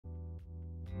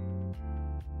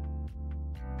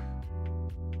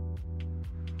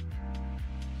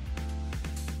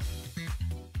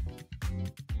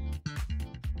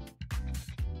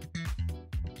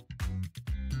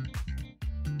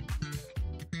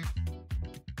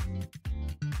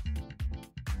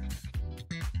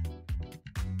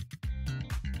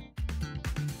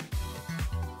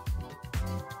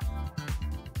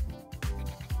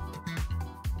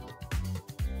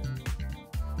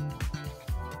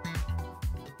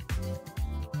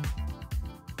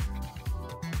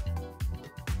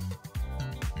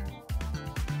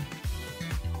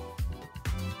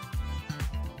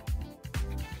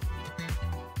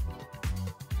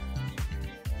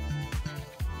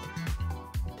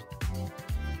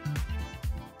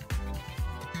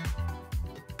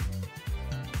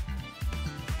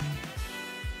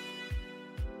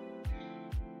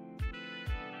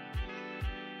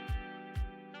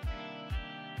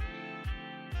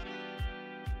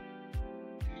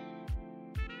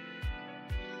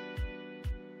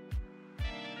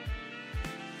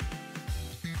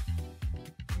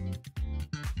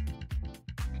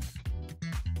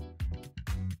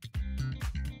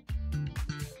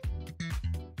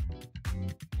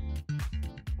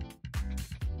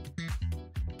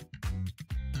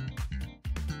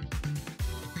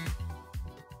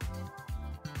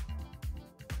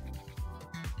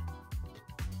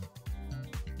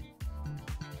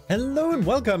Hello and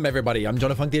welcome, everybody. I'm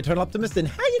Jono, the Eternal Optimist, and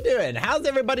how you doing? How's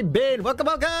everybody been? Welcome,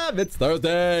 welcome. It's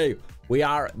Thursday. We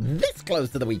are this close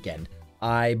to the weekend.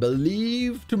 I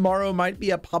believe tomorrow might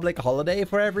be a public holiday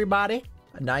for everybody.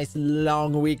 A nice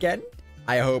long weekend.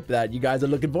 I hope that you guys are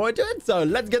looking forward to it. So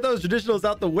let's get those traditionals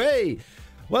out the way.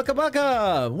 Welcome,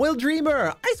 welcome. Will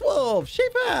Dreamer, Ice Wolf,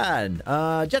 Shafan,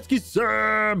 Jetski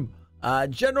Serm,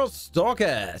 General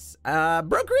Stalkus,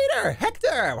 Broke Reader,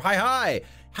 Hector. Hi, hi.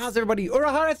 How's everybody?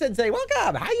 Urahara Sensei,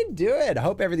 welcome. How you doing? I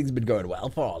hope everything's been going well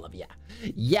for all of you.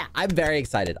 Yeah, I'm very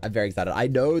excited. I'm very excited. I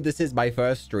know this is my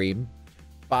first stream,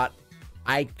 but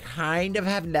I kind of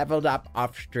have leveled up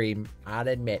off stream. I'll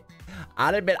admit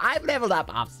I've leveled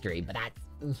up off stream, but that's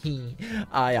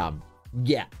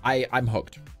yeah, I'm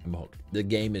hooked. I'm hooked. The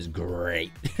game is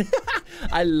great.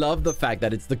 I love the fact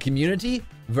that it's the community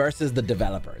versus the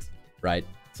developers, right?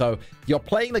 So you're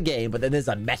playing the game, but then there's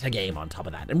a meta game on top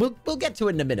of that. And we'll get to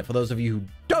it in a minute for those of you who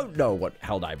don't know what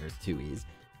Helldivers 2 is.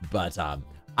 But I'm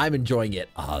enjoying it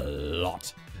a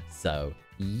lot. So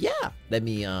yeah, let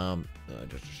me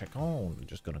just check on. I'm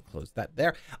just gonna close that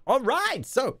there. All right,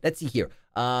 so let's see here.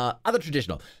 Other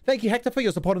traditional. Thank you, Hector, for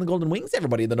your support on the Golden Wings,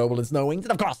 everybody in the Noble and Snow Wings,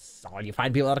 and of course, all you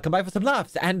fine people that come by for some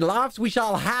laughs. And laughs we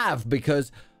shall have,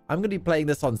 because I'm gonna be playing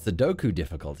this on Sudoku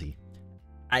difficulty.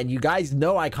 And you guys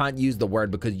know I can't use the word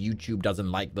because YouTube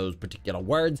doesn't like those particular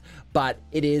words, but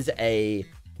it is a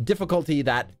difficulty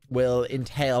that will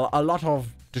entail a lot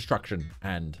of destruction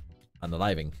and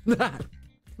unaliving.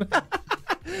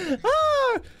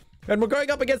 And we're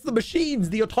going up against the machines,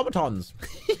 the automatons.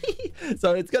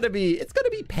 So it's gonna be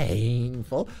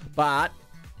painful, but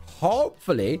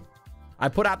hopefully I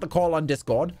put out the call on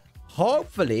Discord.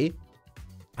 Hopefully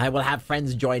I will have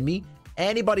friends join me.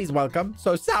 Anybody's welcome.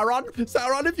 So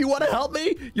Sauron, if you want to help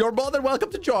me, you're more than welcome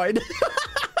to join.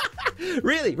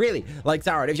 really, like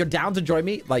Sauron, if you're down to join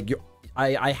me, like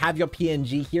I have your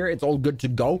PNG here. It's all good to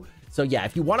go. So yeah,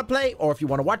 if you want to play or if you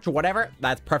want to watch or whatever,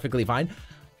 that's perfectly fine.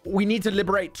 We need to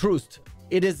liberate TROOST.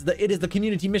 It is the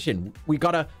community mission. We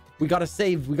gotta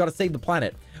save the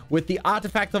planet. With the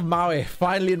artifact of Maui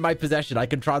finally in my possession, I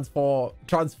can transfer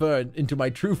into my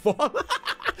true form.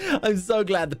 I'm so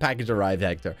glad the package arrived,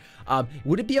 Hector.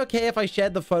 Would it be okay if I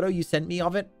shared the photo you sent me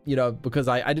of it? You know, because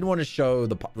I didn't want to show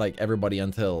everybody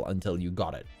until you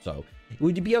got it. So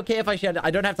would it be okay if I shared it?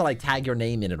 I don't have to tag your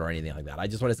name in it or anything like that. I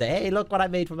just want to say, hey, look what I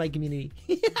made for my community.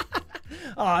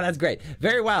 Oh, that's great.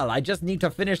 Very well. I just need to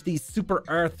finish these Super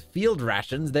Earth field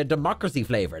rations. They're democracy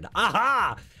flavored.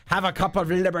 Aha! Have a cup of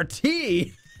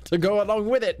liberty to go along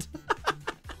with it.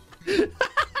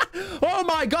 Oh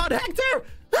my God, Hector!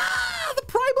 Ah, the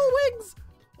Primal Wings!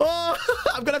 Oh,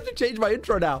 I'm gonna have to change my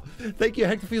intro now. Thank you,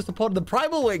 Hector, for your support of the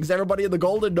Primal Wings. Everybody in the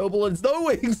Golden, Noble, and Snow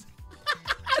Wings.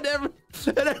 and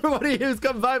everybody who's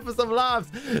come by for some laughs.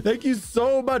 Thank you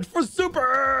so much for Super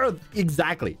Earth.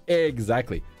 Exactly. You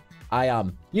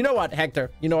know what, Hector?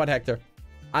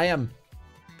 I am...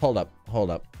 Hold up.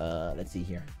 Let's see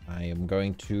here. I am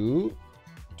going to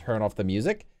turn off the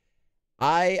music.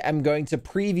 I am going to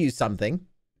preview something.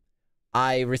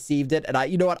 I received it,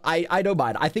 and you know what? I don't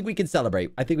mind. I think we can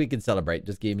celebrate.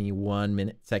 Just give me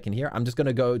 1 second here. I'm just going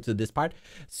to go to this part.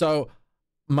 So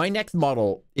my next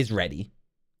model is ready.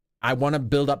 I want to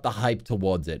build up the hype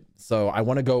towards it. So I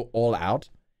want to go all out,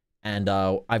 and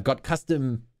I've got a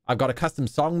custom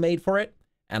song made for it.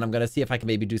 And I'm going to see if I can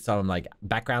maybe do some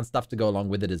background stuff to go along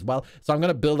with it as well. So I'm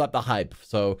going to build up the hype.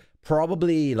 So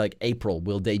probably April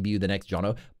will debut the next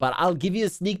Jono. But I'll give you a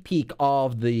sneak peek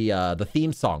of the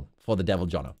theme song for the Devil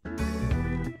Jono.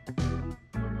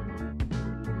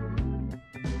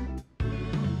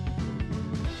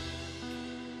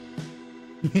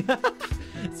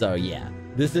 So yeah,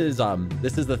 this is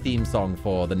the theme song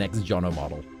for the next Jono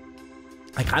model.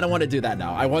 I kind of want to do that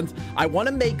now. I want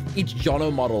to make each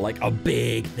Jono model a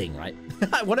big thing, right?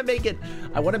 I want to make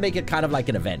it kind of like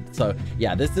an event. So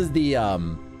yeah, this is the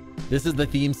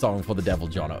theme song for the Devil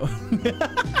Jono.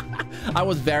 I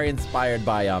was very inspired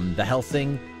by the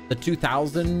Helsing, the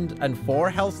 2004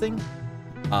 Helsing.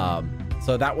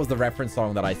 So that was the reference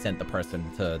song that I sent the person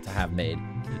to have made.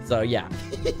 So yeah,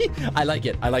 I like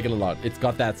it a lot. It's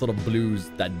got that sort of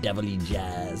blues, that devilly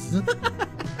jazz.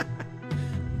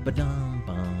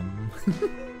 Ba-dum-bum.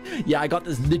 Yeah, I got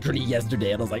this literally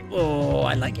yesterday, and I was like, oh,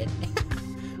 I like it.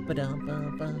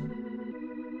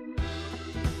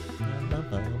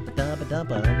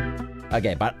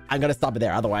 Okay, but I'm gonna stop it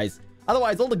there. Otherwise,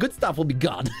 all the good stuff will be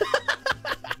gone.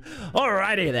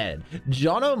 Alrighty then.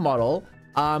 Jono model.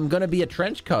 Gonna be a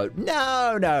trench coat.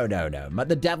 No. But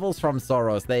the devils from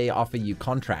Soros, they offer you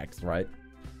contracts, right?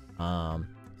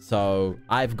 So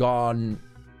I've gone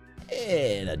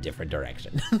in a different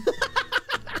direction.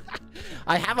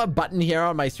 I have a button here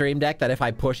on my stream deck that if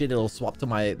I push it, it'll swap to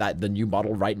the new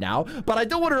model right now. But I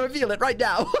don't want to reveal it right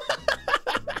now.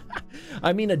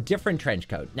 I mean, a different trench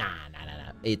coat. Nah.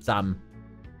 It's,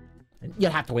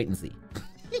 you'll have to wait and see.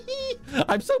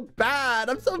 I'm so bad.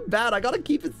 I gotta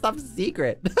keep it stuff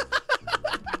secret.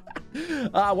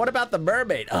 What about the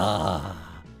mermaid?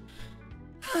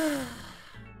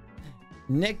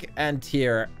 Nick and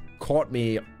Tier caught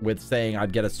me with saying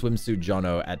I'd get a swimsuit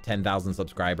Jono at 10,000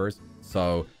 subscribers.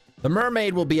 So the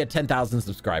mermaid will be at 10,000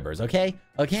 subscribers. Okay?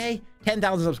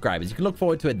 10,000 subscribers. You can look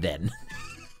forward to it then.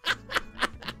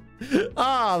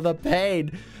 Oh, the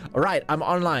pain. All right, I'm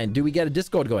online. Do we get a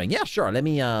Discord going? Yeah, sure. Let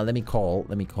me call.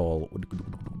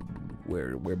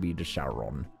 Where be the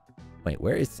Sharon? Wait,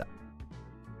 where is Sa?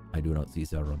 I do not see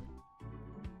Sharon.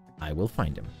 I will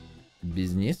find him.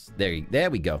 Business. There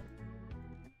we go.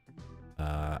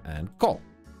 And call.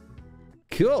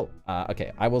 Cool.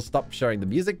 Okay, I will stop sharing the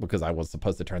music because I was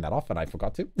supposed to turn that off and I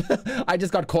forgot to. I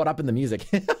just got caught up in the music.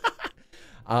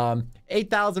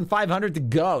 8,500 to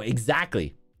go.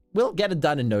 Exactly. We'll get it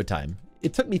done in no time.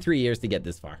 It took me 3 years to get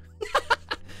this far.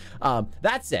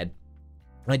 That said,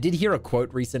 I did hear a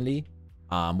quote recently,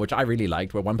 which I really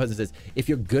liked, where one person says, if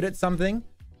you're good at something,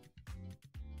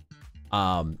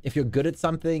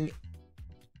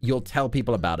 you'll tell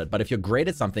people about it. But if you're great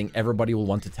at something, everybody will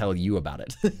want to tell you about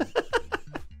it.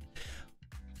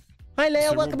 Hi,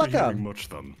 Leia. Welcome. Much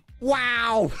then.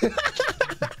 Wow.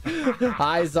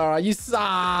 Hi, Zara. You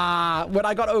saw when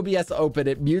I got OBS open,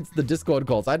 it mutes the Discord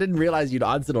calls. I didn't realize you'd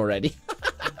answered already.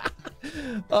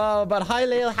 Oh, but hi,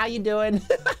 Leil. How you doing?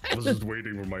 I was just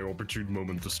waiting for my opportune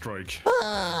moment to strike.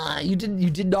 You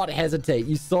did not hesitate.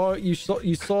 You saw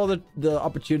the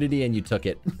opportunity and you took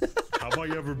it. Have I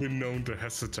ever been known to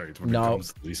hesitate when it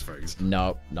comes to these things?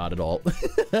 No, not at all.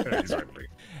 Exactly.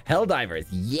 Helldivers,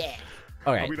 yeah.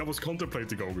 All right. I mean, I was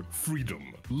contemplating going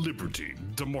freedom, liberty,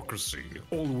 democracy,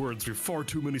 all words with far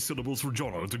too many syllables for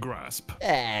Jono to grasp.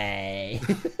 Hey.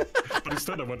 But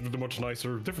instead I went with a much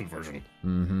nicer, different version.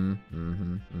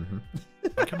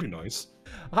 That can be nice.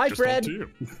 Hi, just Fred. Not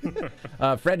to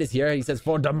you. Fred is here. He says,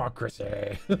 for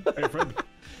democracy. Hey, Fred.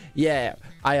 Yeah,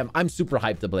 I'm super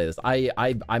hyped to play this.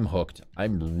 I'm hooked.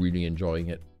 I'm really enjoying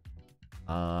it.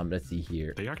 Let's see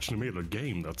here. They actually made a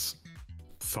game that's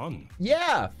fun.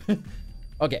 Yeah.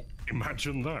 Okay.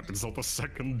 Imagine that. It's not a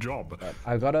second job.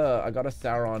 I got a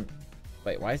Sauron.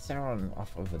 Wait, why is Sauron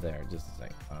off over there? Just a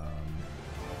sec.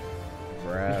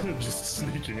 Grab. Just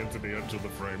sneaking into the edge of the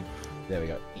frame. There we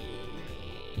go.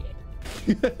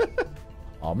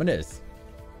 Ominous.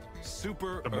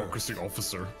 Super Democracy Earth,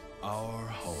 officer. our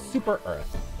home. Super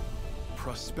Earth.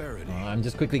 Prosperity. I'm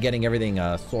just quickly getting everything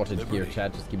sorted Liberty. here,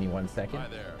 chat. Just give me 1 second. Hi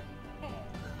there.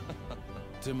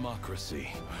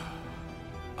 Democracy.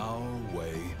 Our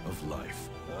way of life.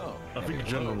 Oh, I think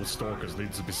General Stalkers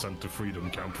needs to be sent to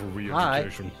freedom camp for Hi.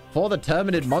 re-education. For the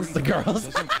Terminated Monster Girls.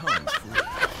 doesn't come free.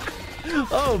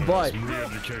 Oh boy.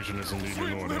 Re-education is indeed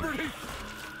in order.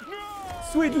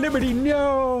 Sweet Liberty,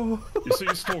 no. You see,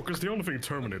 Stalkers, the only thing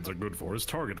Terminids are good for is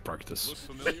target practice. Looks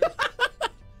familiar?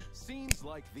 Scenes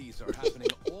like these are happening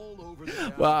all over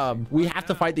the We have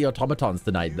to fight the automatons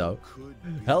tonight, though.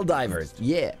 Helldivers,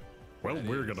 yeah. Well,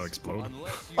 we're gonna explode.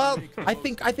 Well, I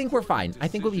think we're fine. I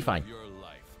think we'll be fine.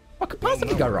 What could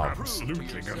possibly go wrong?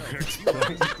 Absolutely gonna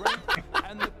explode.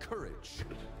 and the courage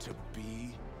to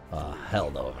be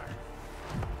Helldivers.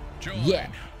 Yeah.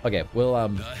 Okay, we'll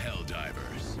The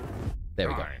Helldivers. there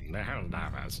we go. Fine, the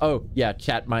Helldivers. Oh yeah,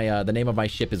 chat. My the name of my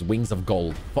ship is Wings of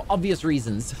Gold for obvious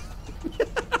reasons.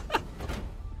 I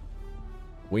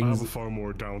Wings. have a far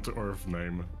more down-to-earth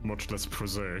name, much less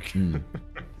prosaic.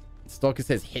 Stalker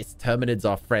says his Terminids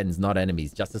are friends, not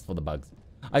enemies. Justice for the bugs.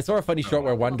 I saw a funny short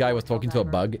where one guy was talking to a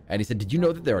bug and he said, "Did you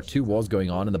know that there are 2 wars going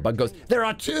on?" And the bug goes, "There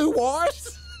are 2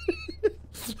 wars?"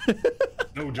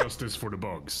 No justice for the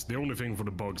bugs. The only thing for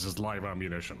the bugs is live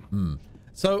ammunition.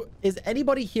 So, is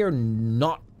anybody here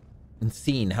not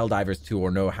seen Helldivers 2 or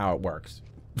know how it works?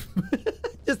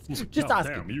 just God ask.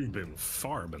 damn, you've been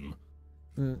farming.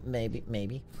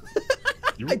 Maybe.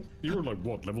 You were like,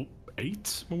 what, level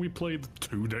 8 when we played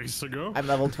 2 days ago? I'm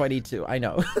level 22. I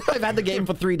know. I've had the game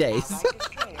for 3 days.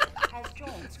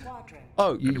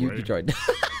 Oh, you joined.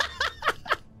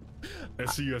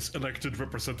 SES elected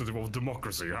representative of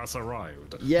democracy has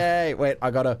arrived. Yay! Wait,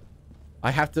 I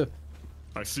have to.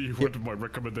 I see you went with my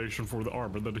recommendation for the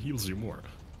armor that heals you more.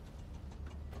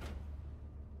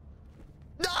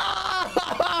 No!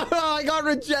 I got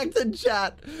rejected,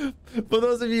 chat. For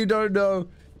those of you who don't know,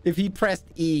 if he pressed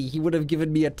E, he would have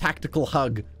given me a tactical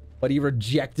hug, but he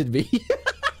rejected me.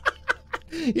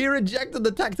 He rejected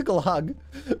the tactical hug.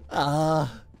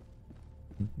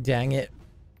 Dang it.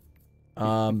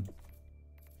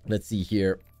 Let's see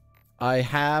here. I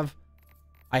have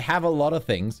a lot of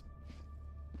things.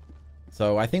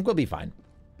 So I think we'll be fine.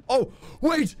 Oh,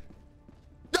 wait!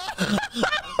 You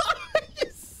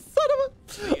son of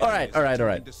a... All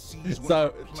right.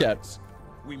 So, chat.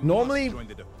 Normally,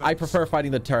 I prefer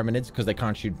fighting the Terminids because they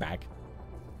can't shoot back.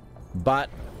 But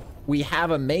we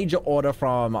have a major order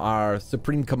from our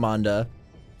Supreme Commander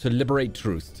to liberate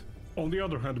TROOST. On the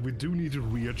other hand, we do need to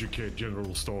re-educate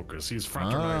General Stalkers. He's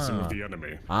fraternizing with the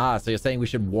enemy. Ah, so you're saying we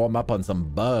should warm up on some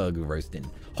bug roasting.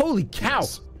 Holy cow!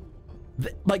 Yes.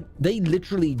 They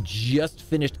literally just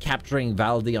finished capturing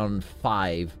Valdeon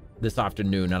 5 this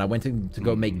afternoon, and I went to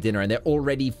go make dinner, and they're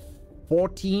already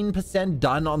 14%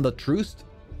 done on the TROOST.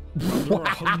 There are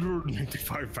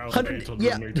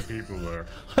 185,880 people there.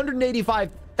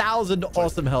 185,000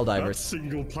 awesome Helldivers. That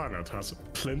single planet has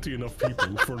plenty enough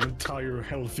people for an entire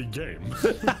healthy game.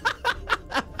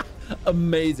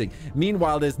 Amazing.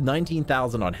 Meanwhile, there's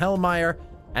 19,000 on Hellmire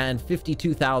and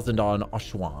 52,000 on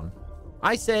Oshwan.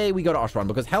 I say we go to Oshwan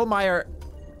because Hellmire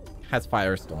has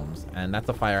firestorms, and that's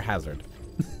a fire hazard.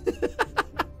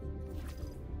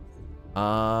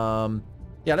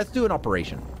 Yeah, let's do an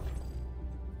operation.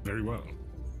 Very well.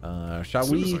 Shall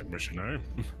we mission, eh?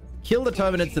 kill the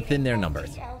Terminids to thin their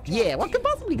numbers? Yeah, what could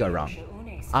possibly go wrong?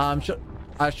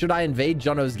 Should I invade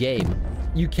Jono's game?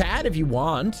 You can if you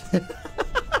want.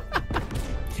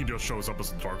 He just shows up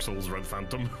as Dark Souls Red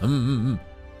Phantom.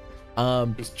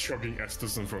 Just chugging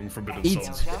Estus and throwing forbidden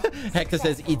souls. Hector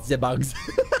says, eat the bugs.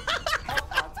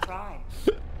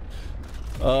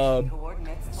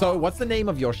 So what's the name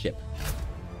of your ship?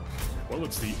 Well,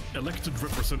 it's the elected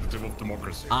representative of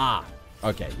democracy. Ah,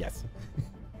 okay, yes.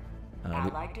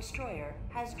 Allied destroyer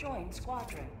has joined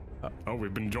squadron. Oh,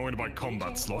 we've been joined by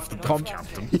Combat Sloth, the Death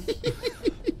Captain.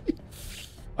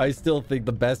 I still think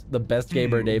the best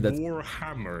gamer name that's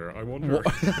Warhammer. I wonder.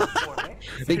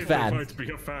 Big fan. Might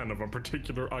be a fan of a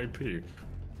particular IP.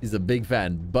 He's a big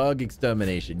fan. Bug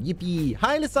extermination. Yippee!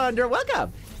 Hi, Lysandra.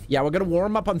 Welcome. Yeah, we're gonna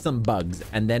warm up on some bugs,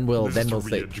 and then we'll see.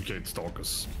 Re-educate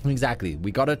stalkers. Exactly.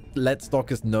 We gotta let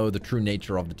stalkers know the true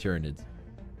nature of the Tyranids.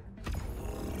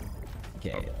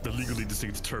 Okay. The legally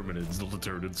distinct Terminids, not the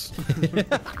Tyranids.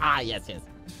 Ah, yes.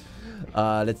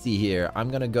 Let's see here. I'm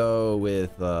gonna go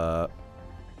with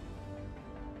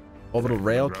orbital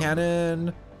rail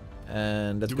cannon,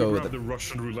 and let's go with the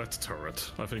Russian roulette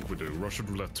turret. I think we do. Russian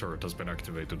roulette turret has been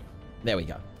activated. There we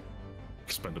go.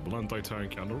 Expendable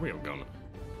anti-tank and a railgun.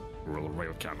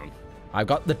 Rail cannon. I've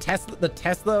got the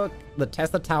Tesla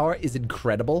tower is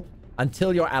incredible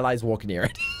until your allies walk near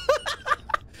it.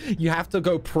 You have to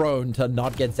go prone to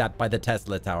not get zapped by the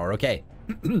Tesla tower. Okay.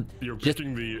 You're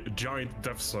picking the giant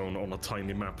death zone on a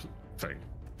tiny map thing.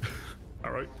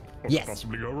 All right. What could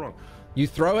possibly go wrong? You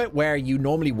throw it where you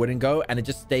normally wouldn't go, and it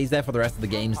just stays there for the rest of the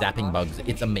game, zapping bugs.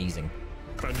 It's amazing.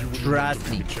 Trust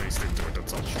me.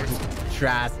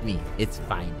 Trust me. It's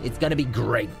fine. It's gonna be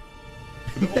great.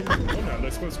 I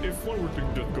suppose if one were to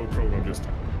just go pro and just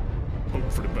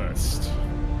hope for the best,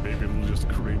 maybe it'll just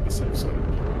create the safe zone.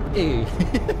 Hey.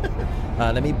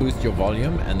 Let me boost your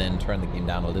volume and then turn the game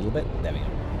down a little bit. There we go.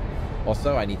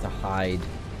 Also, I need to hide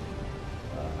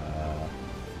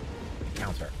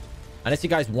counter. Unless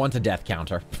you guys want a death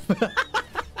counter.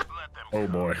 Oh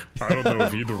boy. I don't know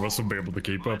if either of us will be able to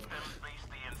keep up.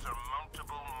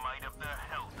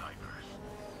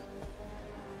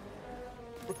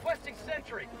 Requesting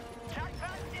sentry.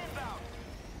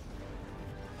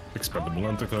 Expendable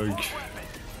anti-tank.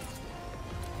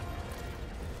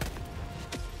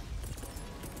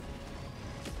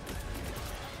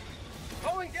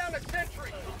 Calling down a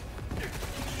sentry.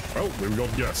 Oh, we've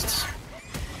got guests.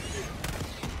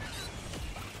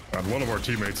 And one of our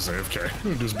teammates is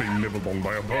AFK, just being nibbled on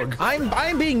by a bug.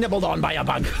 I'm being nibbled on by a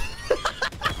bug.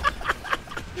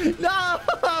 No!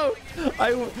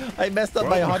 I messed up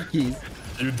my hotkeys.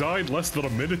 You died less than a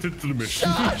minute into the mission.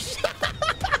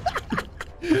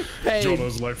 Hey.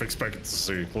 Jono's life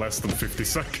expectancy, less than 50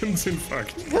 seconds, in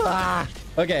fact.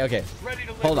 Okay.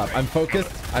 Hold up. I'm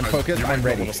focused. I'm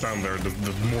ready. You might stand there.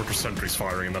 The mortar sentry's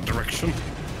firing in that direction.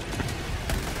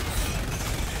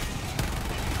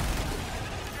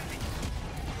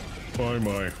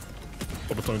 My.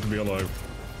 What a time to be alive.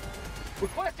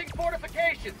 Requesting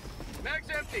fortifications. Mag's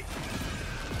empty.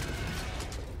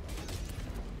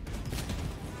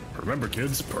 Remember,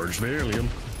 kids, purge the alien.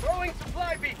 Throwing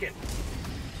supply beacon.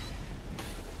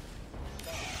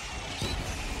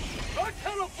 Guard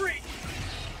tunnel breach.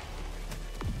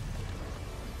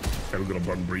 Okay, we're gonna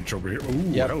run breach over here.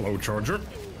 Ooh, hello, Charger.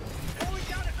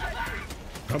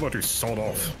 How about you sawed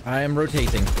off? I am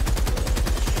rotating.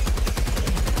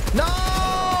 No!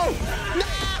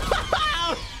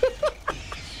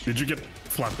 Did you get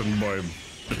flattened by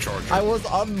the charger? I was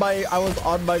on my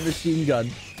machine gun.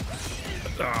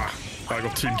 Ah, I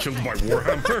got team killed by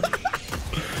Warhammer.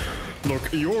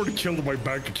 Look, you already killed my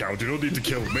bank account. You don't need to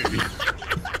kill me.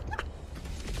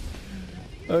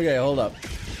 Okay, hold up.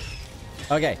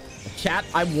 Okay, chat,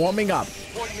 I'm warming up.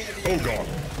 Oh god.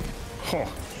 Huh.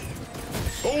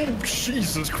 Oh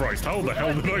Jesus Christ! How the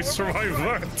hell did I survive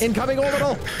that? Incoming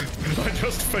orbital. I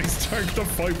just face tanked a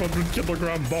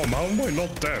 500-kilogram bomb. How am I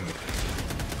not dead?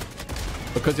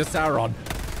 Because you're Sauron.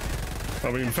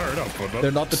 I mean, fair enough, but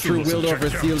They're not the true wielder of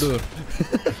Isildur.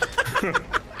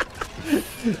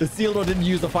 Isildur didn't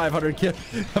use a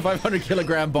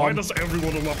 500-kilogram bomb. Why does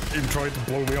everyone try to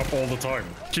blow me up all the time?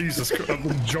 Jesus Christ, I'm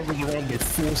juggling around with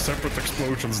 4 separate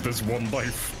explosions this one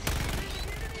life.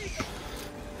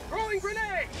 Throwing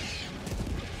grenade!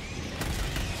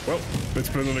 Well, it's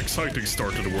been an exciting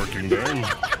start to the working day.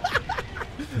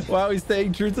 Wow, he's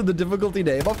staying true to the difficulty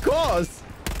name. Of course!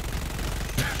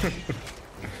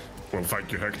 Well,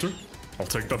 thank you, Hector. I'll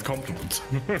take that compliment.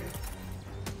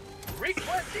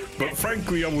 But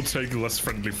frankly, I would take less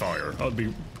friendly fire. I'd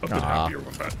be a bit happier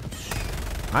with that.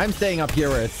 I'm staying up here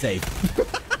where it's safe.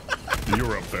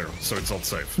 You're up there, so it's not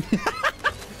safe.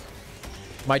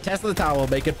 My Tesla tower will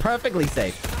make it perfectly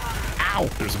safe. Ow!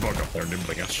 There's a bug up there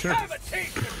nibbling at you. Have a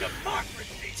taste of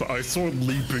democracy! So I saw it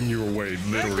leaping your way,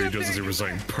 literally just as you were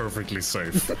saying, perfectly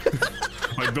safe.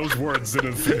 Like those words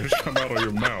didn't finish come out of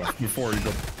your mouth before you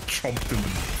got chomped in the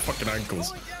fucking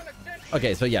ankles.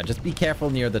 Okay, so yeah, just be careful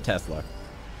near the Tesla.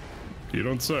 You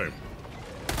don't say.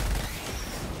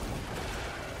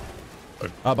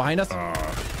 Behind us?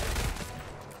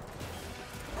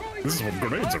 This is what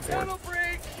grenades are for.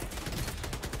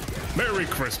 Merry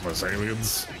Christmas,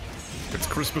 aliens. It's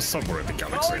Christmas somewhere in the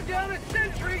galaxy. Calling down a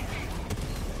sentry!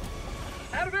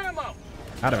 Out of ammo!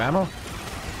 Out of ammo?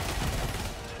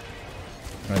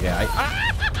 Okay,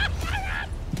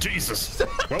 Jesus!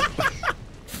 Well...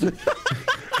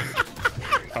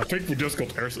 I think we just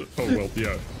got air... Oh, well,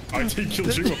 yeah. IT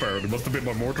killed you, apparently. Must have been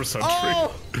my mortar sentry.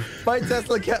 Oh! My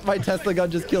Tesla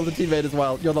gun just killed a teammate as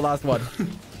well. You're the last one.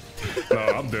 No,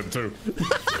 I'm dead too.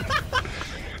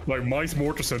 Like, my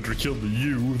mortar sentry killed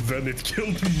you, then it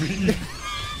killed me.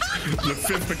 The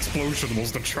 5th explosion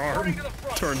was the charm,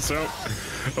 turns out.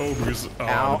 Oh, because the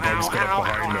bugs got up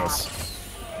behind us.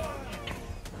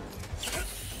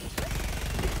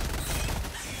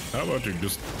 How about you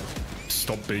just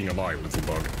stop being alive, little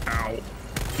bug? Ow.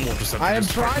 Mortar sentry I am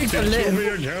trying to live. Me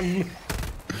again.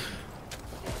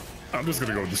 I'm just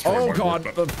gonna go destroy Oh my god,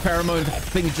 mortar. the pheromone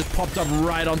thing just popped up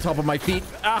right on top of my feet.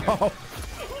 Ow!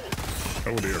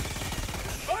 Oh dear.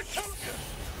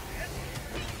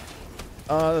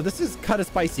 This is kind of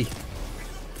spicy.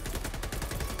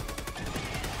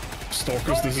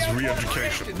 Stalkers, this is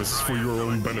re-education. This is for your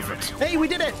own benefit. Hey, we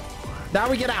did it! Now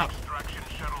we get out.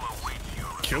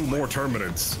 Kill more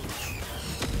Terminids.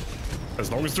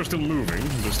 As long as they're still moving,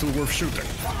 they're still worth shooting.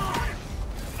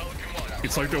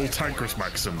 It's like the old tanker's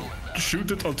maxim.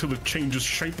 Shoot it until it changes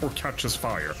shape or catches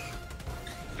fire.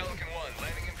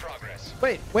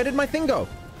 Wait, where did my thing go?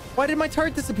 Why did my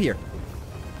turret disappear?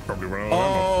 Probably ran out of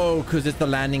Oh, because it's the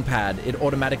landing pad. It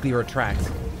automatically retracts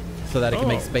so that it can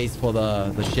make space for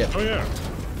the ship. ammo. Oh yeah.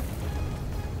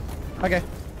 Okay.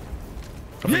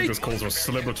 I think this calls for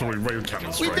celebratory rail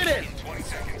cannon strike. We did it!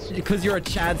 Because you're a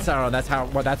Chad Sauron,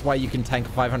 that's why you can tank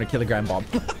a 500-kilogram bomb.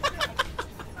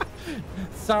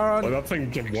 Sauron. Well, that thing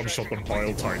can one-shot the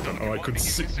Bile Titan, and I could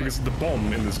see, because the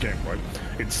bomb in this game, right,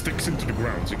 it sticks into the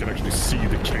ground, so you can actually see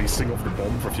the casing of the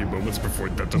bomb for a few moments before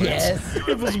it detonates. Yes.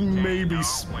 It was maybe,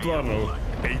 I don't know,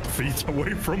 8 feet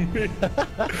away from me.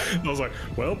 I was like,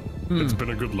 well, it's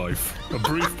been a good life. A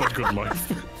brief but good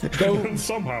life. And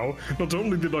somehow, not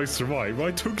only did I survive, I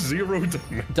took 0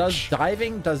 damage. Does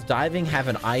diving have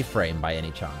an iframe by any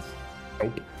chance?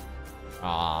 Nope.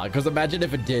 Because imagine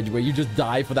if it did, where you just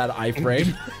die for that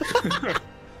iframe.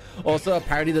 Also,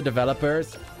 apparently the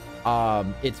developers,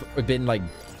 it's been like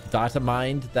data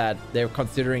mined that they're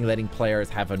considering letting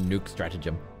players have a nuke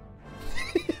stratagem.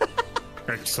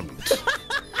 Excellent.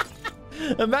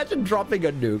 Imagine dropping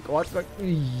a nuke. Watch the...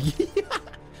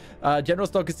 General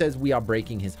Stalker says we are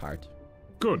breaking his heart.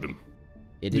 Good.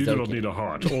 It You is do okay. not need a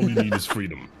heart. All you need is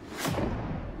freedom.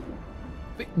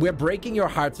 We're breaking your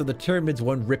heart so the Tyranids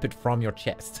won't rip it from your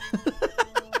chest.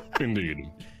 Indeed.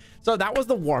 So that was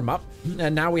the warm-up,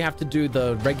 and now we have to do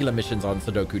the regular missions on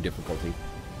Sudoku difficulty.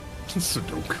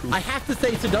 Sudoku. I have to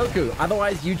say Sudoku,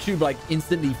 otherwise YouTube like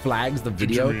instantly flags the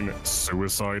video. Did you mean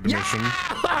suicide mission?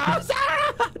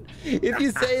 If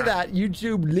you say that,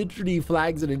 YouTube literally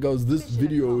flags it and goes, "This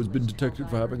video has been detected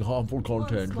for having harmful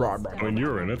content." I mean,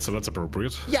 you're in it, so that's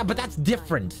appropriate. Yeah, but that's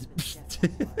different.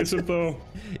 Is it though?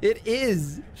 It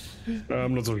is.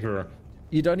 I'm not so sure.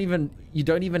 You don't even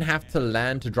have to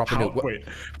land to drop into. Wait,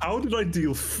 how did I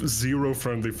deal 0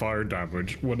 friendly fire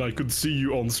damage when I could see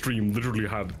you on stream literally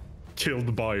had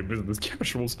killed by business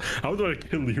casuals? How did I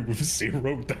kill you with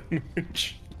 0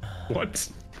 damage?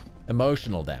 What?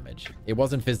 Emotional damage. It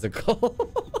wasn't physical.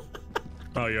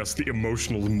 Ah, yes, the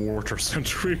emotional mortar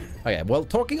sentry. Okay, well,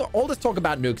 all this talk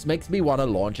about nukes makes me want to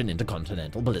launch an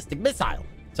intercontinental ballistic missile.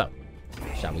 So,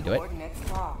 shall we do it?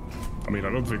 Coordinates locked. I mean,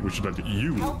 I don't think we should let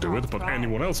you do it, but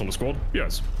anyone else on the squad,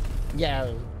 yes.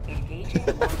 Yeah. Engaging.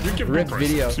 You can Rip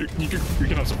video. You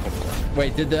can have some popcorn.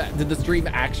 Wait, did the stream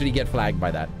actually get flagged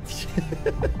by that?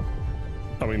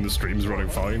 I mean, the stream's running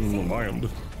fine on my end.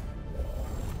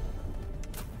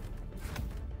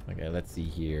 Okay, let's see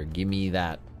here. Give me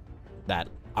that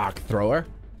arc thrower,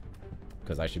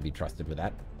 because I should be trusted with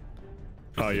that.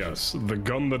 Ah, yes, the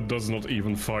gun that does not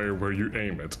even fire where you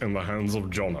aim it in the hands of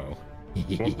Jono.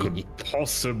 What could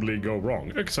possibly go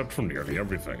wrong, except for nearly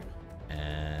everything?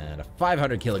 And a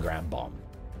 500 kilogram bomb.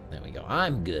 There we go.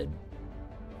 I'm good.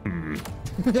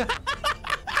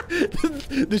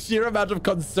 The sheer amount of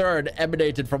concern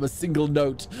emanated from a single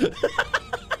note.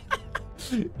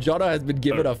 Jono has been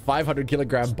given a 500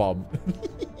 kilogram bomb.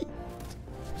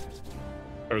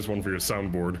 There's one for your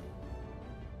soundboard.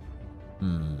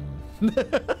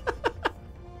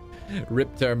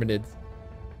 Rip Terminids.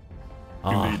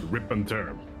 Indeed, rip and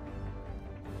term.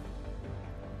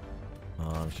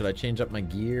 Should I change up my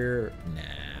gear? Nah,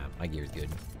 my gear's good.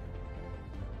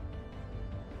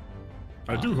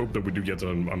 I do hope that we do get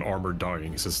an armor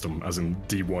dying system, as in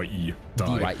DYE.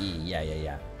 Die. DYE,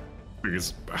 yeah.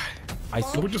 Because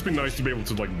it would just be nice to be able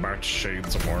to like match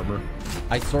shades of armor.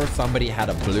 I saw somebody had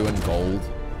a blue and gold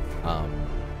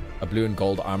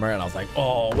armor, and I was like,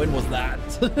 oh, when was that?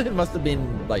 It must have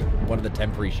been like one of the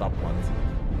temporary shop ones.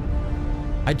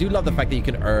 I do love the fact that you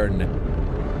can earn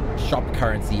shop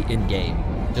currency in game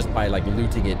just by like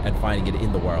looting it and finding it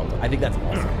in the world. I think that's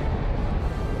awesome.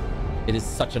 Yeah. It is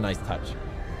such a nice touch.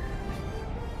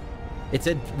 It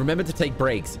said, remember to take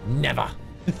breaks. Never.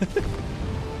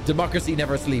 Democracy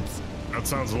never sleeps. That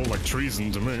sounds all like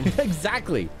treason to me.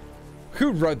 Exactly.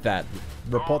 Who wrote that?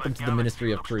 Report them to the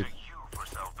Ministry of Truth.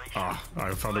 Ah,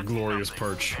 I found a glorious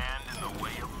perch.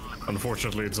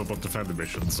 Unfortunately, it's not a defender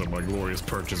mission, so my glorious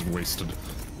perch is wasted.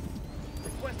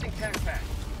 Requesting tac pack.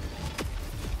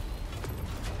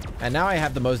 And now I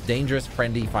have the most dangerous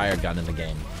friendly fire gun in the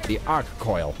game, the arc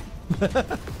coil. Calling down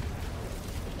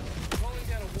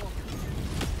a walker.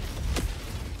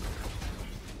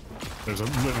 There's a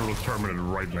literal Terminator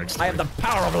right next to me. I have the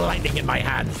power of lightning in my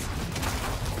hands.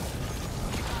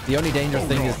 The only dangerous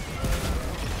thing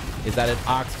is that it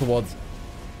arcs towards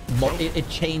it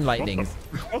chain lightnings.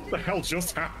 What the hell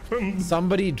just happened?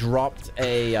 Somebody dropped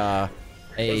I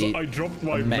dropped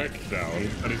my mech down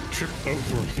and it tripped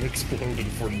over and exploded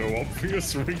for no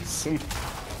obvious reason.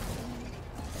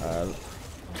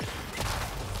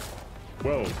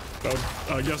 Well,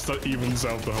 I guess that evens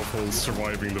out the whole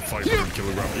surviving the 500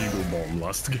 kilogram eagle bomb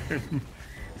last game.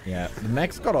 Yeah, the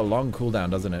mech's got a long cooldown,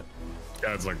 doesn't it?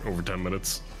 Yeah, it's like over 10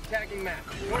 minutes. Tagging map.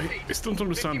 I still don't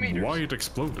understand why it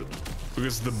exploded.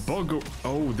 Because the bug...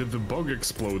 Oh, did the bug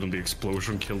explode and the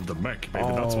explosion killed the mech?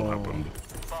 Maybe that's what happened.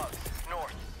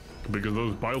 Because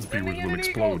those bile spewers will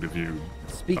explode if you...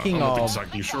 Speaking I'm of... not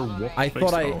exactly sure what I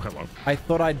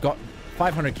thought I'd got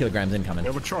 500 kilograms incoming. We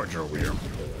have a charger over here.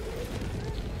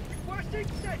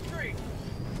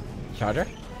 Charger?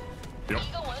 Yep.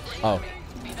 Oh.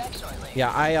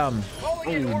 Yeah,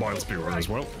 Oh, bile spewer as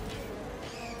well.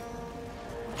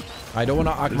 I don't want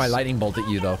to arc my lightning bolt at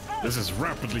you, though. This is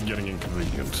rapidly getting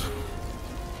inconvenient.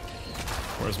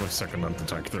 Where's my second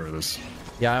anti-tank? There it is.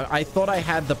 Yeah, I thought I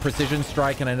had the precision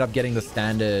strike and I ended up getting the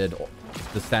standard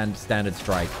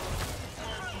strike.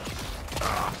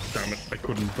 Ah, damn it. I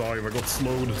couldn't dive. I got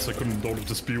slowed, so I couldn't dodge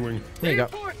the spewing. There you go.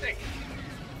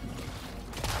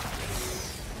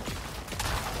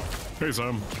 Hey,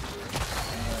 Sam.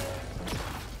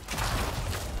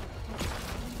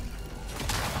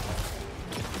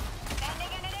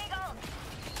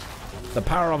 The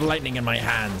power of lightning in my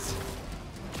hands.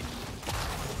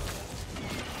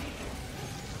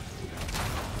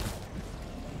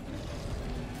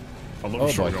 I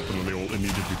love showing up and then they all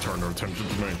immediately turn their attention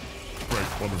to me. Great,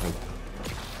 wonderful.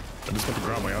 I just want to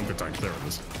grab my anti-tank. There it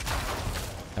is.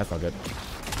 That's all good.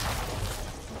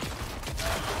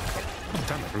 Oh,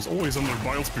 damn it, there's always another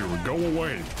bile spewer. Go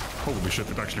away. Holy shit,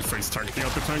 it actually face tanked the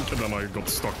anti-tank and then I got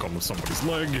stuck on somebody's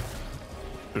leg.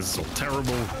 This is all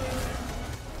terrible.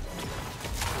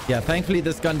 Yeah, thankfully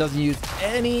this gun doesn't use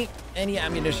any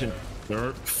ammunition. There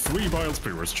are 3 bile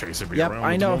spears chasing me Yep, around.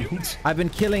 I know. At the moment. I've been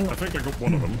killing. I think I got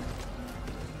one of them.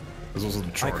 There's also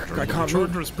the charger. I can't the charger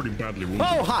move. is pretty badly wounded.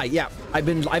 Oh, hi. Yeah, I've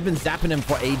been zapping him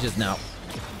for ages now.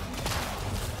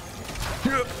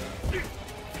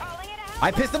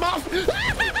 I pissed him off.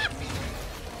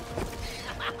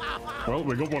 Well,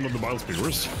 we got one of the bile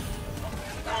spears.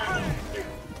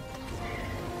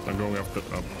 I'm going after.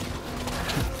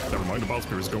 Never mind, the bile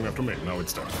spear is going after me. Now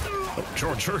it's done. Oh,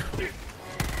 charger.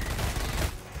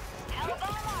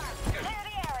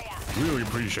 Really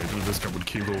appreciated if this guy would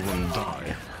keep over and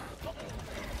die.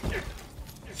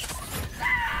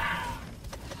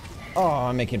 Oh,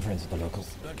 I'm making friends with the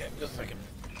locals. Okay, just a second.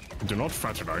 Do not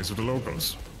fraternize with the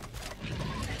locals.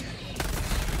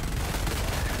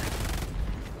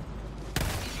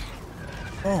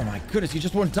 Oh my goodness, you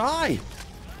just won't die.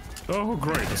 Oh,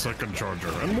 great, a second charger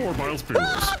and more bile spears.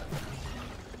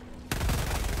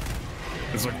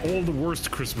 It's like all the worst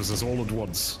Christmases all at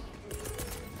once.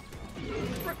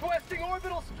 Requesting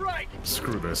orbital strike.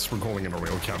 Screw this, we're calling in a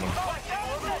rail cannon.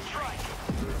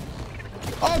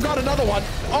 Oh god, another one.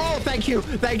 Oh, thank you.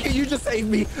 Thank you. You just saved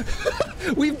me.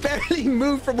 We barely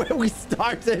moved from where we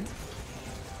started.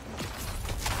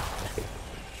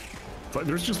 Like,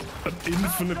 there's just an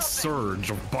infinite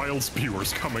surge of bile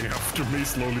spewers coming after me,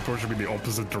 slowly pushing me in the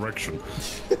opposite direction.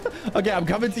 Okay, I'm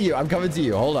coming to you. I'm coming to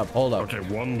you. Hold up. Hold up. Okay,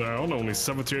 1 down, only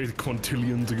 78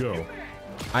 quintillion to go.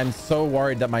 I'm so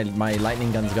worried that my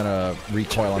lightning gun's gonna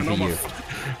recoil onto you.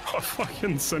 A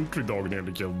fucking sentry dog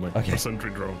nearly killed me. Okay. A sentry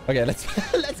drone. Okay,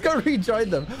 let's go rejoin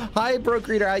them. Hi,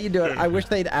 Procreator. How you doing? I wish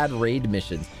they'd add raid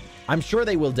missions. I'm sure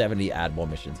they will definitely add more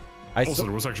missions. Also,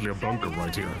 there was actually a bunker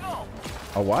right here.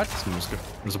 A what?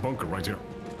 There's a bunker right here.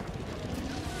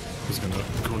 Just gonna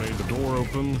grenade the door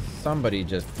open. Somebody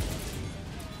just...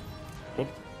 What?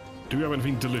 Do we have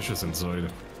anything delicious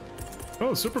inside?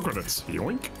 Oh, super credits.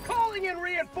 Yoink. Calling in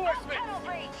reinforcements.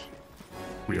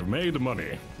 We have made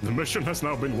money. The mission has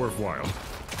now been worthwhile.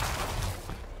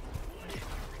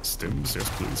 Stims, yes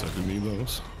please, I do need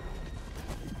those.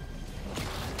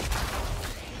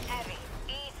 Heavy,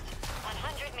 east,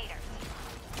 100 meters.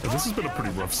 Yeah, this has been a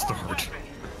pretty rough start.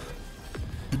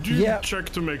 Did you check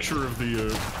to make sure if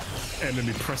the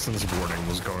enemy presence warning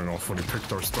was going off when he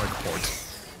picked our strike point?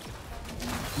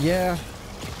 Yeah.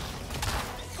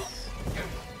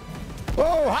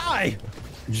 Oh, hi!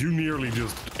 You nearly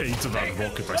just ate that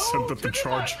rocket I sent at the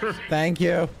charger. Thank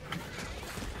you.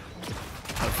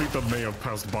 I think that may have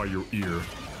passed by your ear.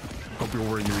 Hope you're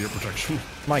wearing your ear protection.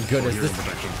 My goodness, Or hearing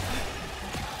protection.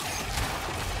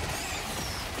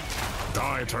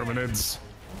 Die, Terminids.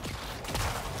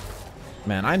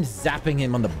 Man, I'm zapping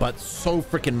him on the butt so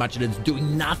freaking much and it's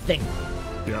doing nothing.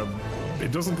 Yeah,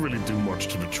 it doesn't really do much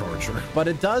to the charger. But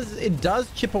it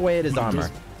does chip away at his armor.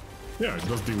 Yeah, it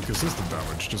does deal consistent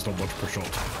damage, just not much per shot.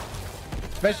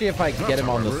 Especially if I get him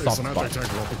on the soft It's an spot.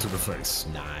 anti-tank rocket to the face.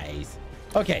 Nice.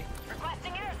 Okay.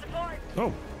 Requesting air support.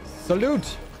 Oh.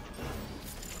 Salute.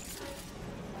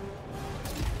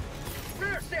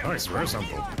 Nice, rare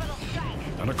sample.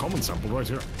 And a common sample right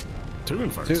here. 2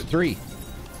 in fact. 2, 3.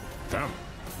 Damn.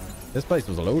 This place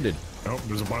was loaded. Oh,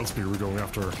 there's a bile spear going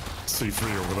after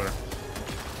C3 over there.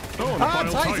 Oh, and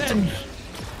a bile Titan!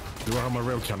 Do I have my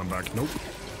rail cannon back? Nope.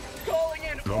 Calling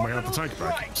in Do I have the tank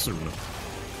strike. back? Soon.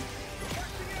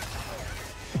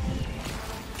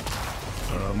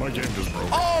 My game just broke.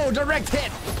 Oh, direct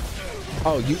hit!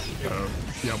 Oh, you...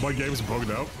 Yeah, my game's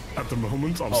bugged out. At the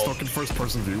moment, I'm stuck in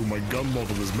first-person view, my gun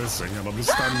model is missing, and I'm just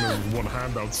standing there with one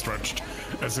hand outstretched,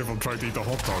 as if I'm trying to eat a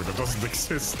hot dog that doesn't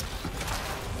exist.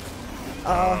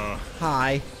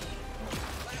 Hi.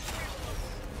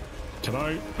 Can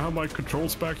I have my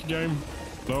controls back again?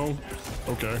 No?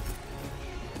 Okay.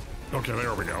 Okay,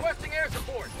 there we go. Requesting air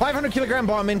support. 500 kilogram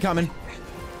bomb incoming.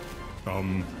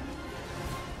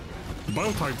 The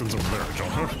Bile Titan's over there, John,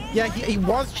 huh? Yeah, he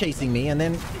was chasing me, and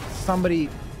then somebody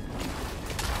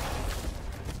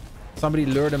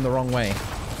lured him the wrong way.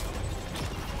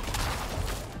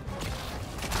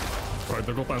 Right,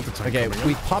 they've got anti-tank Okay, coming in.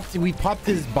 we popped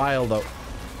his bile though.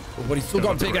 But he's still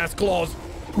got that's big great. ass claws.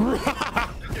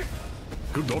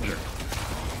 Good dodging.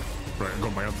 Right, I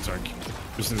got my anti-tank.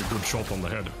 Just need a good shot on the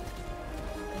head.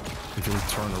 If you would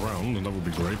turn around, then that would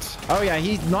be great. Oh yeah,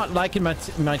 he's not liking my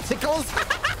tickles.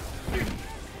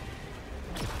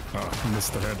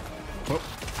 Missed the head. Oh,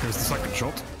 here's the second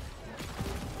shot.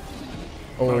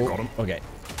 Oh, I got him. Okay.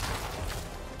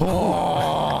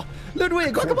 Oh,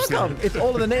 Ludwig, welcome. It's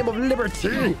all in the name of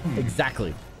liberty.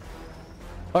 Exactly.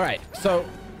 All right, so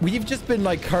we've just been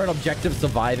like current objective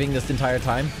surviving this entire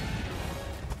time.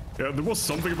 Yeah, there was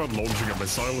something about launching a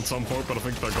missile at some point, but I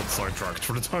think that got sidetracked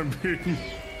for the time being.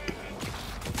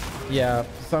 Yeah,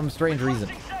 for some strange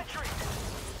reason.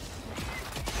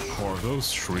 Are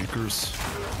those shriekers?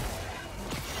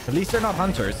 At least they're not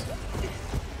hunters.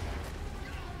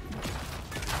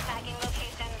 Tagging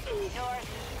location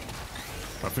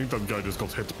north. I think that guy just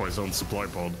got hit by his own supply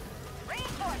pod.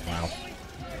 Wow.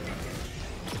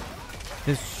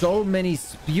 There's so many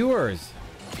spewers.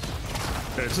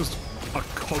 Yeah, it's just a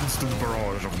constant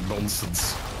barrage of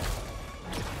nonsense.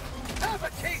 Have a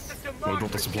taste of I'll democracy.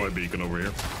 drop the supply beacon over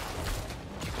here.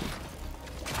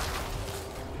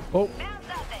 Oh, Found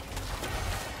something.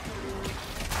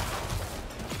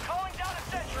 Calling down a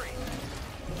sentry.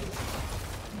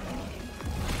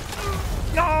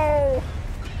 no!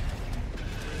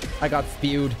 I got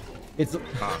spewed. It's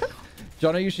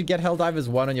Jono, you should get Helldivers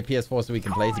 1 on your PS4 so we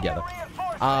can play together.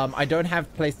 I don't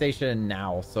have PlayStation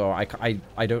now, so I can't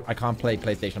play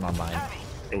PlayStation Online.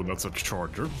 Oh, that's a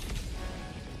charger.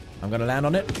 I'm gonna land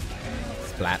on it.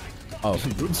 Splat. Oh,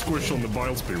 Good squish on the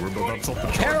bile spewer, but that's not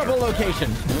the charger. terrible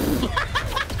location.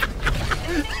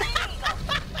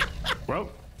 Well,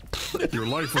 your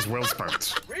life was well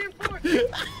spent.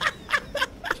 Reinforcements.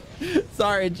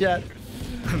 Sorry, Jet.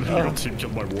 You got team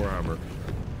killed by Warhammer.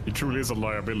 He truly is a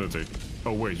liability.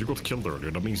 Oh wait, you got killed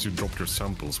earlier. That means you dropped your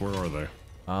samples. Where are they?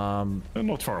 They're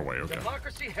not far away. Okay.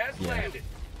 Democracy has landed.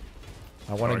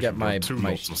 I want to get my two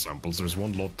lots of samples. There's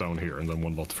one lot down here and then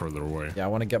one lot further away. yeah, I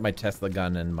want to get my Tesla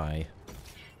gun and my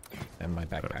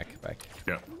backpack back.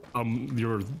 Yeah.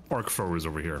 Your arc thrower is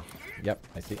over here. Yep,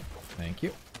 I see. Thank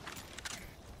you.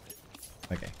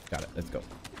 Okay, got it. Let's go.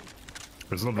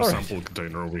 There's another All right. sample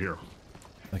container over here.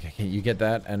 Okay, can you get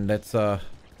that? And let's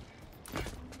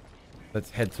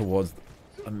head towards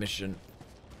a mission.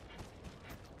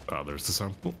 Ah, there's the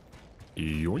sample.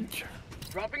 Yoink.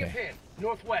 Dropping a pin.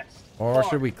 Northwest. Or Far.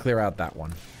 should we clear out that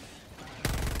one?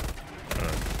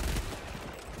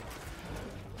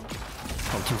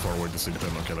 I'm too far away to see the pin.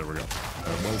 Okay, there we go.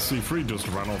 Well, C3 just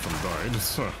ran off and died,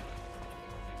 so...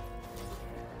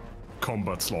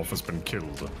 Combat Sloth has been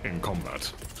killed in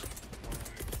combat.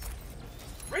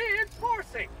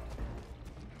 Reinforcing.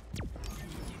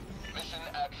 Mission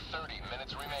at 30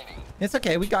 minutes remaining. It's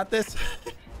okay, we got this.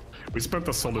 We spent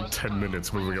a solid 10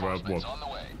 minutes moving about, what,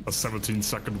 a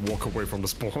 17-second walk away from the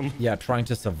spawn. Yeah, trying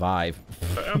to survive.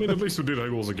 I mean, at least we did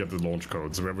also get the launch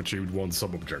code, so we have achieved one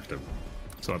sub-objective.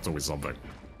 So that's always something.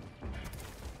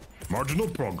 Marginal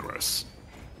progress.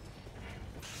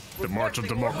 The march of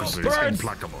democracy is Burns!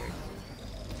 implacable.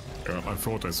 Yeah, I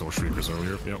thought I saw shriekers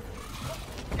earlier, yep.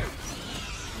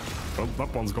 Well,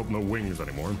 that one's got no wings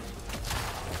anymore.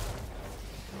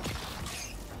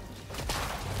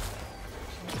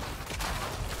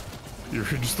 You're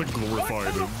just a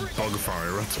glorified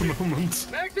dogfire at the moment.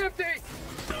 Mag's empty.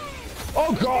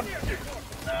 Oh god!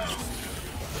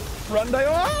 Run, Dio!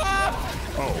 Ah!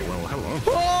 Oh, well, hello.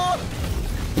 Oh!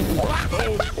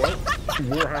 Oh, well,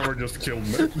 Warhammer just killed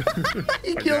me.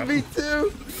 He killed me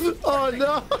too! Oh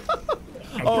no!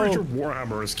 I'm pretty sure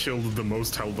Warhammer has killed the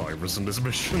most Helldivers in this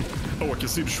mission. Oh, I can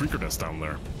see the Shrieker nest down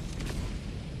there.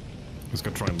 He's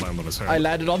gonna try and land on his head. I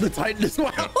landed on the Titan as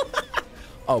well.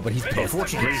 Oh, but he's pissed.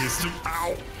 Unfortunately, he's still...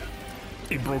 Ow!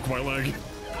 He broke my leg.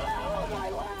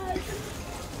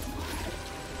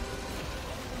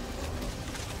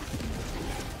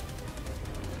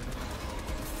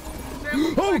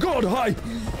 Oh god, hi!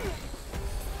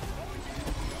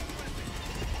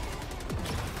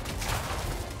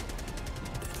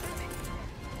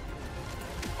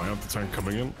 I have the tank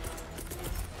coming in.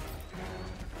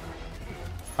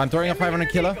 I'm throwing a 500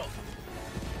 killer.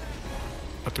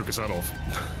 I took his head off.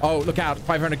 Oh, look out,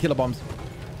 500 killer bombs.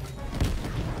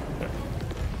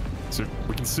 So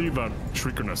we can see that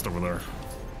Shrieker nest over there.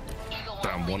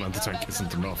 Damn, one anti-tank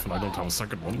isn't enough, and I don't have a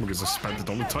second one because I spent it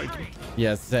on the Titan.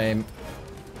 Yeah, same.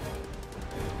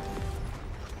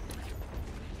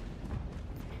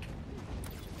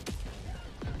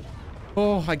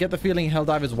 Oh, I get the feeling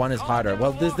Helldivers 1 is harder.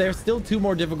 Well, there's still 2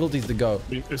 more difficulties to go.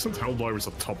 I mean, isn't Helldivers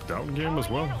a top-down game as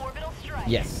well? Orbital strike.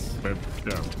 Yes. Yeah,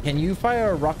 Can you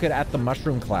fire a rocket at the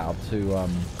mushroom cloud to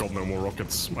got no more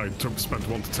rockets. I spent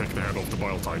one to take the head off the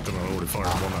Bile Titan, and I already fired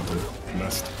one at the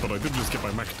nest. But I did just get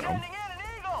my mech down. Sending in an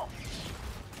eagle.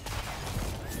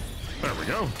 There we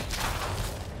go.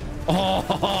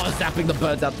 Oh, zapping the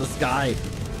birds out the sky.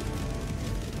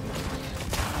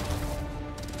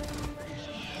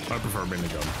 I prefer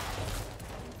minigun.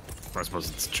 I suppose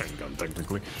it's chain gun,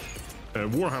 technically.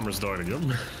 Warhammer's died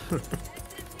again.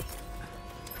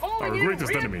 Our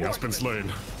greatest enemy has been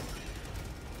slain.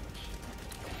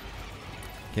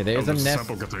 Okay, there's a There's nest.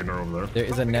 sample container over there. There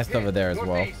is a nest over there as well.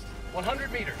 Northeast,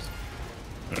 100 meters.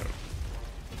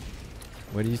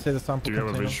 Where do you say the sample Do you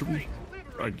have a container? visual?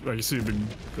 I see the...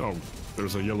 Oh,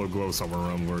 there's a yellow glow somewhere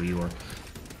around where you are.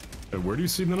 Where do you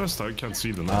see the nest? I can't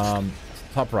see the nest.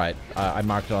 Top right. I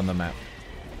marked it on the map.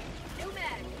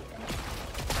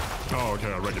 Oh,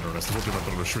 okay, a regular nest. I thought you meant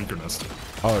a shrinker nest.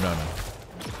 Oh, no, no.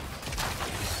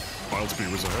 Wild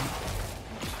speed was ahead.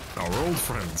 Our old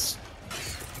friends.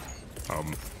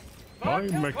 My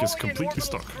mech is completely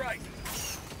stuck.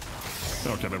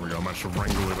 Okay, there we go. I managed to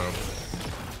wrangle it out.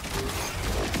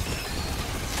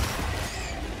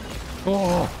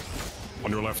 Oh!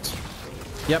 On your left.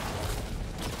 Yep.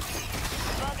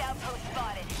 Bug outpost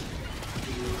spotted.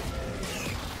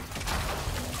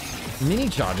 Mini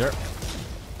charger.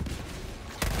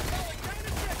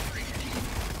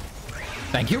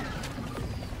 Thank you.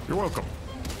 You're welcome.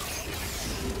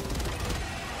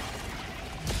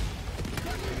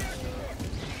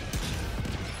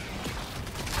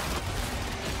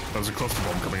 There's a cluster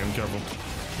bomb coming in, careful.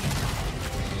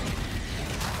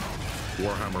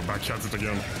 Warhammer backshats it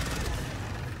again.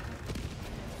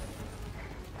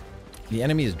 The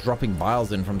enemy is dropping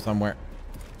vials in from somewhere.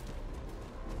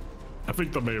 I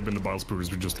think that may have been the bile spookers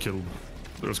we just killed.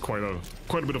 There's quite a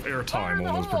bit of air time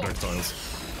on those projectiles.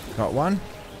 Got one.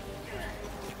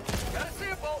 Got a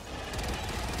sample.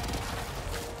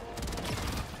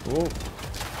 Oh.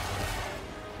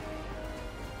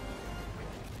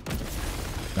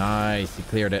 Nice, he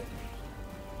cleared it.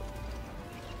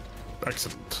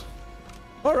 Excellent.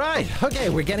 All right, okay,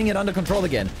 we're getting it under control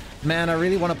again. Man, I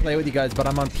really want to play with you guys, but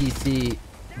I'm on PC,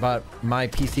 but my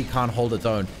PC can't hold its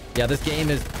own. Yeah, this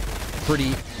game is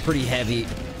pretty heavy.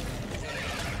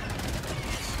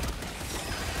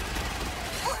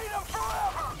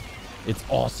 It's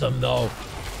awesome though.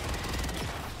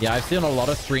 Yeah, I've seen a lot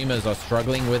of streamers are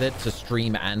struggling with it to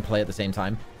stream and play at the same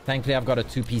time. Thankfully, I've got a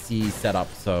 2 PC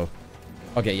setup, so...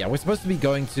 Okay, yeah, we're supposed to be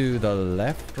going to the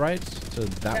left, right? To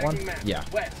that one? Yeah,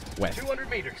 west. 200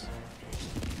 meters.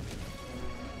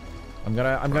 I'm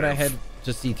gonna head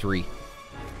to C3.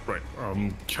 Right,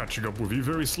 catching up with you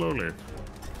very slowly.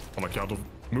 On account of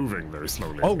moving very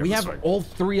slowly. Oh, we have all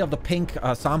 3 of the pink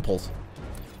samples.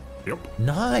 Yep.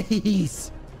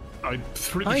 Nice! I'm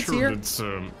pretty sure that's,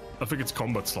 I think it's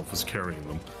combat stuff is carrying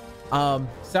them.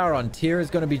 Sauron, Tyr is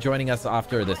gonna be joining us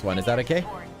after this one. Is that okay?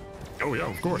 Oh yeah,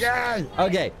 of course. Yeah!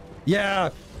 Okay.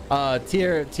 Yeah!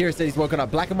 Tyr says he's woken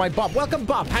up. Black and White Bob. Welcome,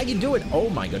 Bob! How you doing? Oh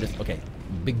my goodness. Okay.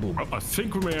 Big boom. I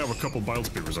think we may have a couple bile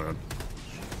speakers ahead.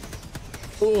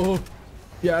 Oh!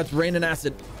 Yeah, it's raining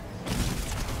acid.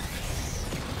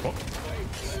 What?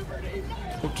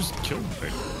 What just killed me?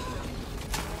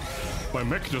 My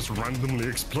mech just randomly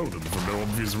exploded for no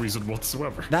obvious reason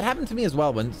whatsoever. That happened to me as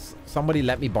well when somebody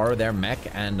let me borrow their mech,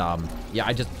 and yeah,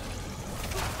 I just...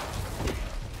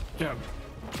 Yeah,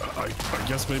 I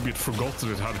guess maybe it forgot that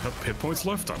it had hit points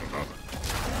left. I don't know.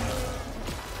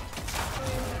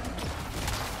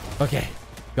 Okay,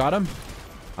 got him.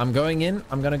 I'm going in.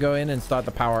 I'm gonna go in and start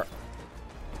the power.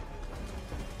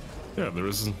 Yeah, there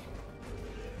isn't.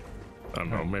 I don't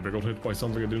know. Maybe I got hit by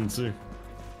something I didn't see.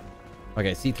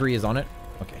 Okay, C3 is on it.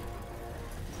 Okay.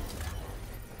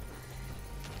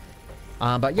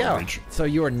 But yeah, so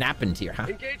you were napping Tyr, huh?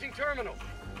 Engaging terminal.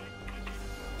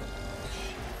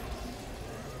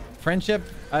 Friendship,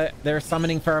 they're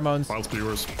summoning pheromones. Bile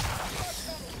spewers.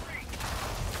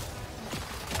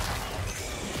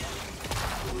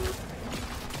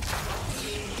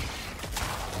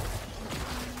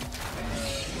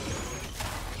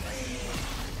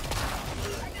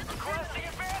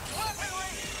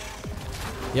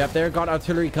 Yep, there got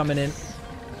artillery coming in.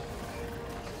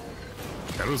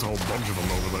 Yeah, there's a whole bunch of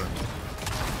them over there.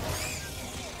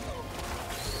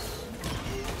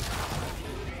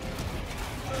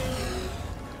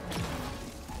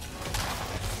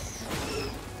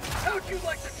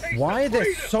 Why are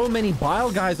there so many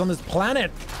bile guys on this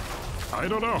planet? I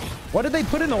don't know. What did they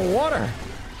put in the water?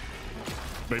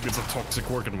 Maybe it's a toxic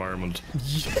work environment.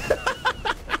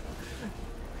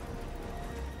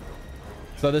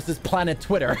 So this is Planet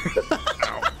Twitter.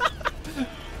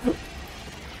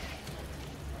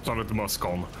 Planet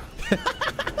Muscon.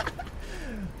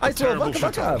 I swear, welcome.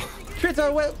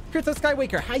 Krito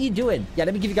Skywalker, how you doing? Yeah,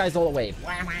 let me give you guys all a wave.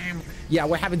 Yeah,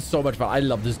 we're having so much fun. I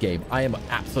love this game. I am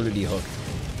absolutely hooked.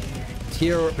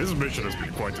 Tyr... This mission has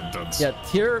been quite intense. Yeah,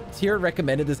 Tyr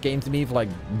recommended this game to me for like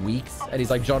weeks, and he's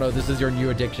like, Jono, this is your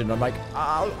new addiction. I'm like,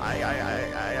 oh,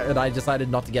 and I decided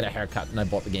not to get a haircut, and I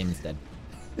bought the game instead.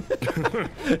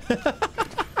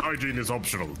 Hygiene is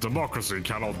optional. Democracy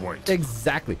cannot wait.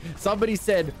 Exactly. Somebody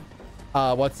said,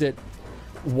 what's it?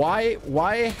 Why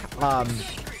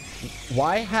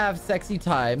have sexy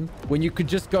time when you could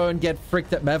just go and get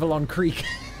fricked at Mevalon Creek?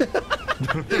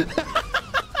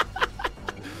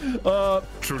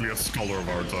 Truly a scholar of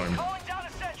our time. Calling down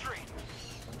a sentry.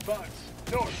 Bugs,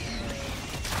 north.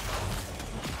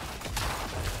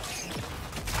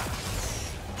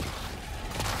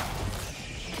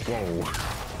 Whoa.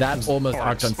 That almost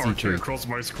arced on arching C3. across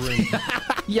my screen.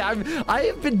 Yeah, I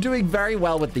have been doing very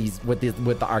well with the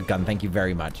arc gun. Thank you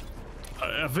very much.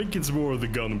 I think it's more the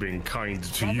gun being kind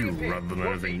to you rather than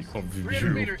anything of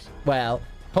you. Well,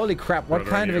 holy crap! What Rather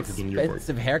kind of than your work.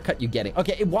 expensive haircut you getting?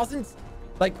 Okay, it wasn't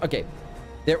like okay.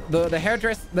 The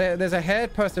hairdresser. There's a hair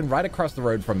person right across the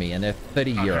road from me, and they're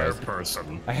 30 euros. Hair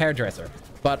person. A hairdresser.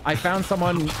 But I found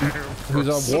someone who's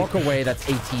a walk away that's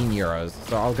 18 euros.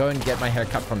 So I'll go and get my hair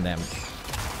cut from them.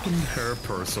 Hair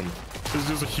person. Is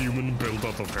this a human built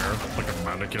out of hair? Like a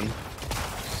mannequin?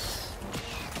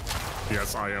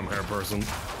 Yes, I am hair person.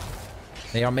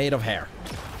 They are made of hair.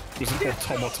 There's an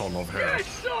automaton of hair.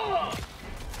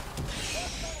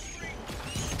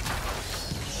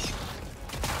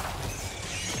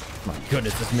 My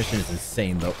goodness, this mission is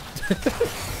insane though.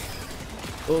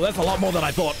 Oh, that's a lot more than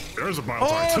I thought. There's a battle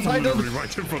titan literally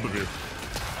right in front of you.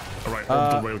 Alright,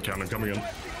 orbital rail cannon coming in.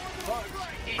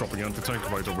 Dropping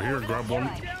anti-tank right over here. Grab one.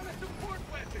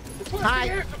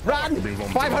 Hi, run!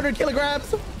 500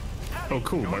 kilograms! Oh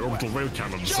cool, my orbital rail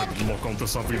cannon decided to lock onto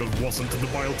something that wasn't the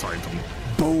Bile Titan.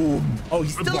 Boom! Oh,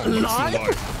 he's still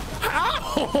alive?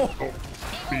 How? Oh,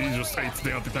 he just ate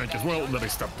the anti-tank as well, and then he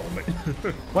stepped on me.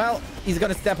 Well, he's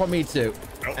gonna step on me too.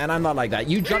 Oh. And I'm not like that.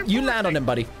 You jump, you land on him,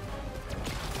 buddy.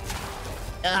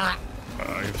 I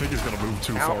think he's gonna move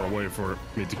too far away for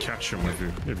me to catch him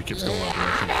if he keeps going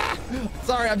that direction.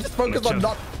 Sorry, I'm just focused on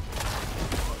not...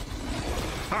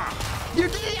 Ha! You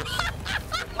did it!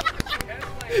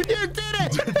 You did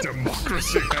it!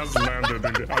 Democracy has landed.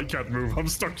 I can't move. I'm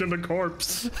stuck in the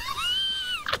corpse.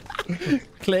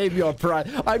 Claim your pride.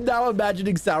 I'm now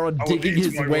imagining Sauron digging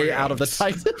his way out of the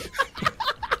Titan.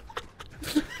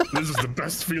 This is the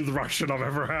best field rush I've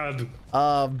ever had.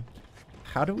 How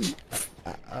do we...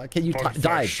 can you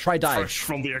dive? Try dive. Fresh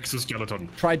from the exoskeleton.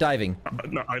 Try diving.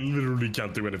 No, I literally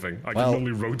can't do anything. I can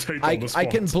only rotate on the spot. I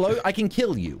can blow... I can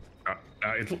kill you.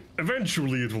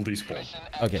 Eventually it will despawn.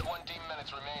 Okay.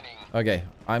 Okay,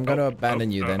 I'm gonna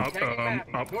abandon you then. I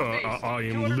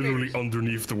am literally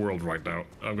underneath the world right now.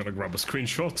 I'm gonna grab a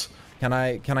screenshot. Can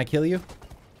I kill you?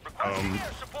 Hang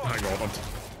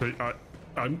on.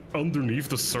 I'm underneath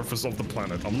the surface of the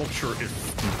planet. I'm not sure if you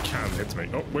can hit me.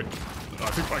 Oh, wait. I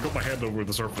think I got my hand over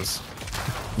the surface.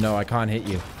 No, I can't hit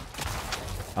you.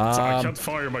 So I can't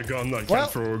fire my gun. I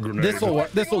can't throw a grenade.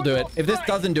 This'll do it. If this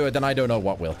doesn't do it, then I don't know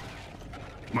what will.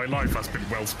 My life has been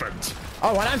well spent.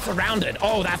 Oh, and I'm surrounded.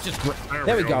 Oh, that's just great.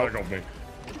 There we go. That got me.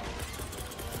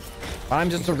 I'm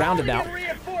just surrounded now.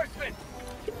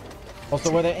 Also,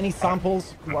 were there any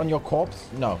samples on your corpse?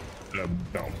 No. No.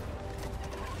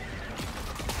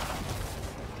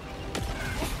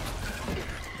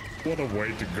 What a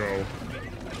way to go.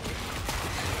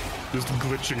 Just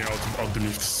glitching out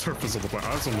underneath the surface of the planet.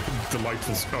 That's a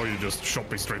delightful spell. You just shot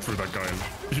me straight through that guy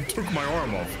and you took my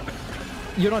arm off.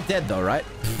 You're not dead though, right?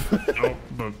 No,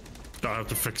 but I have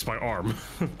to fix my arm.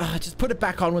 Just put it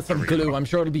back on with some glue. I'm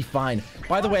sure it'll be fine.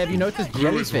 By the way, have you noticed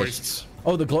jellyfish?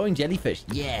 Oh, the glowing jellyfish.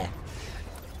 Yeah.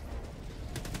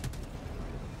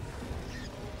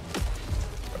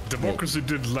 Democracy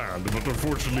did land, but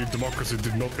unfortunately democracy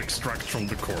did not extract from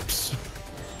the corpse.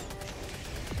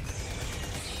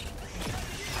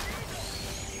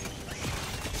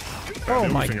 Oh the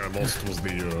my! only thing I lost was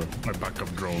the my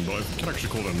backup drone, but I can actually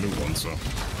call it a new one, so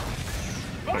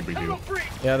no big deal.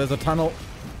 Yeah, there's a tunnel.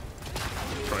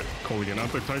 Right, calling an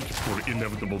anti-tank for the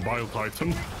inevitable Bile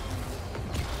Titan.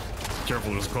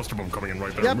 Careful, there's a cluster bomb coming in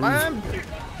right there. Yep, Move. I am.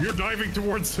 You're diving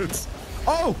towards it.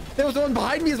 Oh, there was one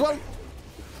behind me as well.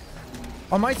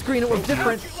 On my screen, it was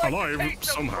different. Alive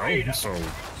somehow, so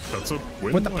that's a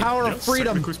win. With the power of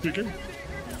freedom. Technically speaking.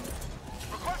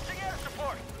 Requesting air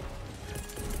support.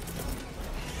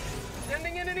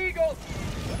 Sending in an eagle.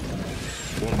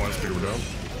 One of my spear down.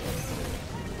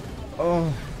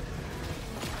 Oh.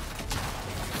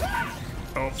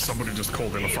 Oh, somebody just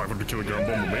called in a 500 kilogram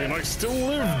bomb on me, and I still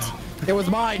lived. It was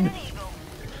mine.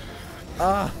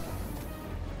 How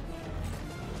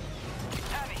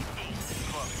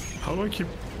do I keep...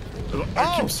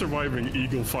 I keep surviving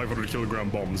Eagle 500 kilogram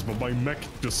bombs, but my mech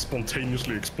just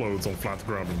spontaneously explodes on flat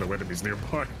ground with no enemies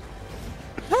nearby.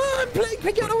 I'm playing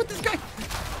Picano with this guy.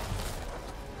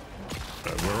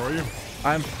 Where are you?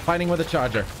 I'm fighting with a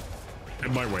charger.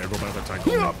 In my way, I go back to tank.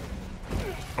 Yeah.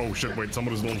 Oh shit, wait,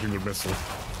 somebody's launching their missile.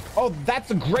 Oh,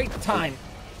 that's a great time.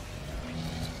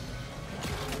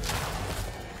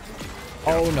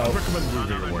 Oh no. I recommend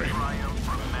moving away.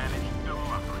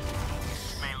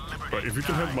 But if you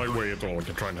can head my way at all, I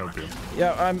can try and help you.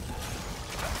 Yeah, I'm...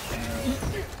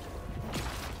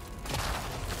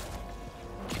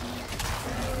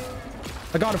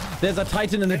 I got him. There's a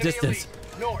Titan in the distance.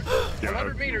 North.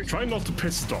 100 meters. Try not to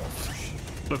piss it off.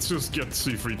 Let's just get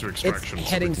C3 to extraction. It's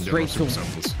heading straight to...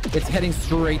 It's heading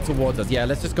straight towards us. Yeah,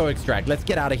 let's just go extract. Let's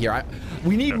get out of here.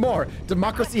 We need more.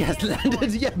 Democracy has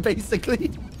landed. Yeah,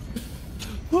 basically.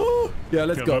 Yeah,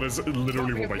 let's go. That is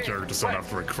literally what my character said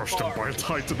after I crushed him by a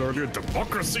Titan earlier.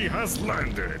 Democracy has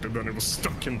landed, and then it was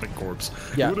stuck in the corpse.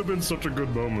 Yeah. It would have been such a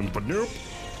good moment, but nope.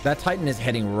 That Titan is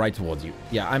heading right towards you.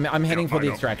 Yeah, I'm heading for the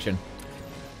extraction.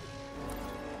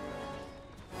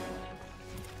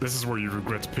 This is where you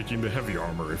regret picking the heavy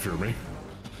armor, if you're me.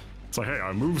 It's like, hey,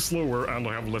 I move slower and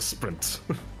I have less sprint.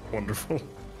 Wonderful.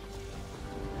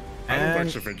 I don't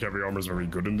actually think heavy armor is very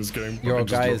good in this game. Your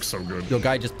guy looks so good. Your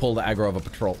guy just pulled the aggro of a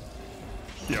patrol.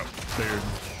 Yeah,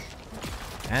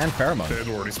 and pheromones. They had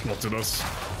already spotted us.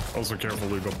 Also careful,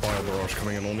 we've got bio barrage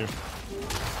coming in on you.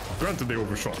 Granted, they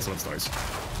overshot, so that's nice.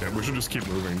 Yeah, we should just keep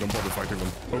moving. Don't bother fighting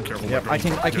them. Oh, careful. Yep, I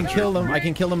can kill them. I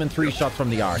can kill them in 3 shots from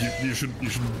the arc. You should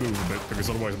move a bit, because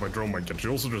otherwise my drone might get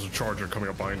you. Also, there's a charger coming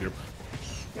up behind you.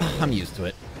 I'm used to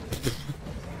it.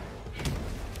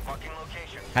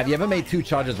 Have you ever made 2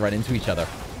 chargers right into each other?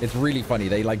 It's really funny.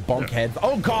 They like bonk heads.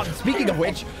 Oh god, speaking of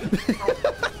which.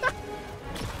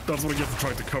 That's what I get for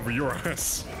trying to cover your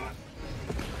ass.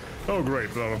 Oh great,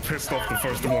 I'm pissed off the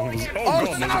first one was... Oh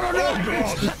god,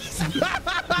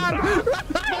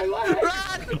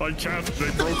 Run! I can't,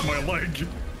 they broke my leg.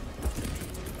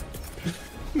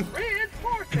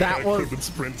 That was... I couldn't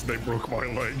sprint, they broke my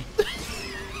leg.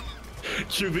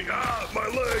 Cue the my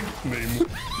leg meme.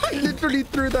 I literally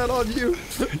threw that on you.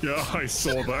 Yeah, I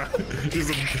saw that.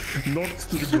 Just knocked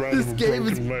to the ground with a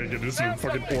broken leg and just a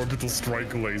fucking orbital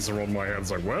strike laser on my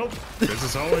hands. Like, well, this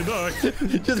is how I die.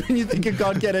 Just when you think it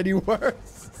can't get any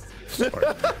worse.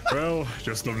 Right. Well,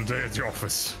 just another day at the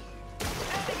office.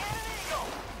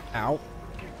 Ow.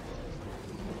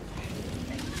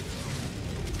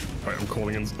 Alright, I'm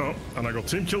calling in. Oh, and I got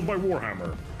team killed by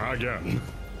Warhammer. Again.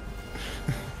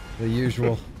 The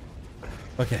usual.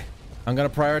 Okay. I'm gonna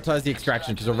prioritize the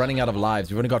extraction because we're running out of lives.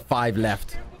 We've only got 5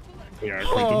 left. Yeah,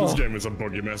 this game is a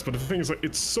buggy mess, but the thing is, like,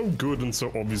 it's so good and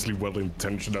so obviously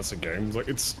well-intentioned as a game. Like,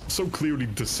 it's so clearly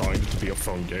designed to be a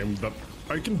fun game that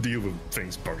I can deal with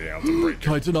things bugging out and breaking.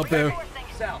 Titan up there.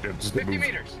 Yeah, just 50 move.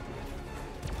 meters.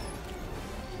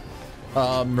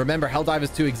 Remember,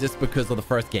 Helldivers 2 exists because of the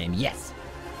first game. Yes.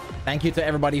 Thank you to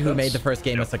everybody who made the first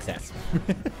game a success.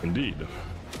 Indeed.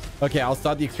 Okay, I'll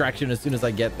start the extraction as soon as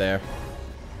I get there.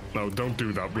 No, don't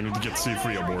do that. We need to get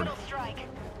C3 aboard.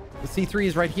 The C3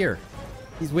 is right here.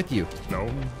 He's with you.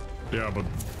 No? Yeah, but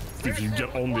if you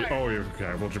get on the... Oh, yeah, okay,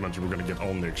 I thought you meant you were going to get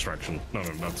on the extraction. No,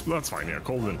 that's fine. Yeah,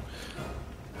 call it in.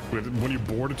 When you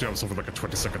board it, you have something like a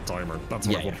 20-second timer. That's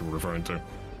what you were referring to.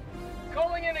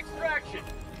 Calling in extraction.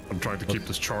 I'm trying to keep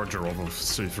this charger off of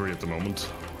C3 at the moment.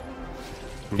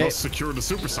 We must secure the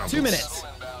super samples. 2 minutes.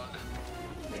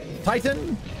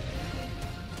 Titan.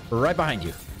 Right behind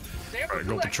you. I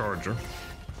got the charger.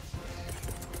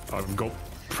 I've got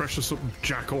precious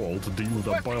jack all to deal with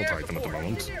that bile titan at the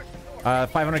moment.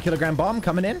 500 kilogram bomb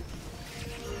coming in.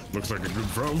 Looks like a good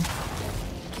throw.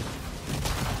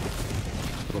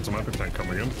 Got some epic tank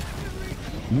coming in.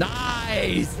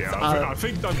 Nice! Yeah, I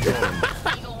think that drone.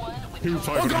 2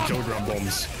 500 kilogram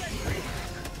bombs.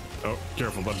 Oh,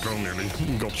 careful, that drone nearly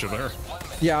got you there.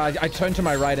 Yeah, I turned to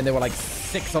my right and there were like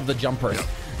 6 of the jumpers. Yeah.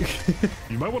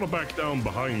 You might want to back down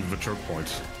behind the choke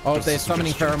point. Oh, they're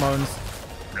summoning pheromones.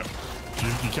 Yeah.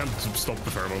 You can't stop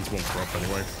the pheromones once they're up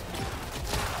anyway.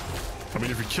 I mean,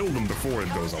 if you kill them before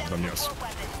it goes up, then yes.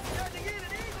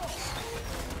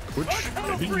 Which,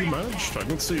 maybe you managed? I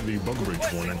don't see the bug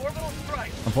breach warning.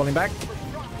 I'm falling back.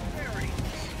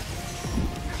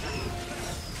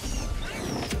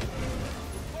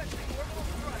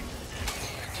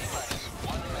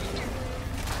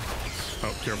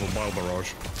 Oh, careful, bile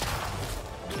barrage.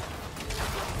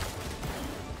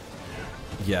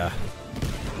 Yeah.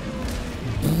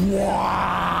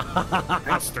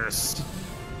 What's this?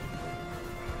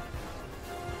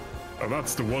 Oh,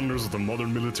 that's the wonders of the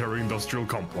modern military-industrial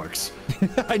complex.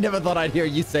 I never thought I'd hear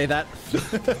you say that.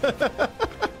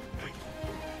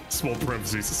 Small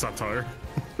parentheses, satire.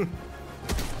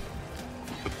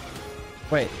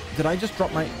 Wait, did I just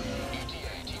drop my...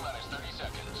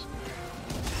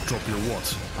 Drop your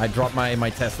what? I dropped my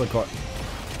Tesla core.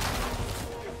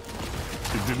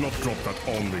 You did not drop that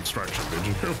on the extraction, did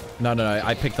you? No,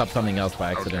 I picked up something else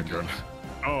by accident. Okay, good.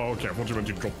 Oh, okay, I thought you meant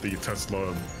you dropped the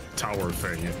Tesla tower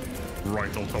thing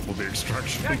right on top of the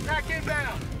extraction. Backpack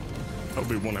inbound. That'll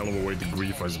be one hell of a way to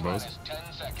grief, I suppose.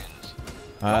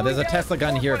 There's a Tesla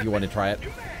gun here if you want to try it.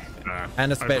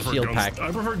 And a spare shield pack.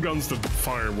 I prefer guns that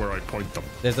fire where I point them.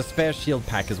 There's a spare shield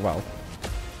pack as well.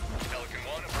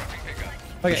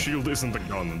 The shield isn't the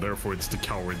gun, and therefore it's the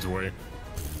coward's way.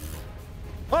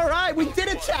 All right, we did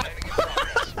it, chat.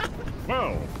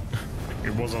 Well,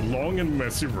 it was a long and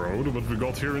messy road, but we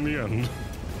got here in the end.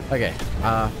 Okay,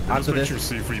 Let's after make this.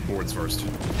 sure C3 boards first.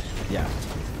 Yeah.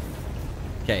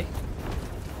 Okay.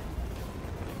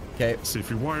 Okay.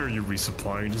 C3, why are you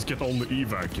resupplying? Just get on the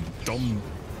evac, you dumb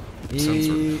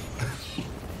sensor.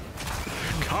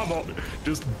 Come on,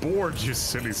 just board, you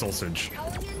silly sausage.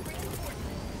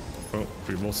 Oh,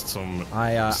 we lost some.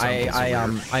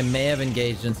 I may have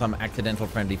engaged in some accidental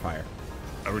friendly fire.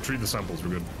 I retrieve the samples.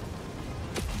 We're good.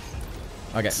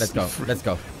 Okay, let's go. Let's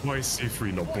go. Why is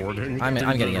C3 not boarding? I'm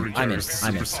getting in. I'm in.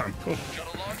 Sample.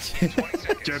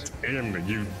 Get in,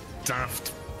 you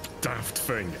daft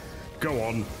thing. Go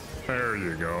on. There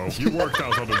you go. You worked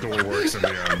out how the door works in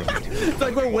the end. It's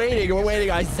like we're waiting.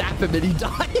 I zap him and he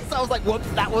dies. I was like, whoops,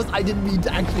 I didn't mean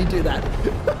to actually do that.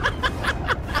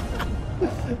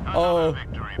 Oh,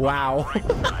 wow.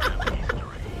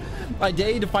 I dare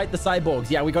you to fight the cyborgs.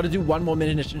 Yeah, we got to do one more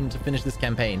mission to finish this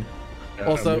campaign.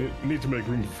 Also, we need to make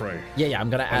room for Frey. Yeah, I'm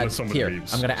gonna add tier.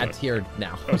 I'm gonna add tier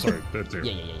now. Oh, sorry, tier.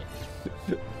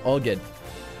 Yeah. All good.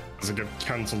 Does it get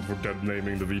cancelled for dead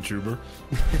naming the VTuber?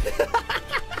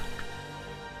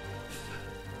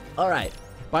 All right.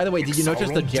 By the way, did you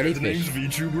notice the jellyfish? Dead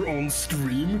named VTuber on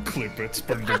stream. Clip it.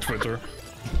 Put it on Twitter.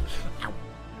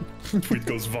 Tweet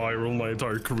goes viral. My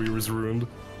entire career is ruined.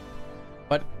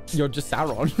 But you're just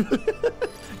Sauron.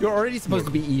 You're already supposed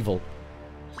to be evil.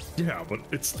 Yeah, but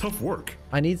it's tough work.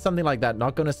 I need something like that.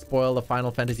 Not going to spoil the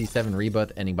Final Fantasy VII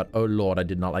Rebirth ending, but oh lord, I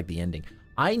did not like the ending.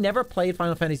 I never played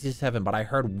Final Fantasy VII, but I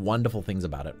heard wonderful things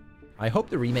about it. I hope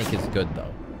the remake is good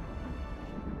though.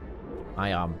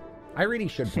 I really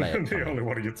should play it. The only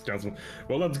one who gets cancelled.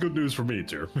 Well, that's good news for me,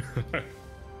 too.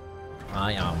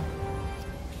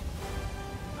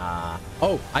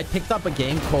 Oh, I picked up a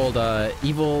game called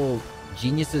Evil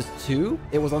Geniuses 2.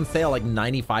 It was on sale like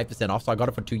 95% off, so I got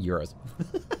it for €2.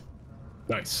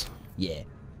 Nice. Yeah.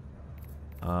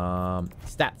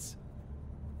 Stats.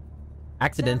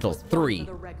 Accidentals 3.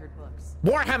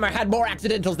 Warhammer had more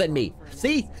accidentals than me.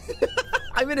 See?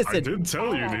 I'm innocent. I did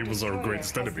tell you he was our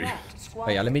greatest enemy. Oh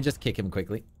yeah, let me just kick him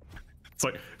quickly. It's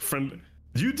like,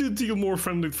 you did deal more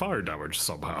friendly fire damage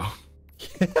somehow.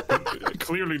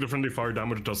 Clearly the friendly fire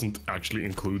damage doesn't actually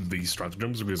include these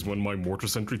stratagems, because when my mortar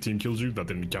sentry team kills you, that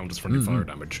didn't count as friendly fire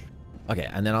damage. Okay,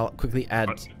 and then I'll quickly add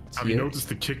have you noticed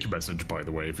the kick message, by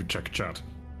the way, if you check chat?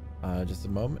 Just a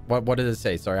moment. What did it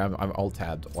say? Sorry, I'm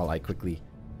alt-tabbed while I quickly...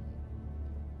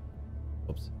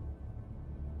 Oops.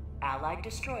 Allied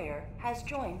destroyer has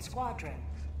joined squadron.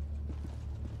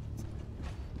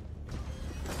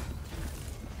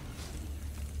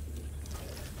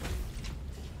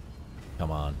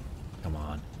 Come on. Come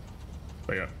on.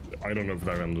 But yeah, I don't know if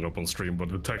that ended up on stream, but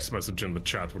the text message in the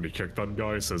chat when he kicked that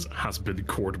guy says, has been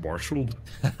court-martialed.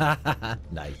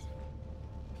 Nice.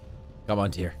 Come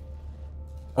on, tier.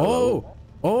 Oh!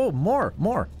 Oh, more.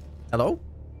 Hello?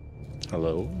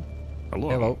 Hello?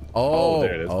 Hello. Oh,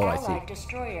 there it is. Oh, I see.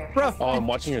 Destroyer Bro. Oh, I'm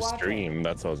watching your stream.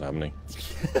 That's what's happening.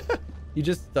 You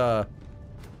just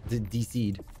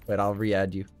DC'd. Wait, I'll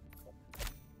re-add you.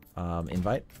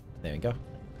 Invite. There we go.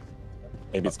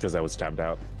 Maybe it's because I was tabbed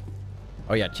out.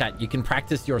 Oh yeah, chat. You can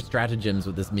practice your stratagems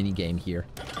with this mini game here.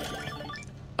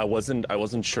 I wasn't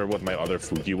sure what my other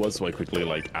Fuji was, so I quickly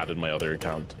added my other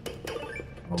account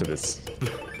to this.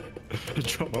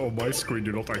 Oh, my screen,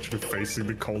 you're not actually facing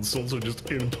the console, so just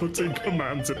inputting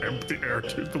commands in empty air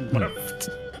to the left.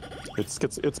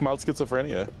 It's mild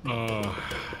schizophrenia.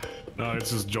 No,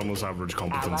 it's just Jono's average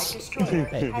competence.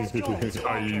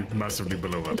 I.e. massively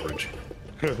below average.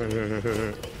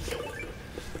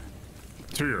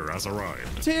 Tyr has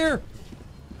arrived. Tyr!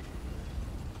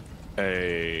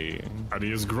 Hey. And he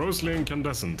is grossly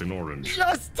incandescent in orange.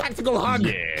 Just tactical hug!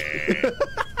 Yeah!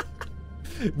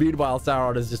 Meanwhile,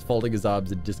 Sauron is just folding his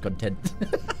arms in discontent.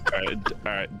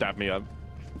 Alright, dab me up.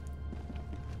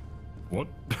 What?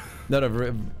 No,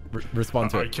 respond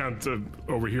to it. I can't,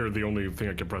 over here, the only thing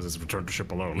I can press is return to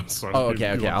ship alone. So oh,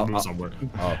 okay, I'll move somewhere.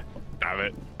 Oh. Damn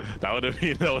it. That would have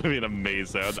been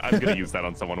amazing. I'm gonna use that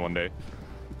on someone one day.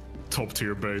 Top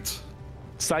tier bait.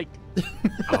 Psych.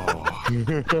 Oh.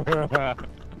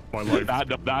 My life.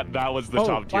 That was the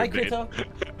top tier bait.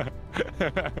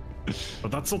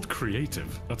 But that's not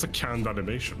creative. That's a canned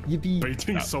animation. Yippee.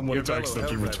 Baiting someone to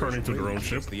accidentally returning to their own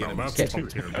ship. Now that's top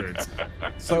tier grades.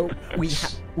 So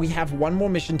we have one more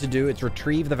mission to do. It's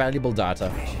retrieve the valuable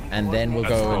data, and then we'll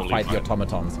go and fight the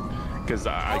automatons. Because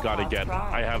I gotta get.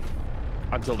 I have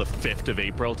until the 5th of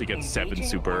April to get 7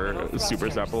 super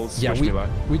samples. Yeah,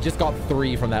 we just got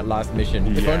 3 from that last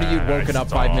mission. If only you'd woken up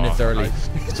 5 minutes early.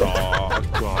 Oh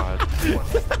god.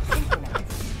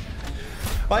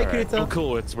 Bye, Right. Kurita. Oh,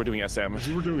 cool. We're doing SM.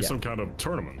 You were doing some kind of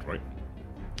tournament, right?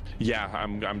 Yeah,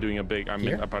 I'm doing a big. I'm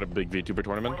a part of a big Vtuber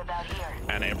tournament,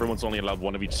 and everyone's only allowed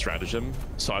one of each stratagem.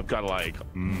 So I've got to like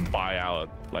buy out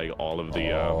like all of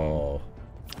the.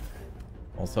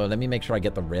 Also, let me make sure I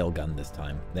get the railgun this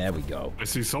time. There we go. I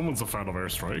see someone's a fan of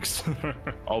airstrikes.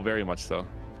 Oh, very much so.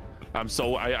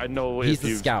 So I know He's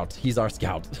the scout. He's our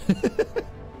scout.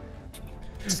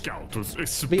 Scout with a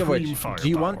Speaking of which, supreme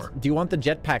firepower. do you want the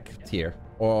jetpack tier,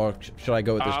 or should I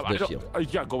go with the shield?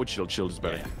 Yeah, go with shield. Shield is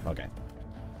better. Yeah, okay.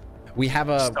 We have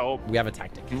a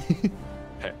tactic.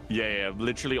 Yeah.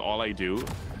 Literally, all I do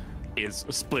is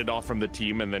split off from the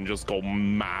team and then just go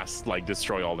mass, like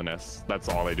destroy all the nests. That's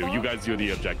all I do. You guys do the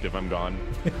objective. I'm gone.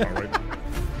 All right.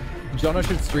 Jono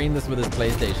should stream this with his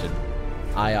PlayStation.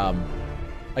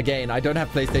 Again, I don't have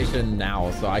PlayStation now,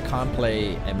 so I can't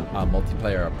play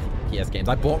multiplayer PS games.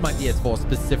 I bought my PS4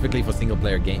 specifically for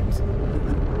single-player games.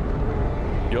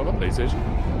 You have a PlayStation?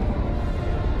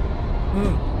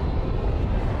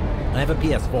 I have a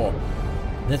PS4.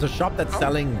 There's a shop that's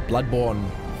selling Bloodborne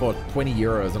for 20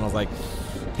 euros, and I was like,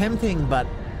 tempting, but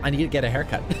I need to get a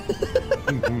haircut.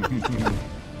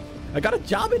 I got a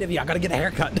job interview. I got to get a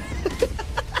haircut.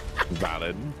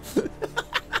 Valid.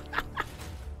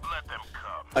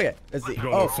 Okay, let's see.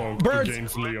 Oh, birds!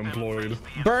 Gainfully employed.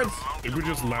 Birds! If we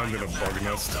just landed a bug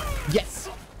nest. Yes!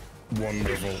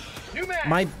 Wonderful.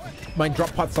 My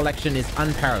drop pod selection is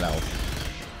unparalleled.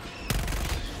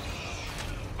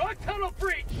 Tunnel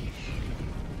breach.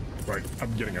 Right,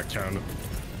 I'm getting a cannon.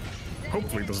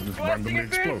 Hopefully it doesn't randomly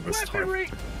explode this time.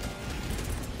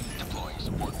 Deploying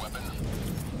support weapon.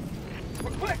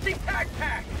 Requesting tag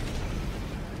pack.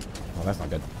 Oh, that's not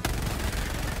good.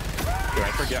 Did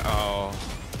I forget? Oh.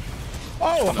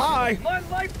 Oh, hi! My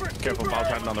life for Careful, Ball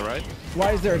Titan on the right.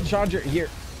 Why is there a charger here?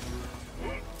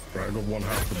 Right, I got one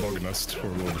half the bug nest, or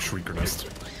the shrieker nest.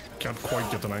 Can't quite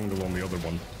get an angle on the other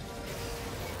one.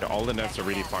 Yeah, all the nests are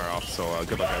really far off, so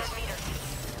good luck, guys.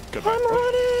 Good luck. I'm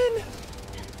running!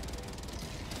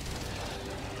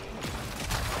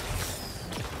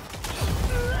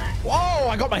 Whoa,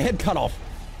 I got my head cut off.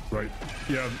 Right.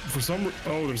 Yeah, for some...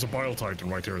 Oh, there's a Bile Titan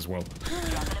right here as well.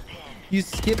 You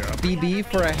skipped BB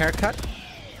for a haircut?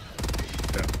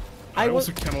 Yeah. I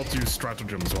also cannot use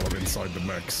stratagems while I'm inside the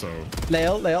mech, so...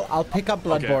 Lael, I'll pick up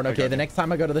Bloodborne, okay? The you. next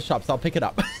time I go to the shops, I'll pick it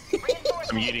up.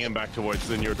 I'm yeeting him back towards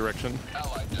in your direction.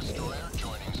 Allied destroyer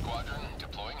joining squadron.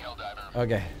 Deploying Helldiver.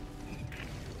 Okay.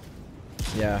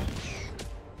 Yeah.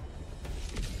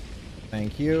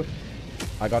 Thank you.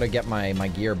 I gotta get my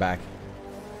gear back.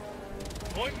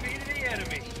 Point me to the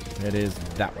enemy. It is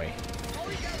that way.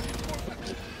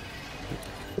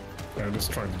 I'm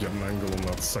just trying to get an angle on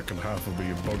that second half of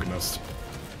the bug nest.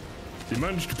 You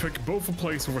managed to pick both a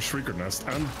place with a shrieker nest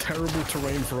and terrible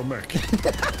terrain for a mech.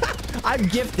 I'm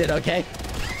gifted, okay?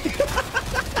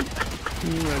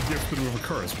 Gifted with a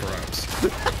curse, perhaps.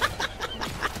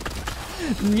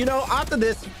 You know, after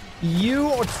this, you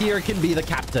or Tyr can be the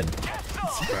captain.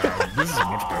 This is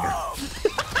much better.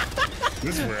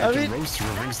 This is where I can roast you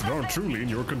things that aren't truly in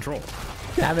your control.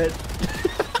 Damn it.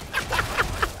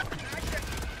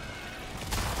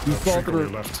 You saw through.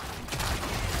 Left.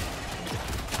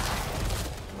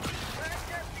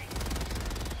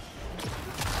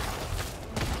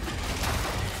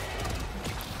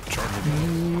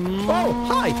 Oh,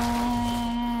 hi!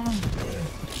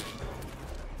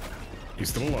 He's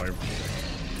still alive.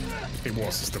 He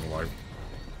was still alive.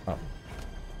 Oh.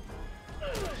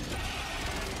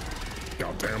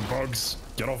 Goddamn bugs.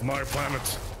 Get off my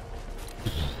planet.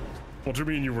 What do you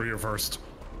mean you were here first?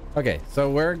 Okay,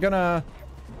 so we're gonna...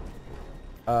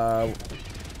 I'm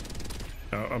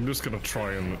just gonna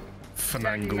try and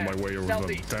finagle my way over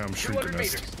the damn shrieker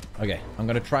nest. Okay, I'm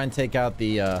gonna try and take out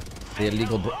the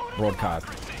illegal broadcast.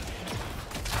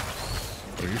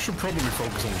 Well, you should probably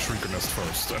focus on the shrieker nest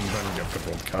first, and then get the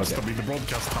broadcast. Okay. I mean, the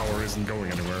broadcast tower isn't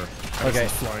going anywhere. Okay.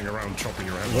 It's flying around, chopping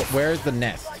your head off. Where's the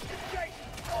nest?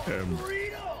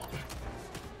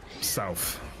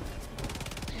 South.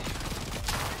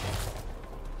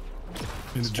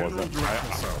 In the general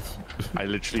direction south. I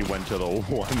literally went to the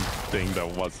one thing that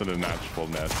wasn't a natural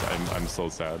nest. I'm so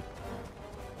sad.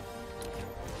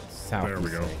 South. There we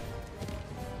go.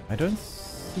 I don't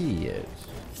see it.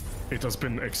 It has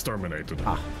been exterminated.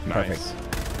 Ah, Nice.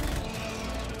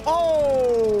 perfect.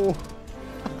 Oh!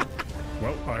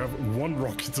 Well, I have 1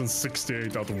 rocket and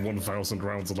 68 out of 1,000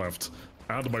 rounds left.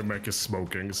 And my mech is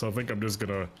smoking, so I think I'm just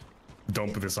gonna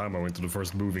dump this ammo into the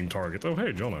first moving target. Oh,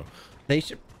 hey, Jono. They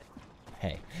should...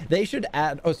 Hey. They should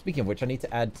add... Oh, speaking of which, I need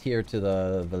to add tier to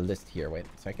the list here. Wait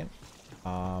a second.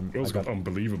 I also got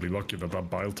unbelievably lucky that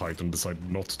Bile Titan decided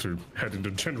not to head in the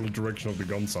general direction of the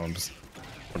gun sounds.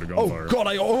 Or the gunfire.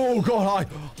 Oh, God,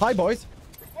 hi. Hi, boys.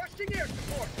 Requesting air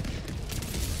support.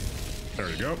 There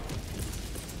you go.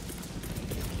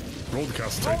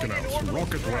 Broadcast taken out.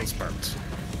 Rocket well spent.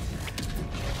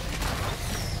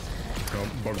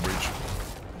 Bug breach.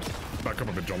 Back up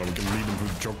a bit, Jono. We can lead him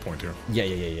to the choke point here. Yeah.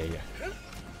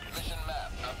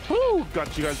 Woo!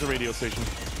 Got you guys the radio station.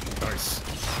 Nice.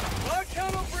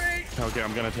 Okay,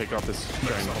 I'm gonna take off this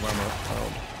giant ammo.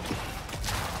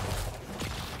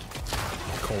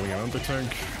 Calling an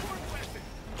anti-tank.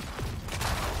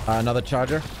 Another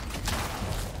charger.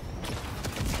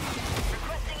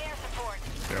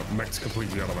 Yeah, mech's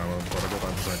completely out of ammo, but I got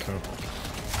anti-tank now.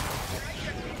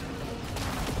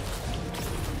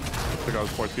 Took out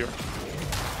his fourth here.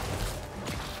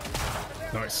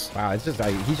 Nice. Wow, it's just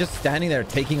he's just standing there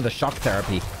taking the shock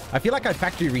therapy. I feel like I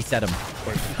factory reset him.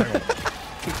 Wait, hang on.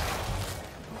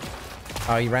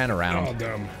 Oh, he ran around. Oh,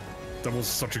 damn. That was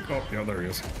such a... Oh, yeah, there he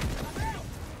is.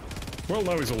 Well,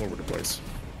 now he's all over the place.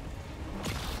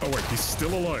 Oh, wait, he's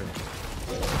still alive.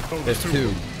 Oh, There's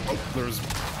two. Oh, there's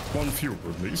 1 fewer,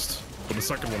 at least. But the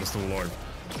second one is still alive.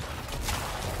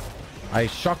 I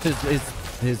shocked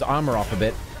his armor off a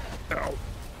bit. Ow.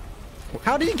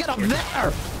 How did he get up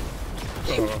there?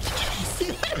 He ran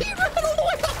all the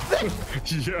way up there.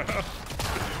 Yeah.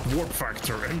 Warp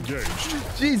factor engaged.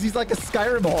 Jeez, he's like a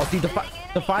Skyrim horse. He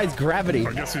defies gravity.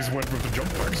 I guess he's went with the jump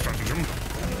back stratagem.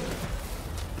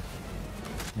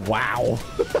 Wow.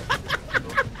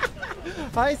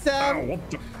 Hi, Sam. Ow,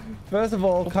 what the... First of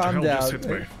all, What calm the hell down. just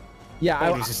hit me? Yeah,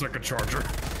 Oh, there's a second charger.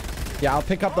 yeah, I'll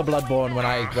pick up the Bloodborne when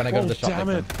I go to the shop. Damn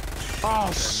next it. time.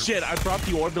 Oh shit, I brought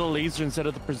the orbital laser instead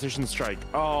of the precision strike.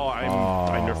 Oh, I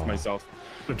nerfed myself.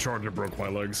 The charger broke my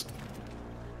legs.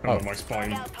 Oh. My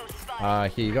spine.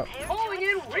 Here you go. Calling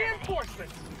in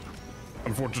reinforcements.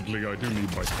 Unfortunately, I do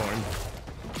need my spine.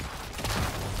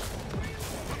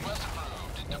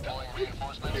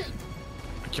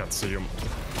 I can't see him.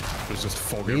 There's just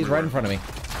fog He's everywhere. right in front of me.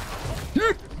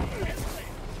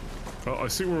 Oh, I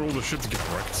see where all the shit's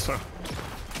getting wrecked.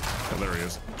 Oh, there he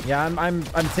is. Yeah, I'm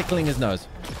tickling his nose.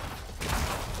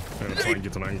 I'm gonna try and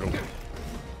get an angle.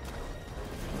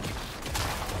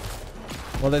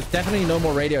 Well, there's definitely no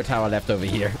more radio tower left over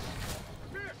here.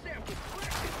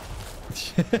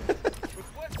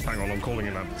 Hang on, I'm calling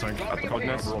in that tank. At the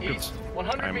Cognus. Rockets.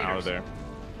 100 I'm out of there.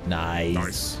 Nice.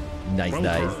 Nice. Nice, Well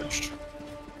nice. purged.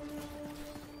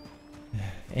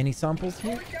 Any samples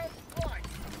here?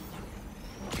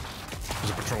 There's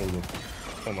a patrol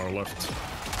on our left.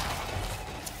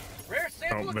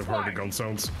 Oh, they've heard the gun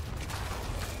sounds.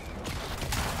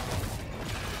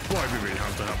 Why do we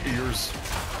have to have ears?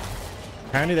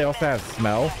 Apparently they also have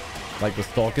smell. Like the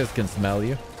stalkers can smell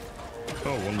you.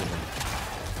 Oh, wonderful.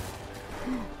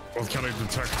 Well, can I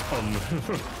detect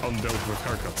undealt with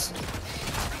haircuts?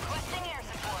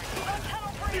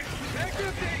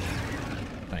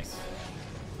 Nice.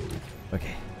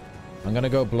 Okay. I'm gonna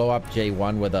go blow up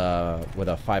J1 with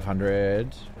a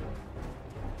 500.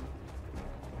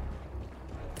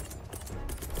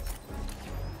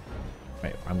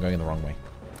 Wait, I'm going the wrong way.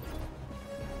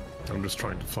 I'm just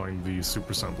trying to find the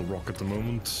super sample rock at the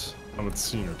moment. I haven't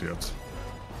seen it yet.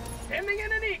 Sending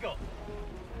in an eagle.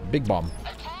 Big bomb.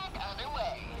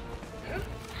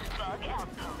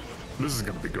 This is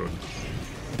gonna be good.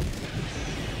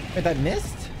 Wait, that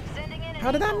missed?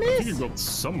 How did that I think you miss? got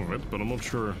some of it, but I'm not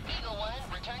sure.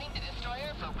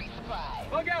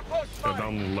 Bug outpost Yeah,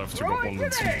 down left you got one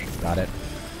that's Got it.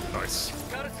 nice.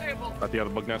 Got a sample. At the other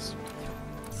bug nest.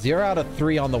 0 out of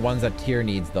 3 on the ones that tier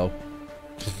needs, though.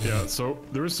 Yeah, so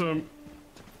there is a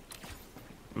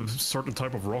certain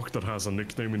type of rock that has a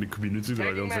nickname in the community that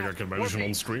I don't think I can mention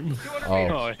on stream. Oh,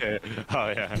 Oh yeah. Oh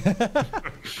yeah.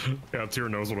 Yeah, Tyr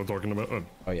knows what I'm talking about.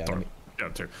 Oh, yeah, let me- Yeah,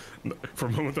 Tyr. For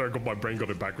a moment there, my brain got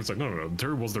it backwards. Like, no,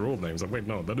 Tyr was their old name. It's like, wait,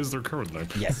 no, that is their current name.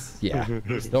 yes, yeah.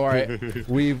 Don't worry.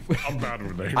 I'm bad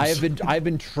with names. I've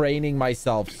been training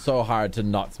myself so hard to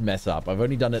not mess up. I've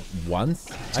only done it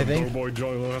once, I think. Doughboy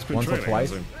Jono has been Once or training, twice.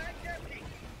 has he?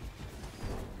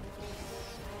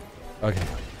 Okay.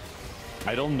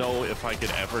 I don't know if I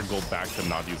could ever go back to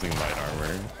not using light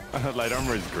armor. Light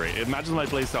armor is great. Imagine my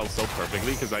playstyle so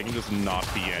perfectly because I can just not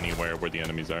be anywhere where the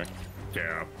enemies are.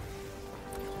 Yeah.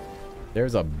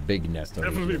 There's a big nest over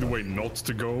Definitely here. the way not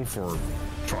to go for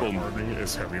tryharding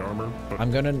is heavy armor, but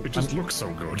it just looks so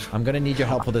good. I'm gonna need your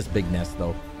help for this big nest,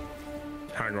 though.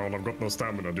 Hang on, I've got no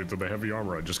stamina due to the heavy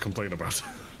armor I just complained about.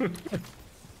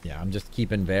 Yeah, I'm just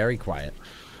keeping very quiet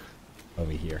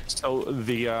over here. So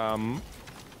the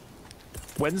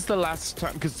when's the last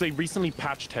time? Because they recently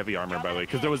patched heavy armor, by the way.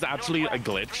 Because there was actually a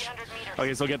glitch.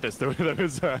 Okay, so get this. There was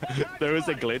a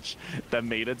glitch that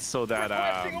made it so that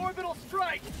orbital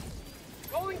strike.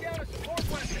 Going down a support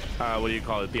weapon. what do you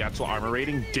call it? The actual armor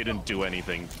rating didn't do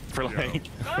anything for like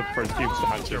the first few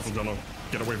patches. Careful, Jono.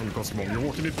 Get away from the cluster bomb. You're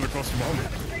walking into the cluster bomb.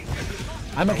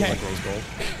 I'm okay.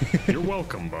 You're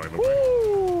welcome, by the way.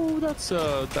 Ooh, that's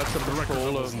a The record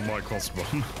patrol of. isn't my cluster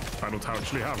bomb. I don't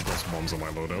actually have cluster bombs on my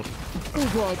loadout.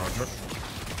 Oh god.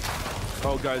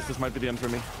 Oh guys, this might be the end for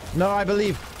me. No, I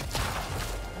believe.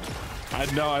 I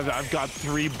know I've got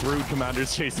 3 brood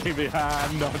commanders chasing me.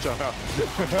 Ah, no, Jono.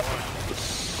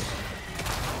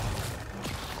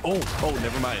 Oh,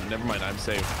 never mind. I'm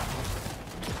safe.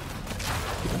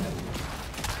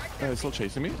 They're still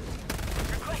chasing me.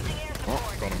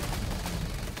 Oh, got him.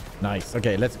 Nice.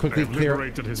 Okay, let's quickly They've clear.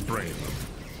 liberated his brain.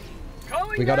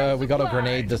 We gotta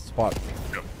grenade this spot.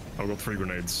 Yep, I've got 3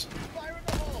 grenades.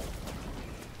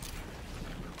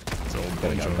 So a There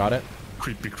we bunch go. of Got it.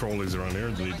 creepy crawlies around here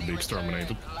that need to be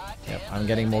exterminated. Yep, I'm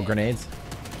getting more grenades.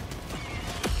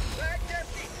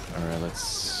 All right,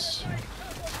 let's.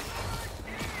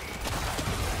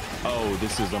 Oh,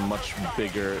 this is a much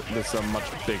bigger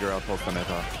outpost than I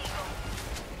thought.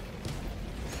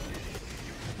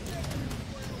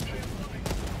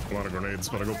 A lot of grenades,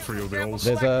 but I got 3 of the holes.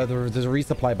 There's a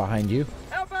resupply behind you.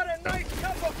 How about a nice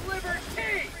cup of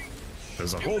liberty?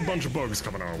 There's a whole bunch of bugs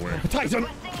coming our way. Titan.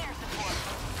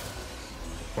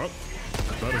 Well,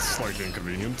 that is slightly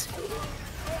inconvenient.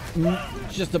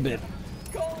 Just a bit.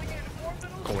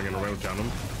 Calling in a rail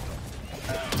cannon.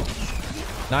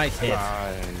 Nice hit.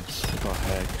 Nice. What the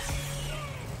heck?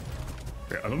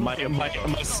 Yeah, I don't know.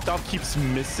 My stuff keeps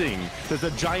missing. There's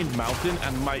a giant mountain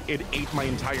and it ate my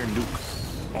entire nuke.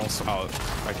 Awesome. Oh,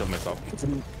 I killed myself.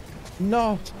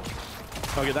 No.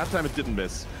 Okay, that time it didn't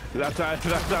miss. That time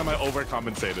I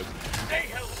overcompensated. Say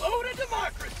hello to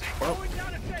democracy. Going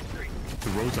down a century. The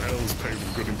road to hell is paved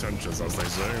with good intentions, as they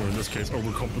say, or in this case,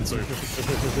 overcompensated.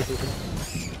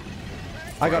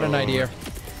 I got an idea.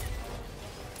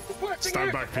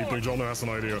 Stand back, people. Jono has an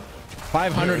idea.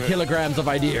 500 kilograms of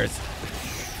ideas.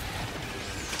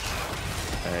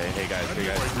 Hey guys,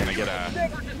 can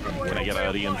I get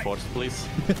a reinforced, please?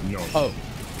 No. Oh.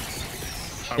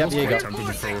 I Yep, was here you quite go. tempted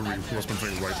to throw a reinforcement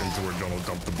thing right into where Jono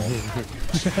dumped the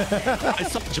bomb. I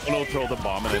saw Jono throw the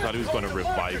bomb and I thought he was going to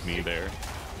revive me there.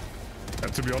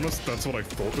 And to be honest, that's what I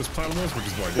thought this plan was, which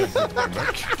is why I didn't put my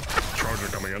back. Charger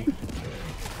coming in.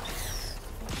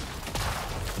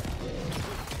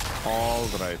 All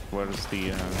right, where's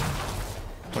the?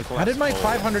 How did my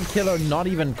 500 kilo not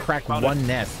even crack Found one it.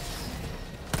 nest?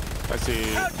 I see.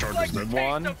 Charger's dead.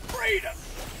 One. Freedom.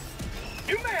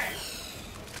 You man.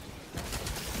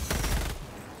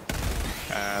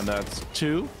 And that's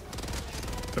 2.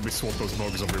 Let me swap those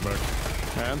bugs over your back.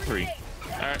 And 3.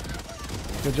 Alright.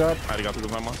 Good job. Arigato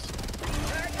gozaimasu.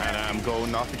 And I'm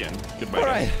going off again. Goodbye. All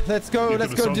right, let's go. You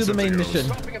Let's do the go do the main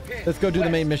sunset mission. Let's go do the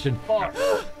main mission.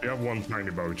 You have one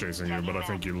tiny bug chasing you, but I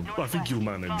think you'll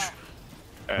manage.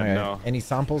 And Okay. no. Any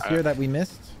samples here that we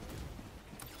missed?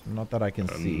 Not that I can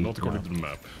see. Not according no. to the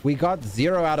map. We got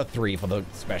 0 out of 3 for the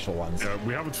special ones. Yeah,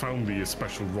 we haven't found the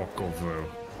special rock of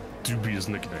dubious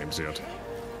nicknames yet.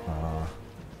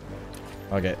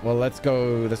 Okay, well let's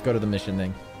go to the mission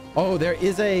thing. Oh, there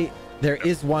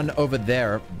is one over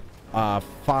there,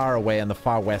 far away in the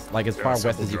far west, like as far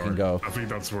west as you can go. I think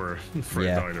that's where Fred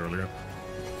Yeah. died earlier.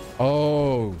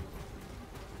 Oh.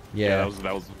 Yeah.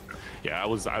 that was. Yeah, I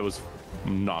was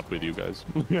not with you guys.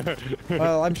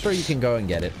 Well, I'm sure you can go and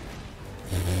get it.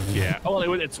 Yeah. Oh,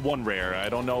 well, it's 1 rare. I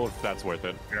don't know if that's worth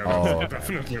it. Yeah, Oh, that's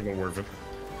okay. definitely not worth it.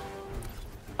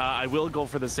 I will go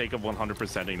for the sake of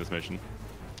 100%ing this mission,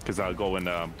 because I'll go and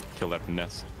kill that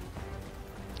nest.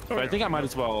 But I think I might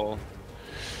as well.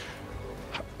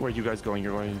 Where are you guys going?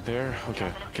 You're going there?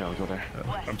 Okay, I'll go there.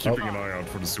 I'm keeping an eye out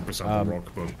for the super sample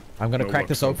rock, but I'm gonna no crack luck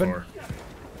this so open. far.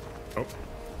 Oh,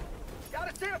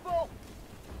 Got a sample.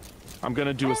 I'm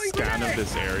gonna do a scan of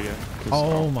this area. 'cause,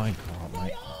 Oh my god,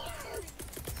 Mike.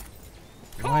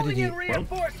 Why did Calling he? in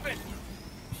reinforcement.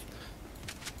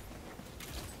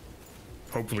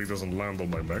 hopefully it doesn't land on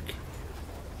my back.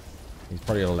 He's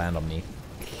probably gonna land on me.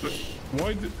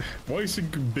 Why is he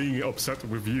being upset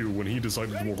with you when he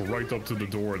decided to walk right up to the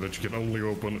door that you can only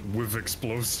open with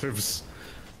explosives?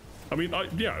 I mean,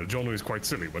 yeah, Jono is quite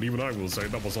silly, but even I will say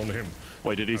that was on him.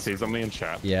 Wait, did he say something in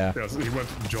chat? Yeah. Yes, he went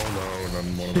Jono and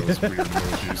then one of those weird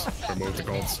emojis,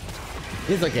 emoticons.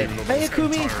 He's okay. Even though Hey, that's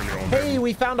Akumi. entirely on Hey, him.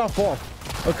 we found our fourth.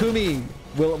 Akumi,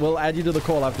 we'll add you to the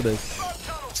call after this.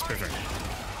 Spiffing.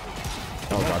 Oh,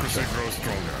 God. Democracy grows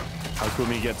stronger.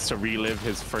 Akumi gets to relive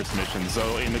his first mission.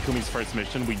 So in Akumi's first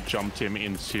mission, we jumped him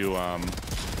into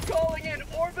Calling in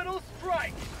orbital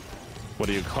strike. what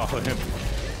do you call it?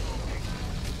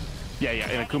 Yeah,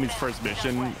 in Akumi's first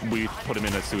mission, we put him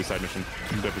in a suicide mission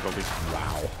difficulty.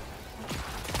 Wow.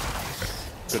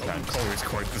 Good times. Cole is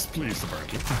quite displeased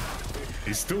apparently.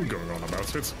 He's still going on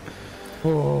about it.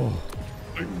 Oh.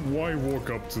 Like, why walk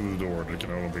up to the door that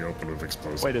can only be opened with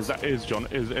explosives? Wait, is Sun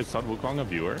Wukong a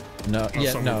viewer? No,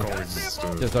 yeah, Some no. would call it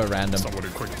Just a random. Somebody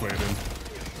quick played in.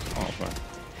 Oh, fine.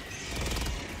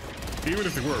 Even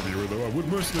if they were a viewer, though, I would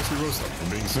mercilessly roast them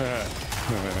for being so.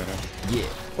 Yeah.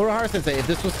 Urahara Sensei, if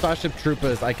this was Starship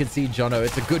Troopers, I could see Jono.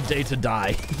 It's a good day to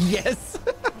die. Yes.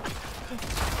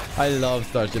 I love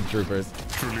Starship Troopers.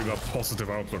 Truly that positive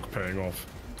outlook paying off.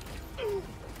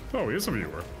 Oh, he is a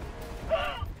viewer.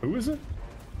 Who is it?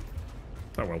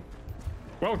 Oh well.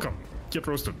 Welcome. Get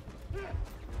roasted.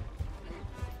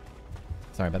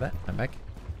 Sorry about that. I'm back.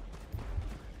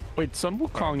 Wait, Sun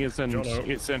Wukong isn't. Jono,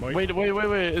 Wait.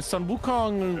 Is Sun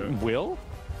Wukong Will?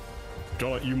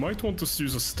 Jono, you might want to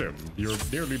use a stim. You're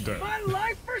nearly dead. My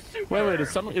life for super. Wait, is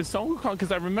Sun Wukong?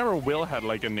 Because I remember Will had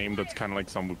like a name that's kind of like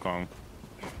Sun Wukong.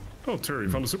 Oh, Terry,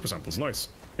 you found the super samples. Nice.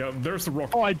 Yeah, there's the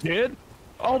rock. Oh, I did?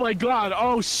 Oh my god!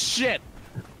 Oh shit!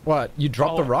 What? You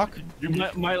dropped the rock?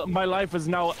 My life is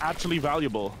now actually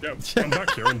valuable. Yeah, come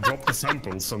back here and drop the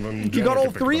samples, and then You got all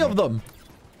three of them.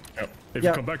 Yeah. If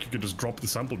you come back, you can just drop the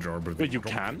sample jar. But Wait, you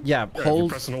can? Yeah, If you hold.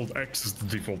 press and hold X is the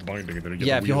default binding, and then you get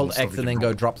Yeah, the if you wheel hold stuff X you and can then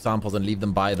go drop samples and leave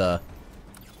them by the.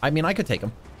 I mean, I could take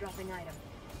them. Dropping item.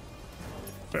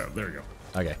 Yeah, there you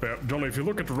go. Okay. Yeah, Johnny, if you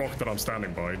look at the rock that I'm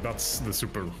standing by, that's the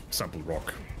super sample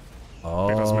rock. Oh.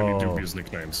 It has many dubious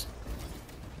nicknames.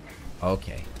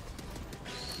 Okay.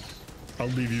 I'll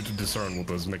leave you to discern what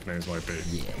those nicknames might be.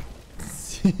 Yeah.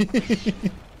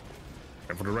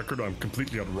 And for the record, I'm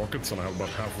completely out of rockets, and I have about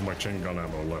half of my chain gun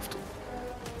ammo left.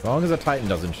 As long as a Titan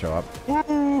doesn't show up. Why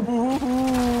did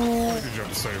you have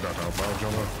to say that out loud,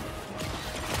 Johnny?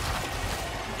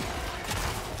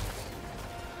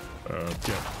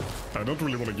 Yeah. I don't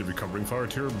really want to give you covering fire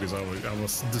here because I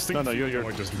was distinct. No, you're.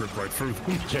 I just ripped right through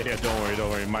them. Yeah, don't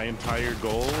worry. My entire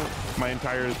goal, my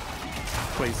entire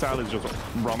playstyle is just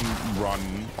run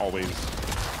always.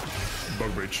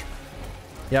 Bug breach.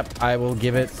 Yep, I will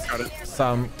give it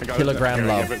some kilogram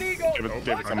love. Give it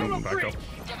some Back up.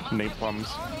 napalms.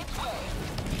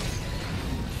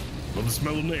 Love the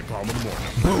smell of napalm in the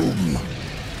morning. Boom!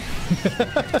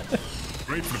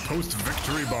 Great for the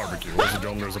post-victory barbecue. Also,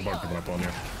 John, there's a bug coming up on you.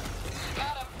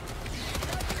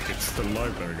 It's still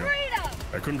alive, there you go.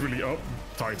 I couldn't really... Oh,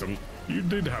 Titan. You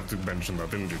did have to mention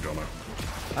that, didn't you, Jonah?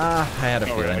 I had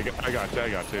a Oh, feeling. I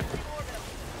got you.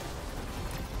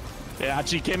 It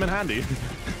actually came in handy.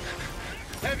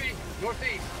 Heavy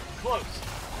northeast. Close.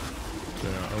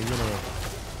 Yeah, I'm gonna...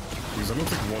 Because I don't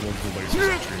think one of the lasers is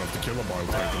actually enough to kill a Bile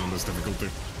Titan in this difficulty.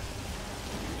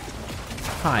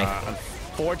 Hi.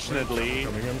 Unfortunately...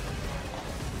 Coming in.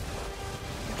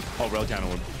 Oh, rail cannon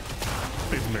would.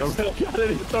 It missed. It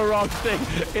hit the wrong thing.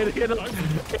 It hit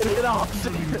off.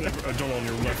 John, on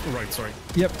your left, right, sorry.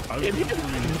 Yep.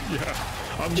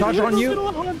 Charge on you.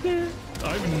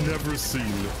 I've never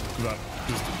seen that.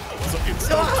 Just it's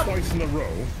done twice in a row.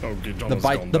 Okay, John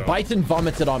The bite and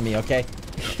vomited on me. Okay.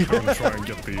 I'm gonna try and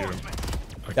get the.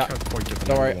 I can't quite get the.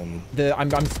 Don't worry.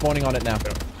 One. I'm spawning on it now.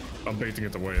 Yeah. I'm baiting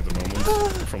it away at the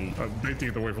moment. I'm baiting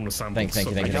it away from the sample. Thank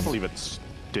you. I can't believe it's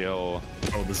still.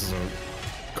 Oh, this is a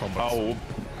combat. Oh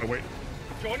wait.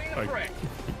 Joining the fray.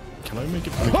 Can I make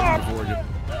it before I get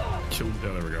killed?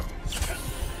 Yeah, there we go.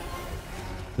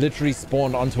 Literally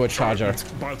spawned onto a charger.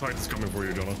 Bile Titan's coming for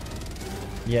you, Jonah.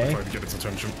 Yeah. Try to get its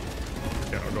attention.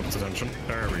 Yeah, I got its attention.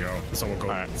 There we go. Someone got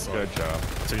Alright, it. good job.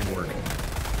 Teamwork.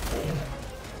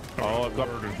 Oh, I've got...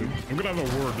 I'm gonna have a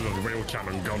word with the rail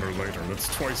cannon gunner later.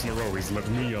 That's twice in a row he's let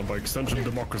me and by extension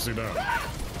democracy down.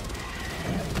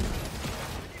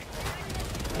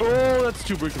 Oh, that's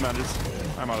two brute commanders.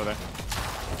 I'm out of there.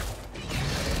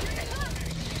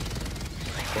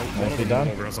 Well, one of them no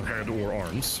longer has a head or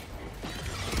arms.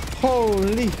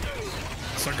 Holy.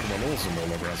 The second one also no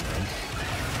longer has a hand.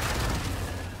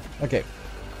 Okay.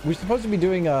 We're supposed to be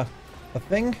doing a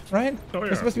thing, right? Oh, yeah.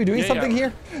 We're supposed to be doing something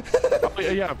here? Oh,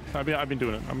 yeah. I've been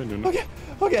doing it.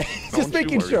 Okay. Just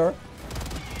making sure.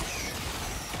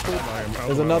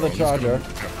 There's another charger.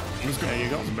 I'm just gonna use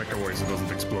the mecha away so it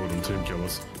doesn't explode and team kill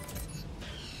us.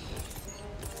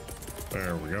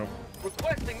 There we go.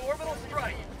 Requesting orbital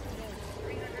strike.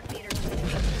 300 meters.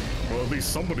 Well, at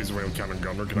least somebody's rail cannon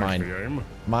gunner can Mine. actually aim.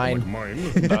 Mine. Like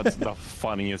mine. That's the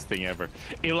funniest thing ever.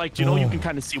 It, like, you know, you can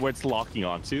kind of see where it's locking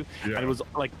onto, Yeah. and it was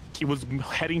like it was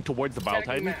heading towards the Battle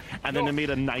Titan, and then it made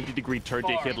a 90-degree turn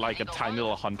to hit like a tiny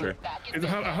little hunter. I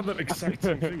had that exact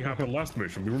same thing happen last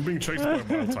mission. We were being chased by a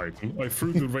Battle Titan. I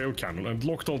threw the rail cannon and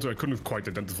locked onto. I couldn't quite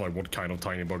identify what kind of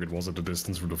tiny bug it was at the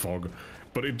distance through the fog,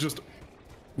 but it just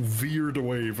veered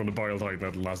away from the Battle Titan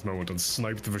at the last moment and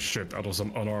sniped the shit out of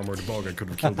some unarmored bug I could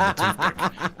have killed with a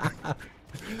toothpick.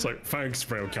 It's like, thanks,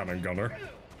 rail cannon gunner.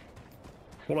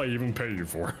 What I even pay you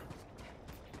for?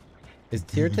 Is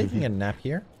Tyr taking a nap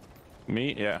here?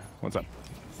 Me? Yeah. What's up?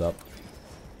 What's up?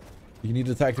 You need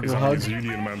a tactical He's hug? his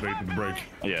union mandated to break.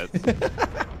 Yeah.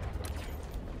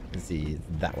 Let's see,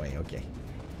 that way, okay.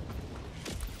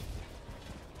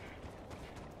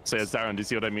 So yeah, Darren, do you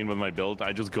see what I mean with my build?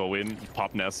 I just go in,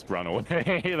 pop nest, run away.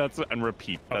 and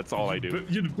repeat. That's all I do.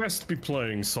 But you'd best be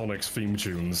playing Sonic's theme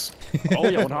tunes. Oh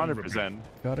yeah, 100%.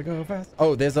 Gotta go fast.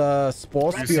 Oh, there's a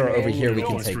spore spear over here we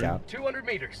can take out. 200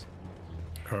 meters.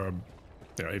 Yeah,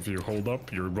 if you hold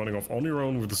up, you're running off on your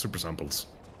own with the super samples.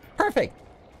 Perfect.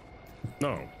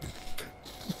 No.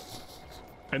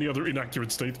 Any other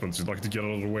inaccurate statements you'd like to get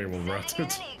out of the way while we're at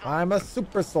it? I'm a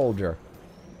super soldier.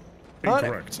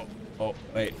 Incorrect. Oh,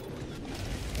 wait.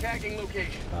 Tagging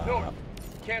location. North.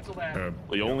 Cancel that.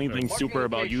 The only thing super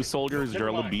about you soldiers is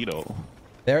your libido.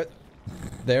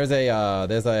 There's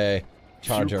a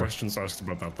charger. Few questions asked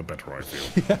about that, the better I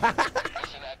feel.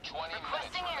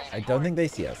 I don't think they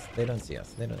see us. They don't see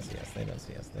us. They don't see us. They don't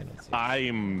see us. They don't see us.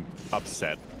 I'm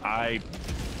upset. I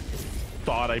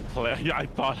thought I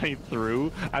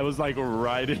threw. I was like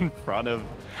right in front of.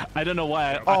 I don't know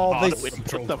why. I auto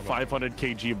input the 500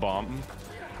 kg bomb.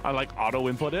 I like auto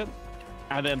input it,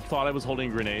 and then thought I was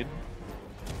holding a grenade,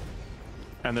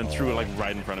 and then threw it like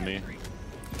right in front of me.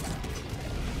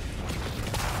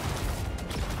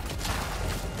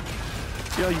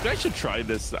 Yeah, you guys should try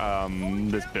this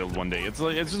this build one day. It's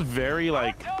just very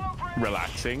like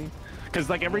relaxing, because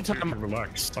like every time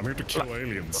relax, I'm here to kill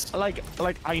aliens. Like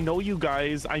I know you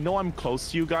guys. I know I'm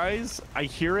close to you guys. I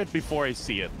hear it before I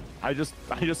see it. I just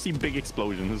see big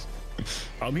explosions.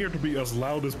 I'm here to be as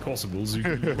loud as possible so you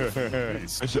can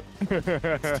it's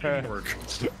teamwork.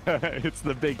 It's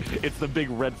the big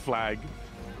red flag.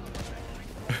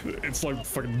 It's like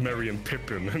fucking Merry and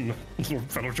Pippin in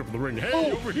Fellowship of the Ring.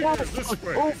 Hey, over here, this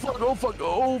way. Oh fuck, oh fuck,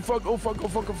 oh fuck, oh fuck, oh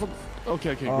fuck, oh fuck.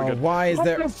 Okay, we're good. Why is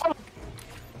there...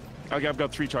 Okay, I've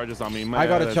got 3 charges on me. I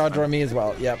got a charger on me as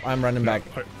well. Yep, I'm running back.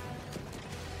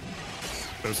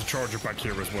 There's a charger back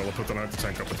here as well. I put an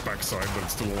anti-tank up its backside, but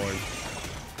it's still alive.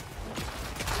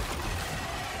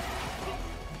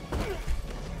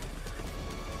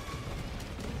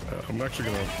 I'm actually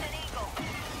gonna...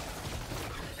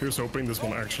 Here's hoping this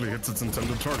one actually hits its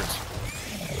intended target.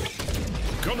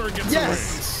 Gunner gets a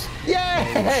raise!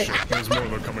 Yay! Oh shit, there's more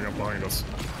of them coming up behind us.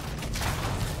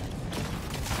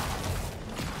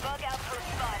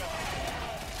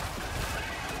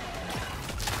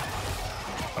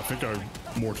 I think I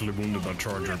mortally wounded that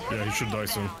charger. Yeah, he should die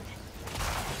soon.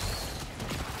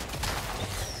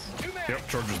 Yep,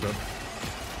 charger's dead.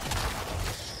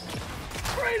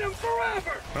 Freedom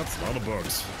forever! That's a lot of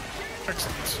bugs.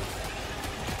 Excellent.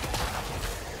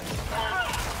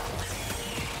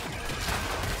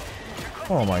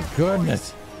 Oh my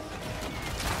goodness.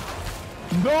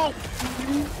 No!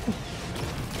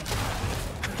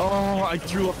 Oh, I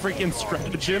threw a freaking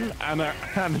stratagem and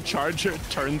a charger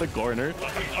turned the corner,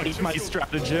 ate my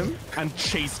stratagem, and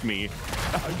chased me.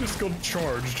 I just got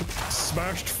charged,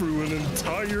 smashed through an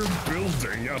entire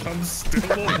building, and I'm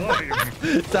still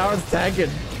alive. Tower's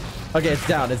tanking. Okay, it's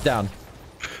down, it's down.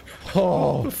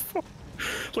 Oh.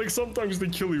 Like, sometimes they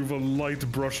kill you with a light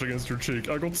brush against your cheek.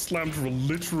 I got slammed through a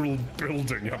literal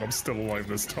building, and I'm still alive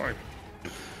this time.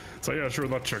 So yeah, sure,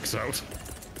 that checks out.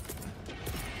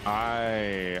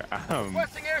 I am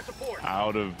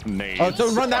out of nades. Oh,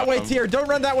 don't run that way, Tyr. Don't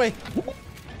run that way.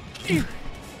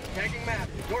 Tagging map,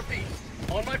 northeast.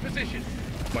 On my position.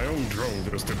 My own drone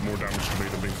just did more damage to me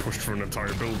than being pushed through an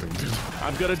entire building, dude.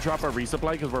 I'm gonna drop a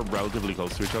resupply because we're relatively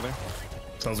close to each other.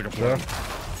 Sounds like a plan.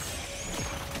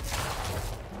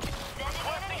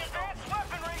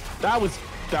 That was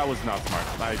not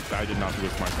smart. I did not do a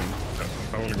smart thing.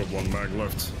 I only got 1 mag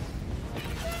left.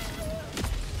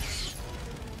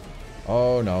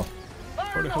 Oh no.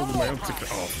 Where the hell did my optic?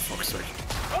 Oh, for fuck's sake.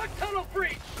 A tunnel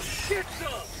breach! Get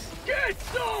some! Get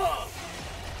some!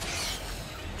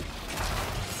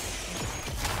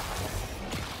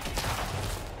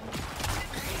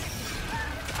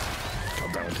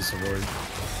 God damn it, he's so annoying.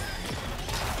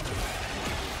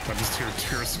 I just hear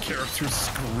Tyr's characters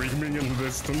screaming in the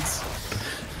distance.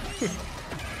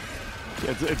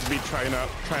 It's me trying to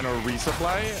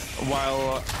resupply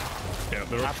while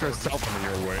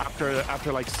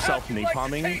after like self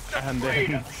napalming and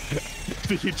then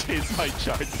DJ's my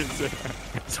charges.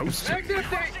 Toasted.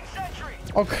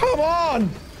 Oh, come on!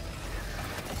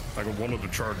 I got one of the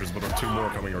charges, but there are two more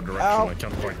coming our direction. Ow. I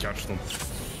can't quite catch them.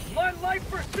 One life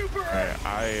for Super.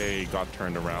 I got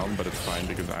turned around, but it's fine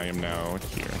because I am now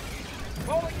here.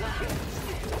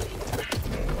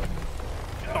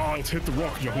 Oh, it hit the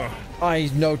rock, Jono. I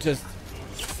noticed.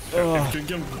 If you can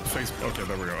get him face. Okay,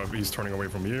 there we go. He's turning away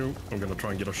from you. I'm gonna try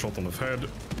and get a shot on his head.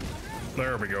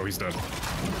 There we go. He's dead.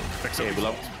 Except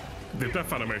the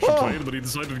death animation played, but he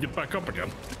decided to get back up again.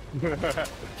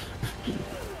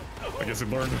 I guess he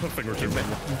learned a thing or two.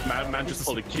 Man just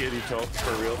pulled a kitty toe.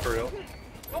 For real.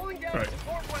 Right.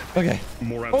 Okay.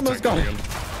 More Almost got it. again.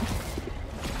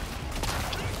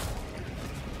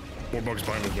 More bugs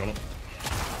behind us, Jono.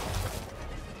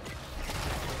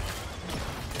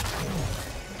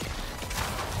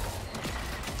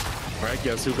 Alright,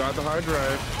 guess who got the hard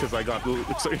drive? Because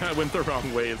I went the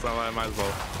wrong way, so I might as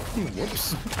well.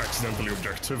 Whoops. Accidentally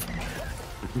objective.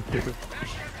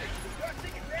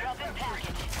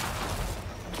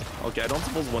 Okay, I don't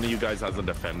suppose one of you guys has a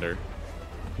defender.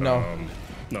 No.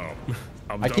 No.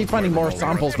 I keep finding more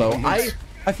samples though. I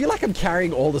feel like I'm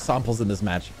carrying all the samples in this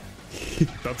match.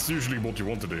 That's usually what you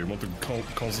want to do. You want to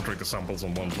concentrate the samples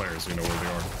on one player so you know where they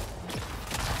are.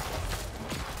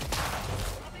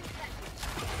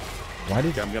 Why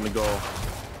did I'm gonna go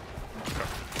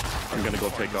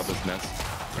take out this nest.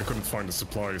 I couldn't find the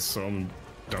supplies, so I'm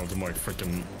down to my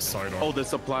freaking sidearm. Oh, the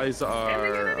supplies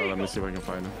are. Oh, let me see if I can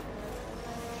find them.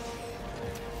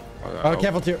 Oh,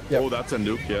 careful too. Yep. Oh, that's a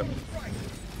nuke, yeah.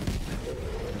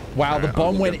 Wow, the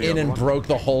bomb went in and one. broke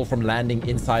the hole from landing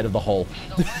inside of the hole.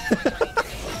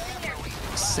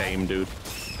 Same, dude.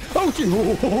 Oh,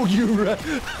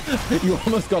 you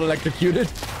almost got electrocuted.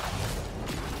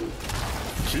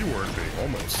 Keyword being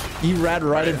almost. He ran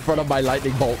right in front of my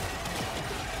lightning bolt.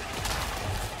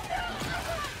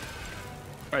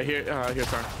 Right here, here,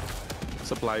 sir.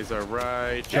 Supplies are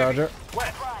right. Charger.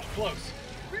 West. Close.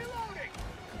 Reloading.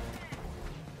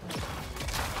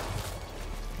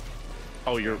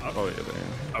 Oh, you're. Oh, yeah. There.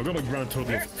 I've got a grand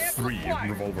total of 3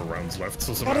 revolver rounds left,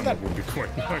 so some How did ammo that- would be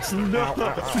quite nice. No,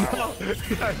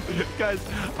 guys,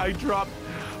 I dropped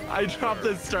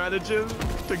the stratagem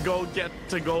to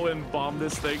go and bomb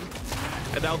this thing,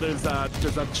 and now there's a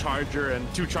charger and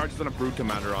 2 chargers and a brood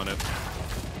commander on it.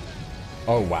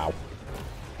 Oh wow.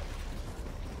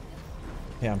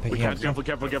 Yeah, I'm picking up. Careful.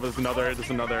 There's another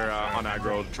on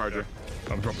aggro charger.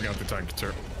 I'm dropping out the tank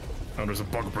too. And there's a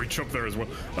bug breach up there as well.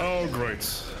 Oh great.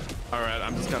 All right,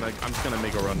 I'm just gonna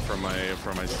make a run for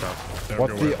my stuff. There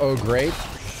What's we go. the oh great?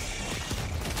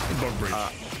 Bug breach?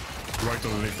 Right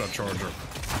underneath that charger.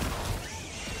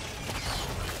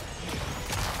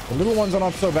 The little ones are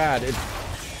not so bad.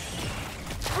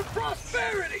 For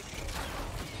prosperity.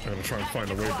 I'm gonna try and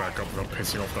find a way back up without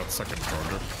pissing off that second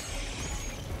charger.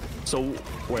 So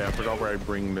wait, I forgot where I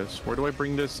bring this. Where do I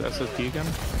bring this SSD again?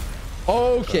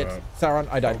 Oh shit, Sauron,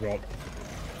 I Oh died. god.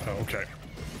 Oh, okay.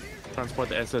 Transport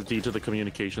the SSD to the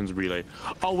communications relay.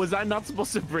 Oh, was I not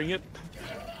supposed to bring it?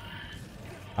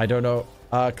 I don't know.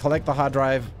 Collect the hard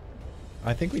drive.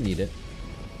 I think we need it.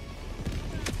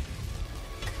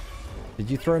 Did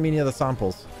you throw me any other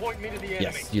samples? Point me to the enemy.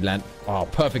 Yes, you land. Oh,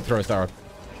 perfect throw, Sauron.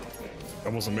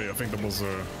 That wasn't me. I think that was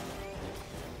our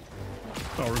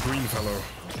green fellow.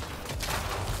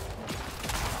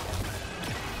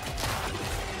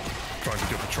 Trying to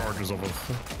get the charges of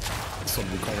some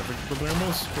we call it the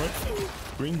Blamos, right?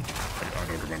 Green? I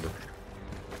don't remember.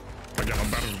 Again, I'm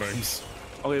bad at names.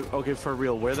 Okay, for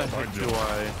real. Where the heck do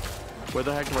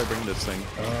I bring this thing?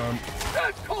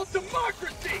 That's called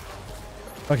democracy.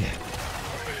 Okay.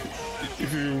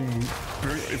 If you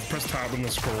press tab and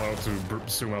then scroll out to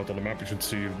zoom out on the map, you should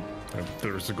see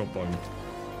there's a gun button.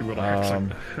 You've got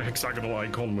a hexagonal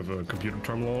icon with a computer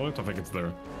terminal on it. I think it's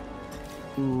there.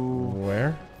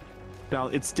 Where? Now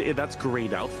that's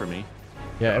grayed out for me.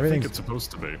 Yeah, I think everything's it's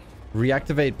supposed to be.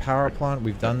 reactivate power plant.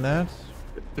 We've done that.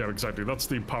 Yeah, exactly. That's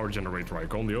the power generator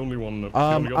icon. The only one.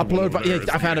 Upload. Yeah,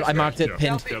 I found it. I marked it.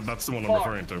 Pinned. Yeah, that's the one I'm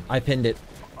referring to. I pinned it.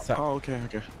 Oh, okay.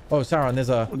 Oh, Sauron, there's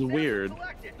a Weird.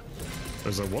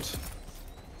 There's a what?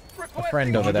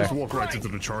 friend over there. Just walk right into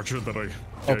the charger that I.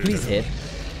 Oh, please hit.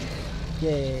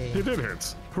 Yay. He did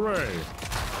hit. Hooray!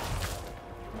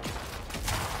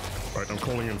 Right, I'm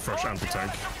calling in fresh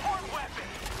anti-tank.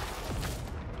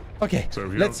 Okay, So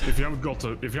if you haven't got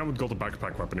a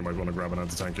backpack weapon, you might want to grab an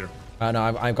anti-tank here.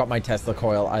 No, I've got my Tesla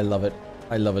coil. I love it.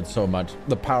 I love it so much.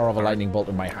 The power of a lightning bolt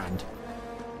in my hand.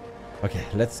 Okay,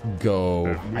 let's go.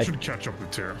 Yeah, we should catch up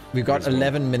with Tyr. We've got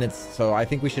 11 minutes, so I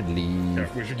think we should leave. Yeah,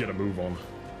 we should get a move on.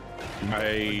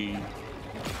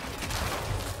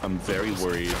 I'm very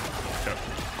worried. Yeah.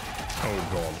 Oh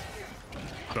god.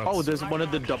 That's... Oh, there's one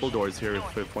of the double doors here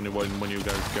if when you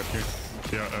guys get here.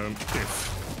 Yeah,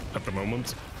 if at the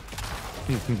moment.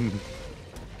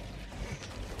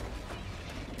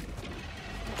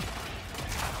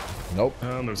 Nope.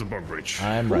 And there's a bug breach.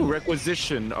 I'm running. Ooh,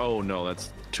 requisition. Oh no,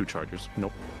 that's 2 chargers.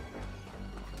 Nope.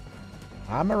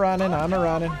 I'm a running.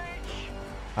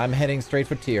 I'm heading straight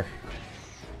for Tyr.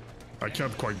 I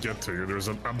can't quite get to you. There's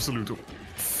an absolute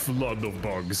flood of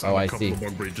bugs. Oh, and I a couple see. of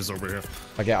bug breaches over here.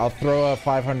 Okay, I'll throw a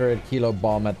 500 kilo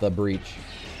bomb at the breach.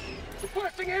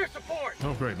 Requesting air support.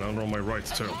 Oh great, now they're on my right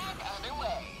too.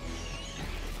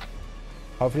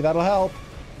 Hopefully that'll help.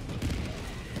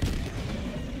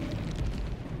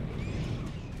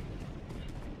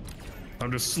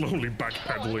 I'm just slowly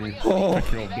backpedaling, Oh.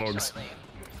 picking up bugs.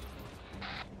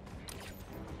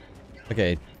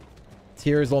 Okay,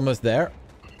 Tyr is almost there.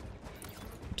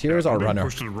 Tyr is our I'm runner.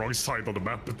 pushed to the wrong side of the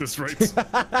map at this rate.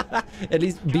 At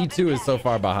least B2 is so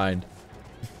far behind.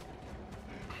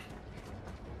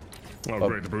 Oh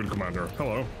great, the brood commander.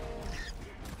 Hello.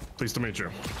 Pleased to meet you.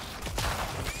 You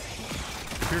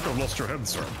appear to have lost your head,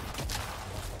 sir.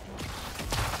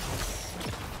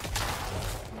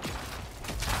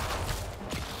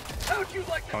 How'd you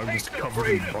like to I'm taste just the covered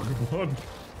in freedom? bug blood.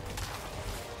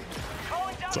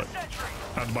 Calling down So- a sentry.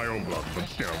 And my own blood,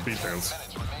 but you know, details.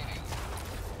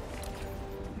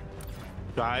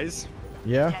 Guys,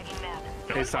 Yeah?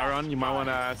 hey Sauron, you might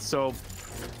wanna. So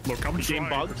Look, I'm Game trying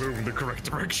bugged? to move in the correct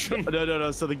direction.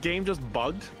 no. So the game just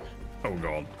bugged, Oh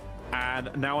god.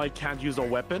 and now I can't use a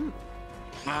weapon.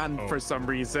 And Oh. for some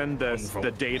reason, Wonderful.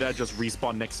 the data just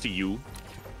respawn next to you.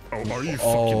 Oh, are you fucking...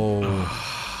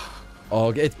 Oh. Oh,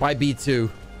 it's by B2.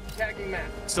 Tagging map.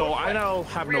 So I now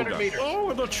have no 300 gun. meters.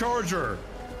 Oh, the charger!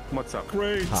 What's up?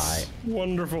 Great. Hi.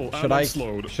 Wonderful. Should and I I'm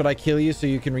slowed. should I kill you so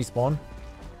you can respawn?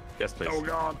 Yes, please. Oh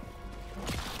god.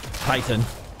 Titan.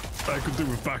 I could do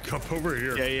with backup over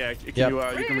here. Yeah. Can Yep.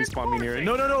 you can respawn me near it?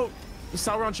 No.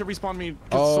 Sauron should respawn me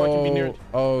so I can be near.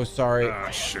 Oh, sorry. Ah,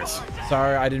 shit.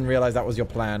 Sorry, I didn't realize that was your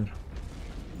plan.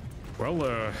 Well,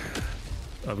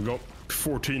 I've got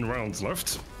 14 rounds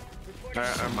left.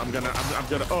 I'm gonna.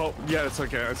 Oh, yeah, it's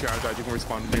okay. I died. You can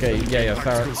respawn me. Okay, yeah,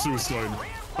 Tactical sorry. suicide.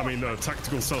 I mean,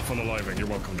 tactical self-unaliving. You're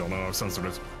welcome, John. I've censored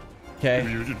it. Okay.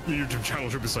 Your YouTube channel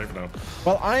should be safe now.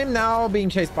 Well, I'm now being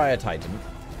chased by a Titan.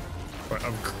 Right,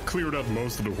 I've cleared out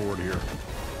most of the horde here.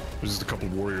 There's just a couple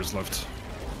warriors left.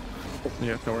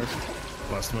 Yeah, no worries.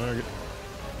 Last mag.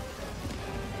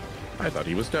 I thought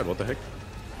he was dead. What the heck?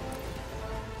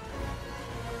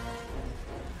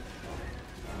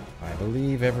 I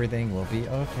believe everything will be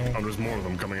okay. Oh, there's more of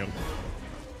them coming in.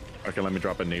 Okay, let me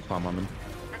drop a napalm on them.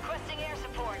 Requesting air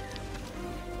support.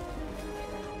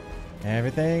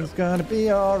 Everything's gonna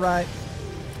be alright.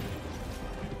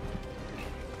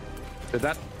 Did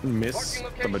that miss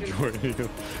the majority?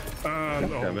 And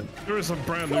Damn it. there is a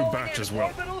brand new batch as well.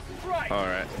 Orbitals right. All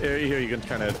right, here you can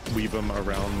kind of weave them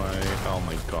around my. Oh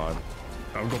my god.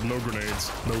 I've got no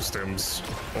grenades, no stems,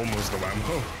 almost no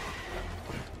ammo.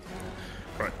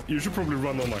 Right, you should probably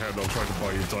run on ahead. I'll try to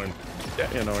buy you time.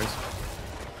 Yeah, no worries.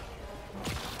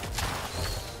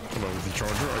 Hello, the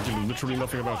charger. I can do literally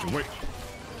nothing about you. Wait,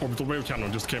 orbital wave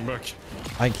cannon just came back.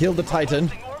 I killed the Titan.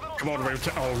 Come on, wave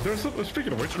cannon. Oh, there's a,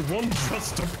 speaking of which, one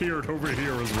just appeared over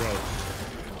here as well.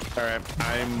 All right,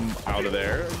 I'm out of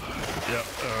there. Yeah,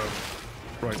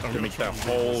 right, I'm To make that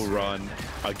whole run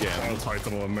again. I'll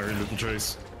Titan on a merry little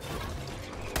chase.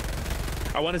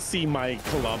 I want to see my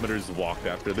kilometers walked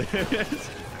after this.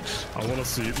 I want to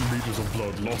see liters of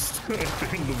blood lost at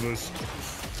the end of this.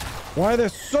 Why are there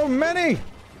so many?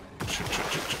 Shit.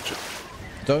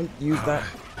 Don't use that.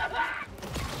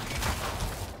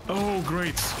 Oh,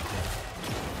 great.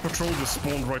 Patrol just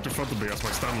spawned right in front of me as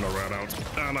my stamina ran out.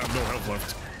 And I have no health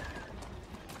left.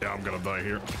 Yeah, I'm gonna die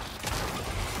here.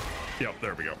 Yep,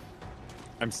 there we go.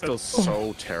 I'm still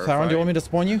so terrified. Sauron, do you want me to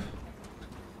spawn you?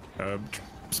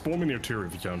 Spawn me near Tyr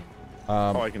if you can.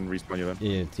 Oh, I can respawn you then.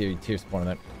 Yeah, Tyr spawning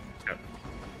it. Yeah.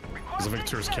 Because I think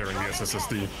Tyr's carrying the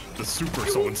SSSD, the super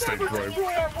solid state drive.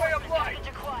 Destroy our way of life. Package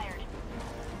acquired.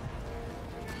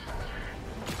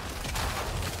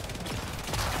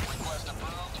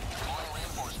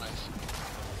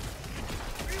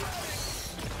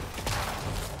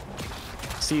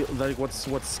 See, like what's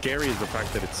scary is the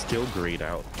fact that it's still grayed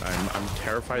out. I'm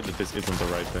terrified that this isn't the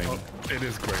right thing. Oh, it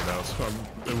is grayed out.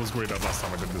 It was grayed out last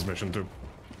time I did this mission too.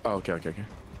 Oh, okay.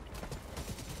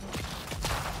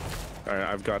 Alright,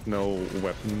 I've got no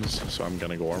weapons, so I'm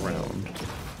gonna go around.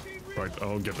 Right,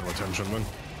 I'll get their attention then.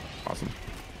 Awesome.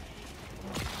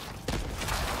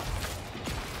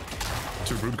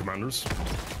 2 brood commanders.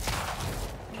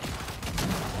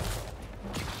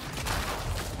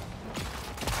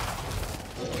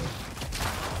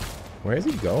 Where is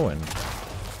he going?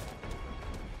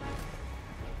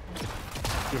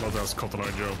 You'll have to ask Cotton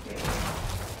Eye Joe.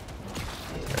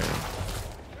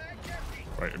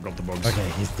 Right, I got the bugs. Okay,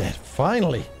 he's dead.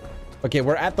 Finally. Okay,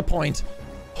 we're at the point.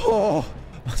 Oh,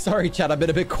 sorry, chat. I've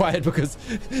been a bit quiet because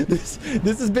this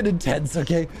has been intense.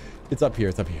 Okay, it's up here.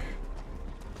 It's up here.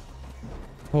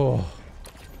 Oh,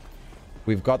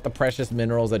 we've got the precious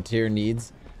minerals that Tyr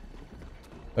needs.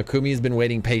 Akumi's been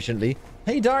waiting patiently.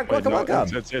 Hey, Dark, welcome, welcome.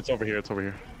 It's over here. It's over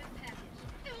here.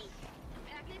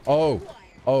 Oh,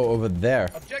 over there.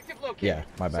 Objective located. Yeah,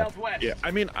 my bad. Southwest. Yeah, I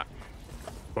mean,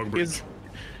 Bug bridge.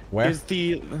 Where? is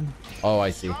the Oh, I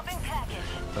see.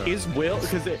 is Will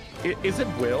because is it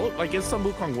Will? Like, is some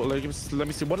Wukong Will? Like, let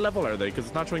me see. What level are they? Because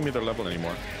it's not showing me their level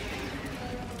anymore.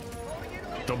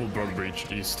 Double bug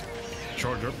breach east.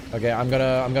 Charger. Okay, I'm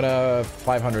gonna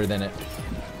 500 in it.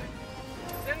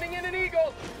 Sending in an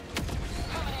eagle.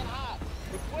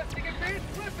 Requesting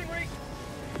advanced weaponry.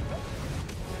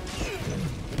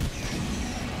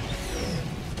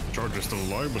 Charger's still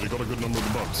alive, but he got a good number of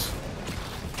the bugs.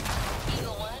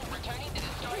 Eagle 1 returning to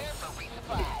destroyer for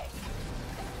resupply.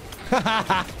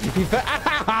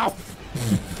 Ow!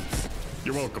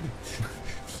 You're welcome.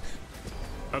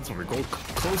 That's what we call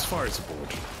close fire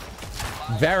support.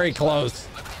 Very close.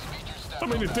 I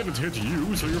mean, it didn't hit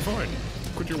you, so you're fine.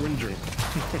 Quit your whinging.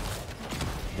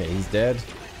 Okay, he's dead.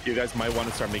 You guys might want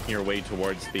to start making your way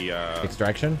towards the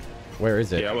Extraction? Where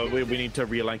is it? yeah, well, we need to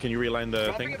realign. Can you realign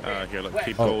the thing? Here, let's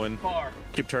keep going.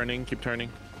 Keep turning, keep turning.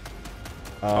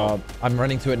 I'm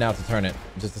running to it now to turn it.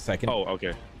 Just a second. Oh,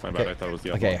 okay. My bad. I thought it was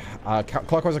the other Okay,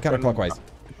 clockwise or counterclockwise? one.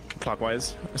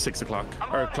 Clockwise, 6 o'clock.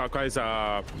 Or clockwise,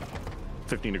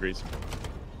 15 degrees.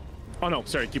 Oh no,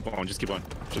 sorry, keep on, just keep on.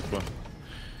 Just keep on.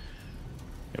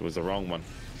 It was the wrong one.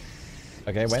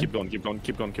 Okay, Just when? keep going, keep going,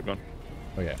 keep going, keep going.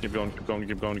 Okay. Keep going, keep going,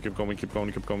 keep going, keep going, keep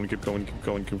going, keep going, keep going, keep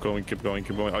going, keep going, keep going,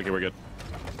 keep going. Okay, we're good.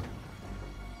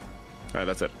 Alright,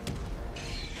 that's it.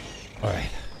 Alright.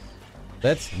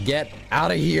 Let's get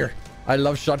out of here. I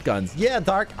love shotguns. Yeah,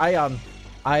 Dark. I've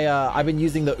been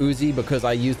using the Uzi because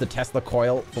I use the Tesla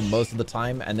coil for most of the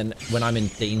time, and then when I'm in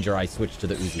danger, I switch to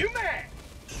the Uzi.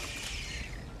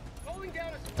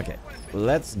 Okay,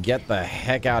 let's get the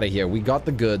heck out of here. We got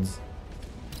the goods.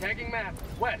 Tagging map.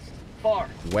 West. Far.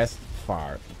 West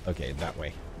far. Okay, that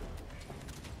way.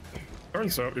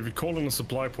 Turns out, if you call in a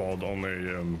supply pod on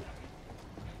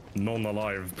a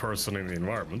non-alive person in the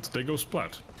environment, they go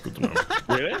splat. Good to know.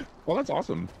 Really? Well, that's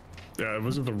awesome. Yeah, it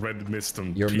wasn't the red mist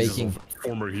and You're pieces making- of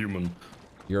former human.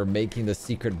 You're making the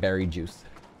secret berry juice.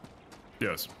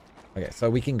 Yes. Okay, so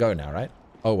we can go now, right?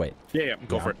 Oh, wait. Yeah,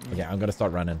 go for it. Okay, I'm gonna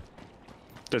start running.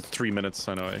 There's 3 minutes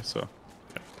anyway, so.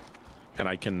 And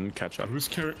I can catch up. Who's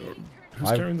carrying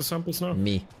I've- the samples now?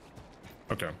 Me.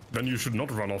 Okay, then you should not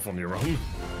run off on your own.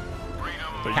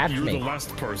 Like, Catch you're me. the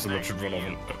last person that should run off.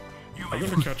 I'm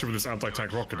gonna catch you with this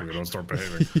anti-tank rocket if you don't start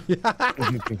behaving.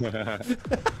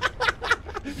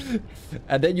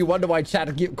 And then you wonder why chat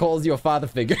calls you a father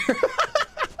figure.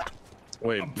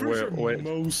 Wait, wait.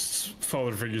 Most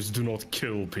father figures do not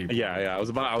kill people. Yeah, I was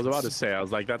about to say. I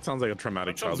was like, that sounds like a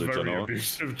traumatic Sounds childhood, very Jono.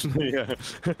 abusive. Yeah.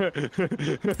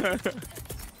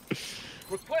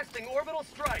 Requesting orbital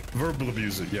strike. Verbal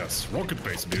abuse, yes.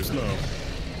 Rocket-based abuse, no. I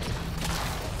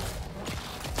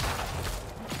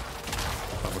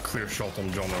have a clear shot on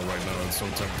Jono right now, it's so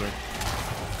tempting.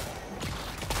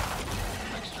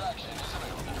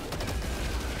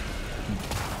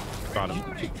 Got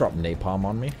him. Just drop napalm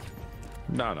on me.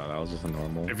 No, that was just a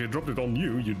normal. If you dropped it on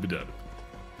you, you'd be dead.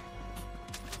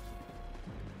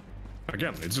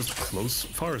 Again, it's just close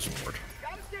fire support.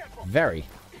 Very.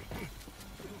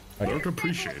 Learn to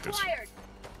appreciate it.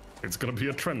 It's gonna be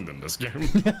a trend in this game.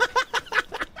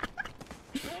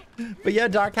 But yeah,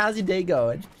 Dark, how's your day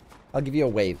going? I'll give you a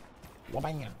wave.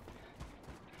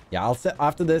 Yeah, I'll set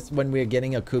after this when we're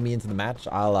getting Akumi into the match.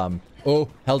 I'll oh,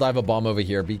 Helldiver bomb over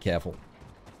here. Be careful.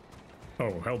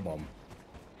 Oh, hell bomb.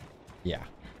 Yeah.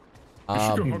 You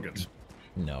should go hug it.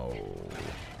 No.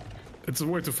 It's a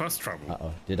way to fast travel.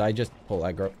 Uh-oh. Did I just pull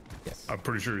aggro? Yes. I'm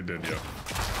pretty sure you did, yeah.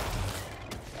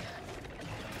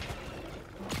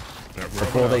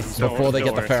 Before they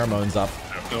get the pheromones up.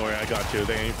 Don't worry, I got you.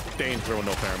 They ain't throwing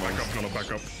no pheromones.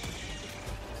 Back up.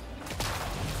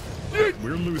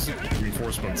 We're losing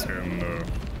reinforcements in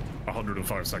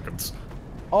 105 seconds.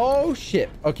 Oh shit.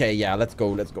 Okay, yeah, let's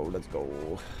go.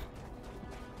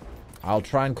 I'll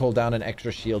try and call down an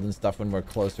extra shield and stuff when we're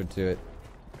closer to it.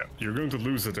 Yeah, you're going to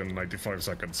lose it in 95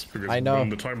 seconds. Because I know. When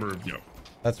the timer, you know.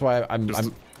 That's why I'm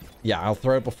yeah, I'll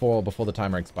throw it before the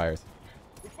timer expires.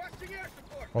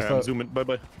 Also, I'm zooming. Bye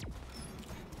bye.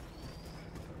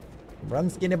 Run,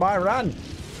 skinny boy, run!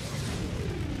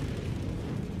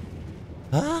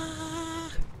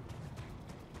 Ah,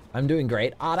 I'm doing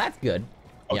great. Oh, that's good.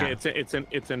 Okay, Yeah.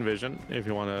 it's in vision if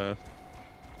you want to.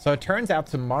 So it turns out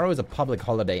tomorrow is a public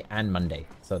holiday and Monday,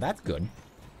 so that's good.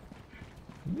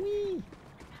 Whee.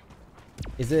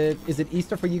 Is it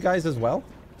Easter for you guys as well?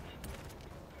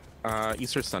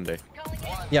 Easter Sunday.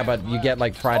 Yeah, but you get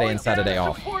like Friday and Saturday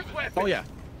off. Oh yeah.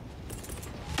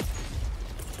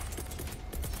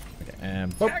 Okay,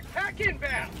 and boop. Attack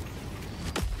inbound.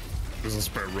 There's a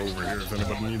spare rover here if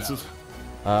anybody needs it.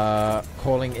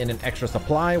 Calling in an extra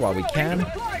supply while we can.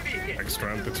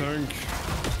 Extra anti-tank.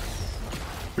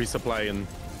 Resupply in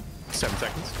 7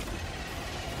 seconds.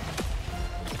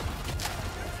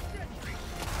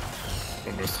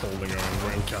 I'm just holding a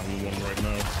rain cannon one right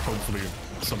now. Hopefully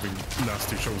something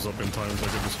nasty shows up in time so I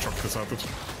can just chuck this at it.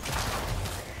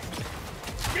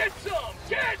 Get some!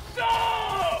 Get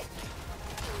some!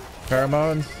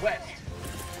 Pheromones. West.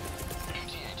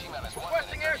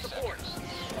 Requesting air support.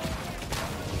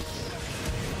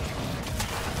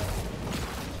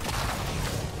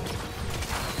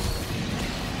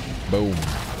 Boom.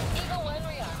 Eagle 1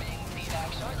 rearming.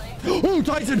 Feedback shortly. Oh,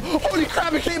 Tyson! Holy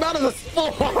crap, it came out of the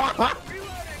spawn!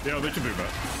 Yeah, they can do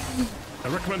that. I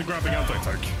recommend grabbing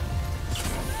anti-tank.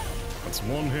 That's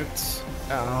one hit.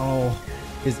 Ow.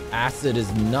 His acid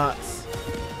is nuts.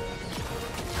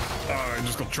 I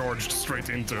just got charged straight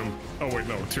into him. Oh wait,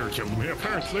 no, Tyr killed me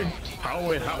apparently. How?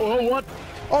 Wait, oh what?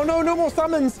 Oh no, no more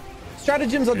summons!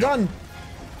 Stratagems are done!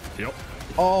 Yep.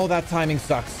 Oh, that timing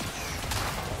sucks.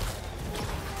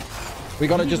 We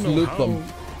gotta just loop them.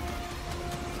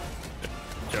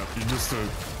 Yeah, you just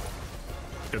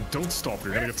yeah, don't stop,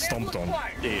 you're gonna get stomped on.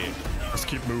 Yeah. Just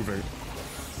keep moving.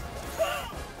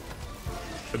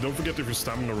 And don't forget if your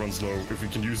stamina runs low, if you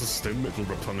can use a stim, it will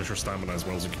replenish your stamina as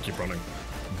well so you can keep running.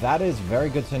 That is very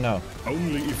good to know.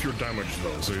 Only if you're damaged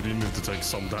though, so you do need to take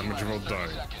some damage without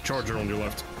dying. Charger on your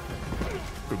left.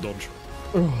 Good dodge.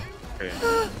 Okay.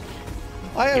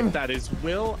 I am... If that is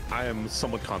Will, I am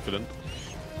somewhat confident.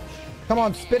 Come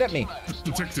on, spit at me.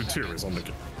 Detective Tyr is on the...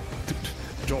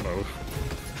 Jono.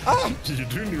 Oh! You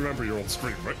do remember you're on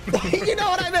stream, right? You know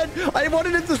what I meant? I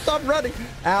wanted it to stop running.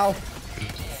 Ow.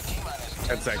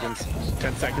 10 seconds.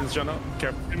 10 seconds, Jono.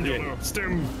 Careful. Jono,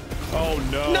 stim. Oh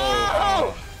no.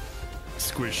 No!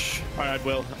 Squish. Alright,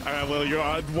 Will. Alright, Will. You're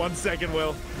on 1 second,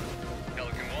 Will.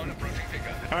 Pelican 1 approaching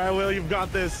pickup. Alright, Will. You've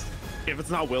got this. If it's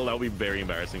not Will, that would be very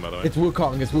embarrassing, by the way. It's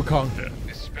Wukong. It's Wukong. Yeah.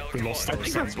 This is We Pelican lost 1. our I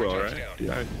think that's Will, right?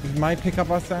 Yeah. He might pick up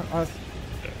us.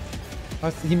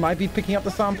 He might be picking up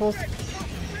the samples.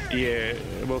 Yeah,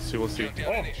 we'll see, we'll see. Oh,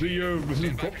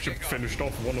 the dropship finished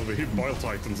off one of the hit Bile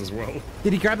Titans as well.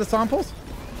 Did he grab the samples?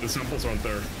 The samples aren't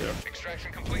there. Yeah.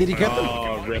 Extraction complete. Did he get them?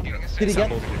 Oh, rip. Did he get?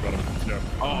 You got him. Yeah.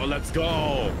 Oh, let's go.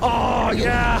 Oh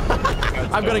yeah!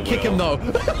 I'm gonna kick him though.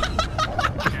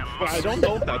 But I don't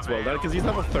know if that's Will, because he's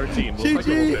level 13. Will's like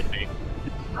GG. level 50.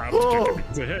 Have to kick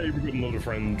him. Say, hey, we got another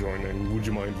friend joining. Would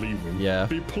you mind leaving? Yeah.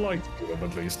 Be polite to them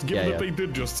at least. Given Yeah, that yeah. they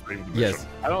did just save the Yes. mission.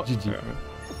 I don't.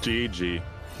 GG. GG.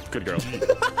 Good girl.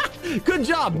 Good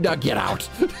job. Now get out.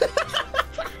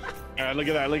 Alright, look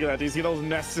at that, look at that. Do you see those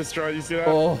nests destroyed? You see that?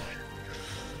 Oh.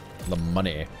 The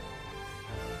money.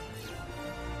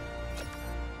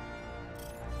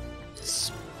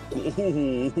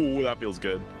 Ooh, that feels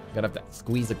good. Gotta have to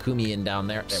squeeze a Kumi in down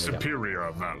there. There we go. Superior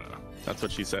valor. That's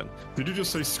what she said. Did you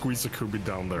just say squeeze a Kubi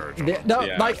down there, John? No,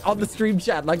 Yeah. like on the stream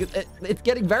chat. Like it's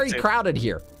getting very Same. crowded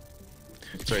here.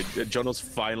 Sorry, Jono's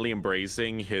finally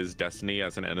embracing his destiny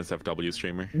as an NSFW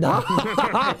streamer. No.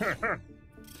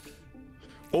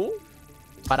 Oh,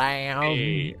 But I am.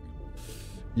 hey.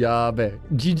 Yeah, man.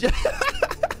 GG.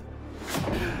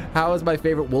 How is my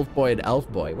favorite wolf boy and elf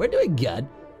boy? We're doing good.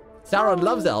 Sauron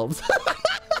loves elves.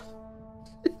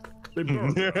 They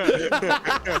burn.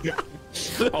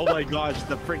 Oh my gosh,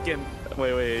 the freaking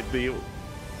wait,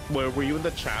 were you in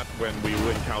the chat when we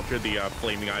encountered the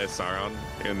flaming eye of Sauron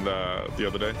in the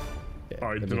other day?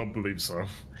 I do not believe so.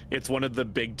 It's one of the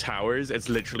big towers. It's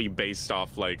literally based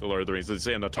off like Lord of the Rings. It's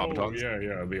in the top Oh, yeah,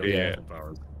 the elemental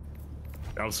powers.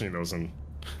 I've seen those in.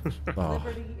 Oh,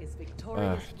 Liberty is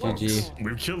victorious. GG.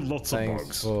 We've killed lots of Thanks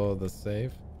bugs. for the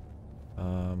save.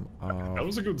 That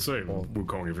was a good save,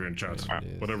 Wukong, if you're in chat.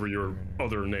 Whatever your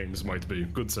other names might be.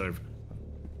 Good save.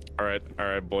 All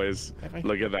right, boys.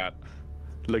 Look at that.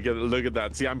 Look at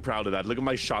that. See, I'm proud of that. Look at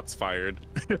my shots fired.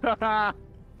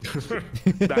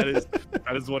 That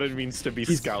is what it means to be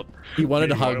scout. He wanted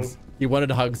Meanwhile- hugs. He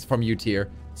wanted hugs from you, Tier.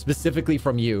 Specifically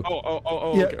from you.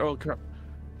 Oh, Yeah. okay. Oh, crap.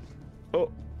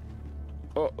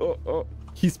 Oh.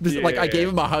 He's like, I gave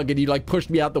him a hug and he like pushed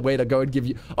me out the way to go and give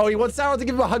you. Oh, he wants Sauron to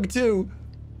give him a hug too.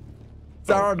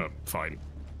 Sauron. Fine.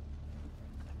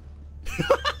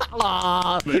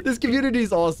 This community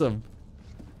is awesome.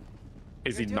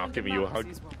 Is he not giving you a hug?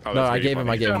 Oh, No, that's I really gave him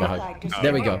funny. a Allied hug. destroyer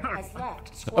There we go. has left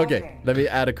Okay, squadron. let me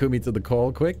add Akumi to the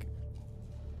call quick.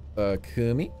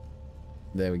 Akumi.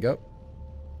 There we go.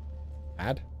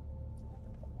 Add.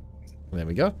 There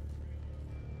we go.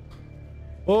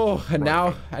 Oh, and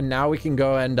now we can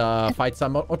go and fight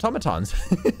some automatons.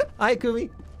 Hi, Akumi.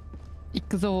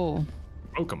 Ikuzo.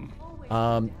 Welcome.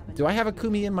 Do I have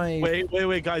Akumi in my?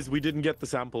 Wait, guys, we didn't get the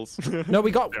samples. No,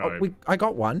 we got. Yeah, I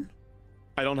got one.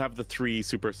 I don't have the 3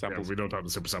 super Yeah, samples. we don't have the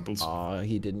super samples. Oh,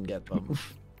 he didn't get them.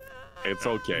 It's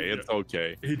okay. It's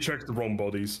okay. He checked the wrong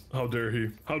bodies. How dare he?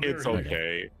 How dare It's he?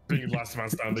 okay. Being last man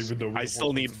standing with no. I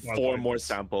still need 4 more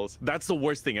samples. That's the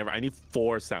worst thing ever. I need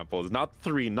 4 samples, not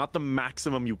 3, not the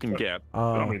maximum you can get.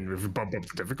 I mean, if we bump up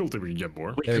the difficulty, we can get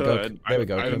more. We There we go. could. There we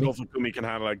go, I don't Kumi. know if Kumi can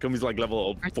handle it. Kumi's like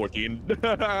level 14.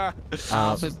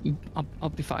 I'll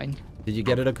be fine. Did you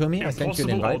get it, Akumi? I sent you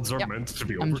an Impossible invite. odds are Yep. meant to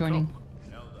be I'm overcome. joining.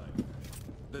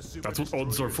 That's what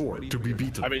odds are for, to be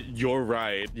beaten. I mean, you're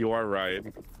right. You are right.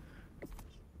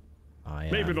 I,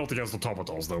 Maybe not against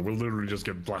automatons, though. We'll literally just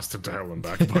get blasted to hell and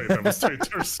back by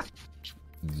demonstrators.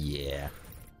 Yeah.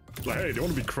 Like, hey, do you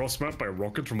want to be cross-mapped by a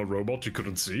rocket from a robot you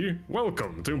couldn't see?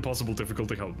 Welcome to impossible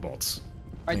difficulty Hellbots.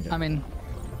 Right, I'm in.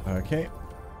 Okay.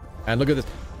 And look at this.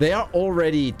 They are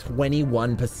already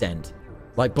 21%.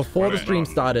 Like before the Right, stream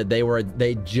started,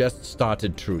 they just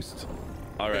started TROOST.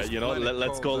 All right, you know,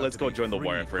 let's go join the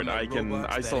war effort.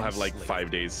 I still have like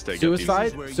 5 days to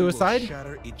Suicide? Suicide?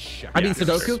 I mean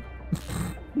Sudoku?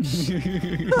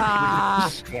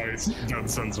 Twice, Dan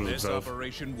censors This himself.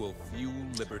 operation will fuel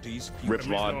Liberty's Rip At least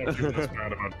now I feel Vaughn. less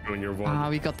bad about doing your one.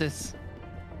 We got this.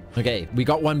 Okay, we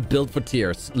got one built for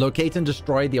tiers. Locate and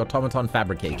destroy the automaton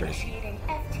fabricators. Initiating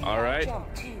FTL All right.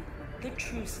 jump to the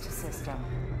TROOST system.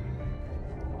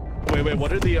 Wait,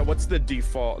 what are the what's the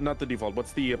default? Not the default.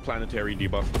 What's the planetary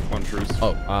debuff on TROOST?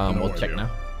 Oh, No we'll check idea.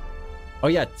 now. Oh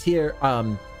yeah, tier,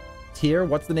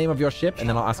 what's the name of your ship? And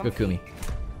then I'll ask Akumi.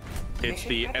 It's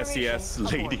the SES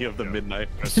Lady of the Midnight.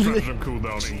 Stratagem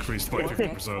cooldown increased by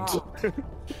 50%.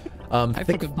 I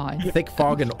Thick, forgot mine. thick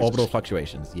fog and orbital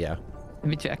fluctuations, yeah. Let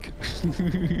me check.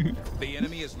 The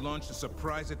enemy has launched a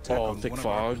surprise attack Oh, on thick one of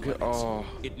our fog. planets. Oh.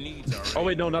 It needs our Oh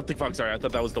wait, no, not thick fog. Sorry, I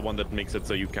thought that was the one that makes it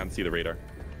so you can't see the radar.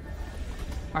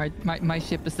 Alright, my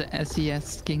ship is the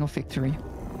SES King of Victory.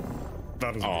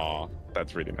 That is Oh,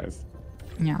 that's really nice.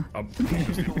 Yeah.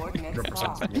 Coordinates represents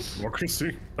locked.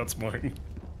 democracy. That's mine.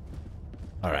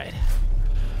 All right.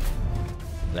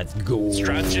 Let's go.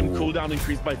 Stratagem cooldown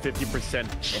increased by 50%.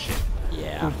 Shit.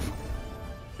 Yeah.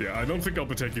 Yeah, I don't think I'll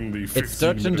be taking the 15-minute It's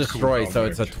search and destroy, cooldown so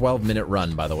it's a mech. 12-minute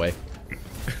run, by the way.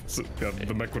 So, yeah,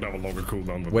 the mech would have a longer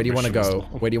cooldown. But Where do you the want to mission go? is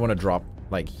still- Where do you want to drop?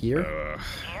 Like here?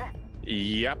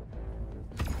 Yep.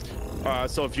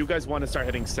 So if you guys want to start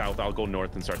heading south, I'll go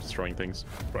north and start destroying things.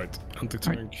 Right,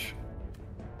 anti-tank.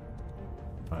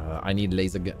 I need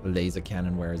laser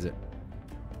cannon. Where is it?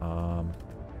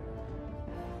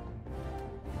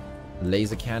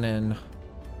 Laser cannon.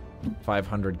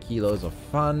 500 kilos of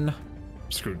fun.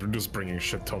 Screwed, we're just bringing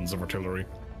shit tons of artillery.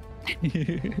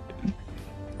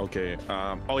 Okay.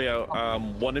 Oh yeah.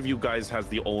 One of you guys has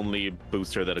the only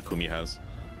booster that Akumi has.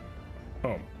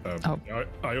 Oh, Oh.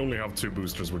 I only have 2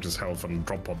 boosters, which is health and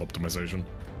drop pod optimization.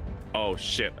 Oh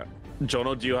shit.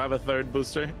 Jono, do you have a third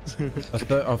booster?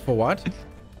 For what?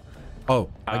 Oh,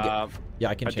 Uh, yeah,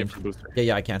 I can a change. different booster.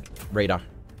 Yeah, I can. Radar.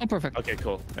 Oh, perfect. Okay,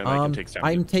 cool. And I can take damage.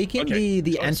 I'm taking Okay,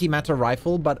 the nice. antimatter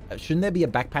rifle, but shouldn't there be a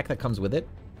backpack that comes with it?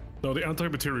 No, the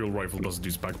anti-material rifle doesn't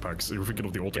use backpacks. You're thinking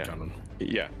of the autocannon.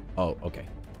 Yeah. Oh, okay.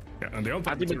 Yeah, and the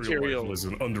anti-material Anti-material- rifle is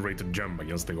an underrated gem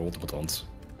against the automatons.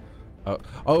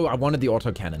 Oh, I wanted the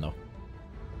autocannon though.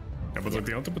 Yeah, but like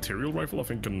the anti-material rifle, I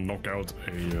think, can knock out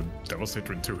a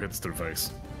Devastator in 2 hits to the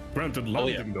face. Granted,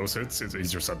 landing those hits is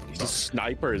easier said than The done.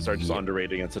 snipers are just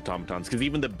underrated against automatons because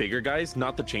even the bigger guys,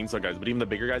 not the chainsaw guys, but even the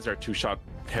bigger guys are 2-shot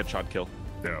headshot kill.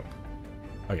 Yeah.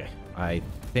 Okay, I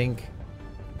think.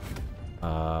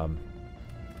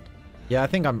 Yeah, I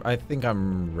think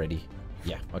I'm ready.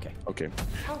 Yeah. Okay. Okay.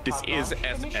 This is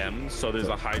SM, so there's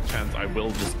a high chance I will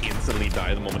just instantly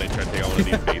die the moment I try to take out one of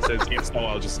these bases. If so,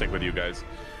 I'll just stick with you guys.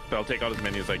 But I'll take out as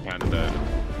many as I can in the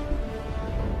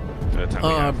time we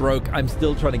have. Broke. I'm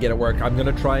still trying to get it work. I'm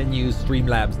gonna try and use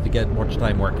Streamlabs to get watch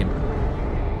time working.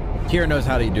 Kira knows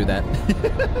how to do that.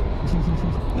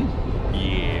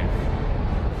 Yeah.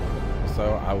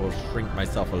 So I will shrink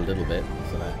myself a little bit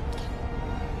so that.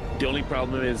 The only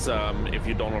problem is if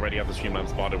you don't already have the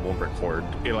Streamlabs spot, it won't record.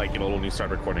 It'll only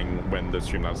start recording when the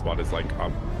Streamlabs spot is like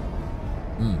up.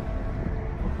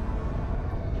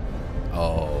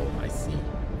 Oh, I see.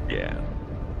 Yeah.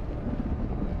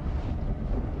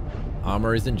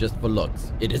 Armor isn't just for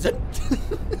looks. It isn't.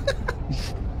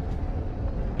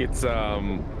 It's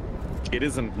it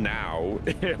isn't now.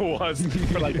 It was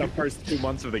for like the first 2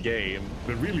 months of the game.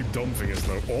 The really dumb thing is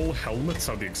though, all helmets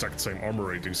have the exact same armor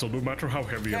rating, so no matter how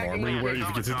heavy an armor you wear, if you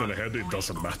get hit in the head, it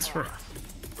doesn't matter.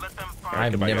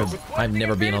 I've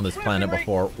never been on this planet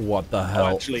before. What the hell?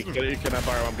 Oh, actually, can I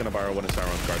borrow? I'm gonna borrow one of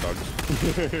Sauron's guard dogs.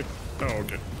 Oh,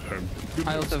 okay.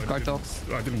 I also have guard dogs.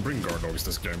 I didn't bring guard dogs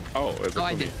this game. Oh,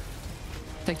 I did.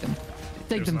 Take them.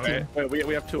 Take them too.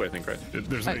 We have 2, I think, right?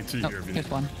 There's an AT here if you here's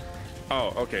need. one.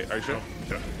 Oh, okay. Are you sure?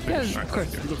 Yeah. Yes, of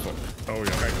course. Oh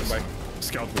yeah, right, bye.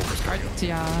 Scout walkers coming Alright,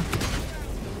 yeah.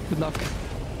 Good luck.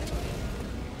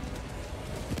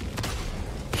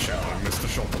 Shit, I missed the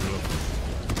shot on the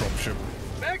dropship.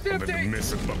 Mag's I empty. didn't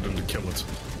miss it, but I didn't kill it.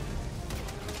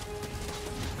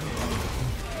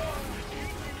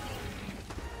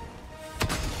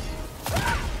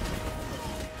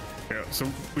 Yeah, so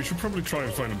we should probably try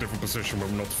and find a different position where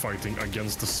we're not fighting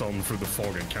against the sun through the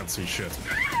fog and can't see shit.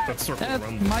 Let's circle That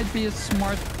around them. might be a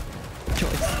smart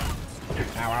choice.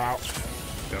 Ow.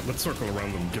 Yeah, let's circle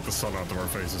around them and get the sun out of our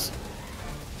faces.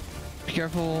 Be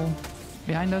careful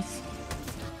behind us.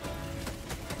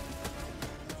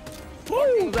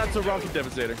 Woo! That's a rocket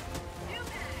devastator.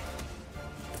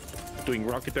 Doing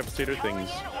rocket devastator things.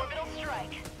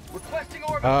 Requesting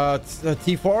orbit.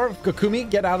 T4, Gokumi,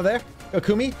 get out of there.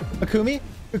 Gokumi,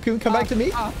 come back to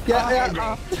me.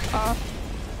 Yeah.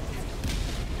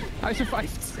 I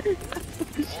survived.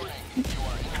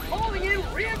 Calling in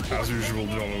reinforcements. As usual,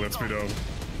 Jono lets me down.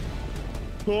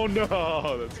 Oh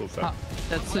no, that's so sad.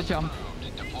 That's the jump.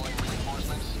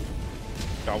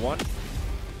 Got one.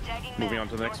 Moving on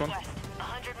to the next one.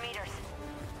 100 meters.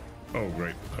 Oh,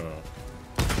 great.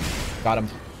 Got him.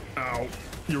 Ow.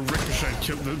 Your ricochet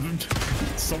killed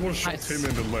someone shot Nice. him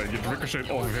in the leg. It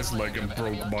ricocheted off of his leg and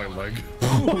broke my leg.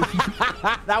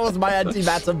 That was my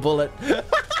anti-matter bullet. The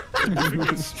thing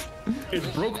is,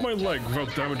 it broke my leg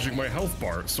without damaging my health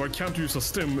bar, so I can't use a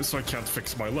stim, so I can't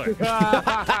fix my leg.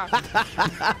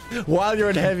 While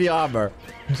you're in heavy armor,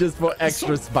 just for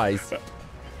extra spice.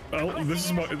 Well, this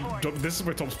is my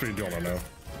top speed, Jono, now.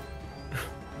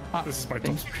 This is my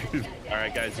top speed.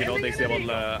 Alright guys, you know they say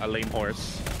about a lame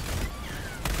horse.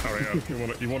 Alright,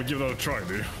 yeah. You wanna give that a try,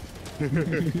 dude?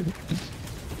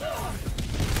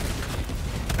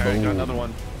 Alright, got another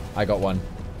one. I got one.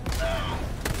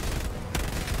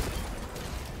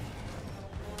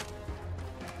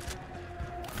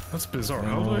 That's bizarre.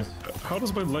 How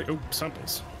does my leg... Oh,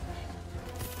 samples.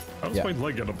 How does my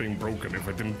leg end up being broken if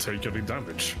I didn't take any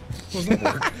damage? Doesn't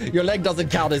work. Your leg doesn't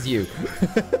count as you.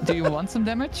 Do you want some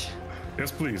damage?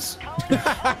 Yes, please.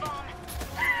 That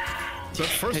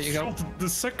first shot, the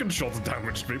second shot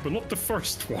damaged me, but not the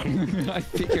first one. I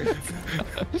figured.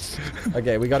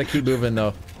 Okay, we gotta keep moving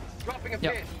though. Dropping a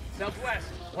Yep. pin. Southwest.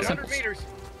 100 meters.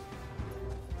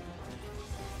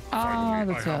 Ah,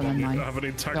 that's I mine. have an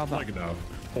intact Job up. leg now.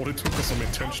 All it took was some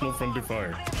intentional friendly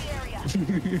fire.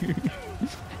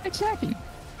 Exactly.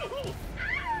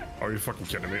 Are you fucking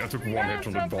kidding me? I took one hit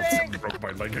from the box and broke my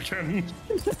leg again.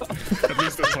 At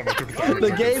least that's how I took damage.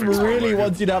 The I game could fix my really leg.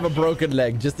 wants you to have a broken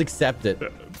leg. Just accept it.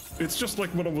 It's just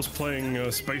like when I was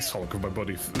playing Space Hulk with my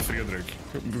buddy Friedrich,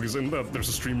 because in that there's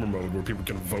a streamer mode where people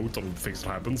can vote on things that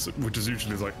happens, which is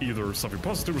usually like either something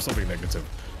positive or something negative.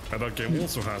 And that game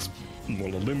also has,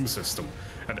 well, a limb system.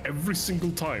 And every single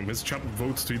time his chat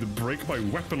votes to either break my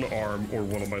weapon arm or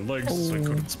one of my legs so I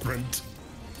couldn't sprint.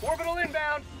 Orbital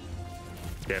inbound.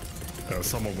 Yeah,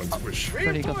 someone went squish.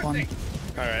 Pretty good one.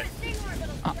 Alright.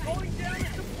 Going down the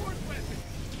support weapon.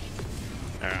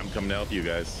 Alright, I'm coming to help you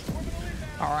guys.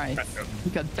 Alright.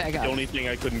 We got bag The up. only thing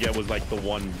I couldn't get was like the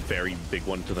one very big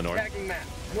one to the north. Tagging map.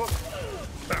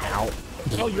 North. Ow.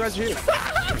 Oh, you guys are here.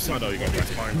 There's Oh, no, you guys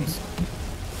are behind us.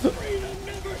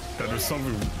 Yeah, there's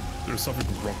something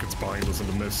with rockets behind us in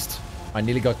the mist. I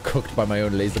nearly got cooked by my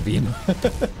own laser beam.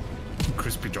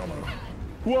 Crispy Jono.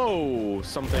 Whoa,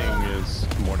 something is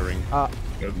mortaring.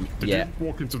 Did Yeah. you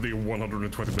walk into the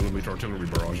 120mm artillery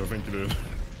barrage? I think you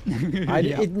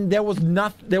did. There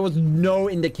was no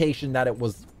indication that it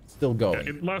was still going.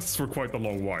 It lasts for quite a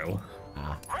long while.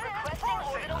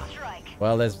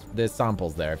 Well, there's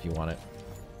samples there if you want it.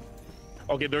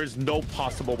 Okay, there's no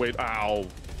possible way. Ow.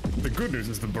 The good news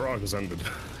is the barrage has ended.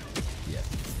 Yes.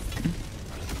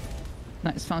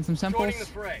 Nice, found some Joining samples. the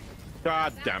fray.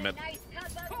 God damn it.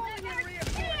 Calling in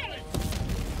reinforcements.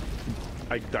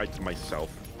 I died to myself.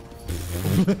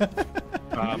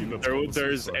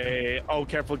 There's a... Oh,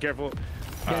 careful. Yeah,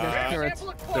 there's turrets.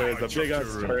 There's a big ass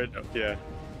turret. Yeah.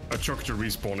 I chucked your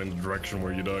respawn in the direction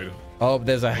where you died. Oh,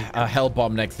 there's a hell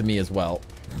bomb next to me as well.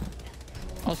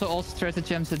 Also, all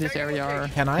stratagems in this area are.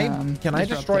 Can I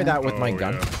destroy disrupted. that with my Oh,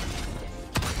 gun? yeah.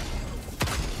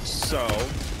 So,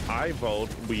 I vote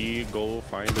we go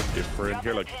find a different...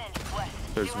 Here, look.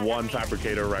 There's one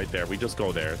fabricator right there. We just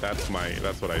go there. That's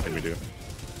what I think we do.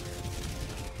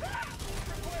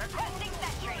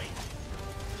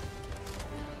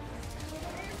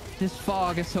 This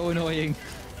fog is so annoying.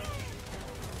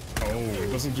 Oh,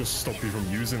 it doesn't just stop you from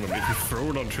using them. If you throw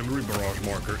an artillery barrage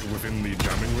marker within the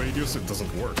jamming radius, it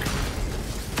doesn't work.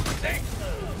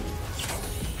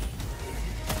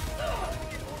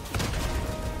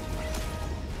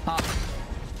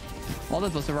 Oh,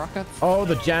 that was a rocket. Oh,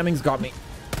 the jamming's got me.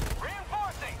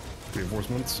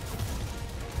 Reinforcements.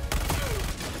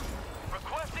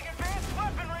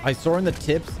 I saw in the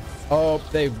tips. Oh,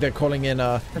 they're calling in.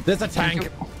 There's a tank.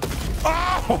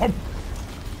 Oh!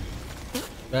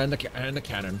 And the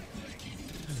cannon.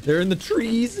 They're in the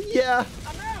trees. Yeah.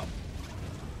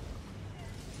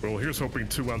 Well, here's hoping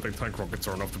 2 anti-tank rockets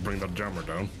are enough to bring that jammer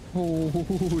down. Oh,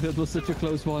 that was such a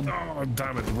close one. Oh,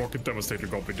 damn it. The rocket devastator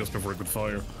got me just before it could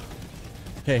fire.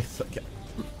 Okay. So,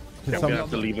 I'm gonna have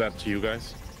to leave that to you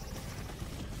guys.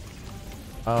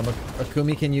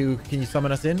 Akumi, can you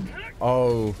summon us in?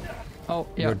 Oh. Oh,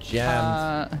 yeah. You're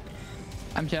jammed.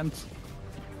 I'm jammed.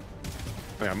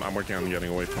 Yeah, I'm working on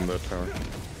getting away from the tower.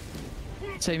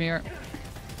 Same here.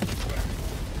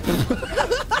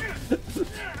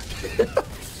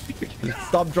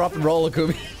 Stop, drop, and roll,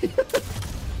 Akumi.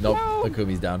 Nope,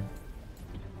 Akumi's down.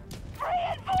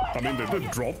 I mean, they did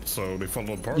drop, so they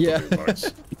followed apart. Yeah.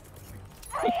 Nice.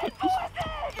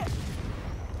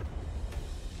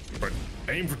 But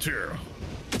aim for tier.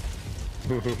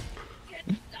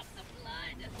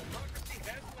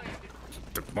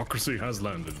 Democracy has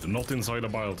landed, not inside a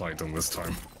Bile Titan this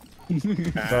time.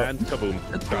 And kaboom.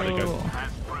 Got it, good.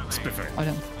 Spiffing. Oh,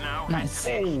 no. Nice.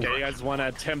 Okay, you guys want to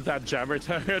attempt that jammer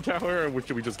tower, or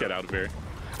should we just get out of here?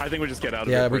 I think we just get out of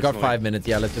here. Yeah, we got personally. 5 minutes.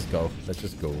 Yeah, let's just go. Let's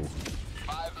just go.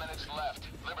 5 minutes left.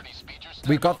 Liberty speechers.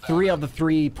 We've got 3 of the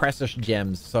 3 precious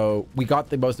gems, so we got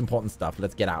the most important stuff.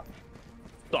 Let's get out.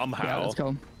 Somehow. Yeah, let's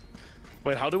go.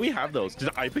 Wait, how do we have those? Did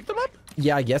I pick them up?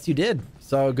 Yeah, I guess you did.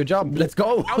 So good job. Let's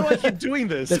go. How do I keep doing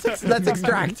this? let's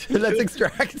extract. Let's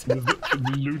extract.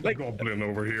 Loot goblin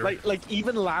over here. Like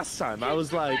even last time, I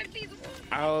was like,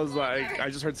 I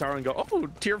just heard Sauron go, oh,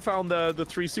 Tyr found the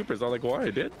 3 supers. I was like, what? I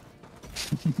did?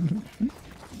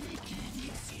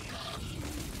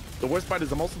 The worst part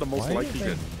is I'm also the most Why likely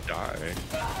is to die.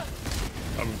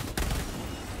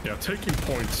 Yeah, taking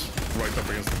points right up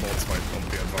against the bots might not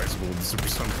be advisable with the super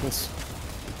samples.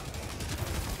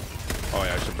 Oh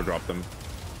yeah, I should have dropped them.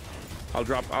 I'll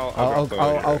drop I'll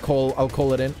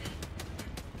call it in.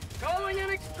 Calling in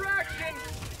extraction.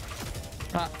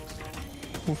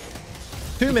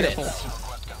 2 minutes.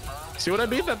 See what I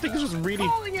mean? That thing is just really...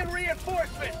 Calling in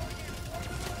reinforcements.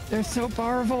 They're so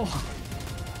powerful.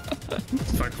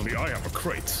 Thankfully, I have a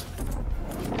crate.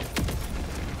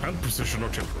 And precision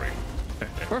artillery.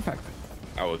 Perfect.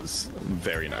 That was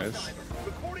very nice.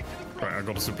 Right, I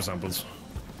got the super samples.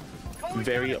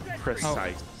 Very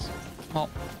precise. Oh,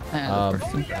 and the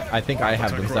person. I think I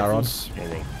have them, Attack Sauron. rifles.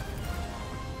 Oh,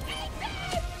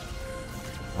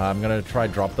 well. I'm gonna try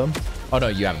drop them. Oh no,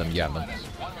 you have them. You have them.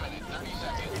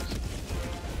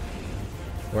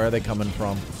 Where are they coming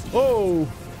from? Oh!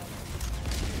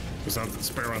 There's a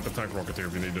spare anti-tank rocket here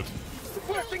if you need it.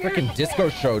 Freaking disco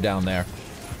show down there.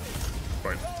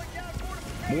 Right.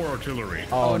 More artillery.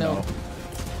 Oh, no. no.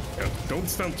 Yeah, don't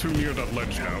stand too near that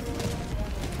ledge now.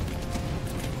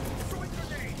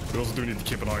 We also do need to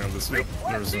keep an eye on this. Yep,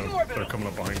 they're coming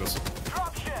up behind us.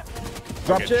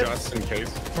 Drop Okay, ships. just in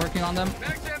case. Working on them.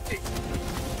 Bag's empty.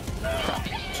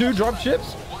 2 drop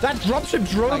ships. That drop ship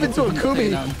drove into a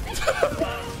Kumi.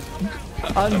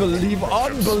 Unbelievable.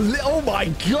 Oh my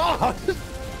god.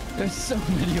 There's so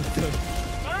many of them.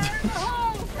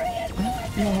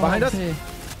 Behind us. Okay.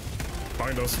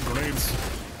 Behind us, grenades.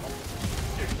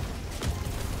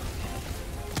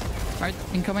 Alright,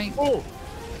 incoming. Oh!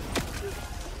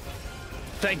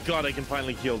 Thank God I can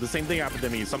finally heal. The same thing happened to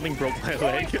me. Something broke my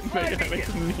leg and I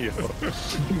couldn't heal.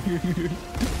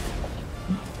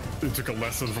 It took a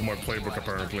lesson from my playbook,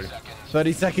 apparently.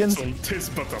 30 seconds. So tis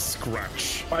but a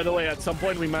scratch. By the way, at some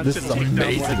point we managed This to is take down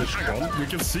amazing. one of the Hang on, we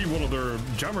can see one of their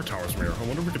jammer towers from here. I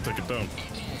wonder if we can take it down.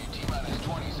 T-minus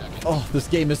 20 seconds. Oh, this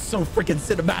game is so freaking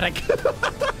cinematic.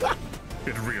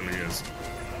 It really is.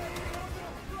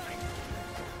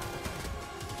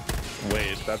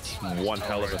 Wait, that's one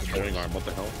hell of a throwing arm. What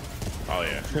the hell? Oh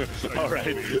yeah. All right.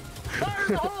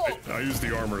 I use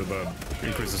the armor that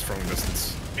increases throwing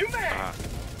distance.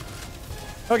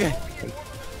 Okay.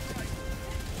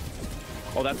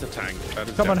 Oh, that's a tank. That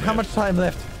is Come on, how definitely much time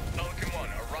left?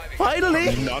 Finally!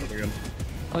 a- Not again.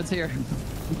 Oh, it's here.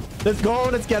 Let's go,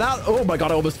 let's get out. Oh my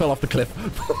god, I almost fell off the cliff.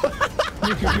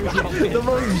 The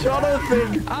most Jono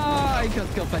thing. Ah, I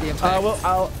got killed by the impact. Well,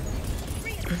 I'll...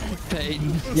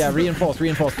 Pain. Yeah, reinforce.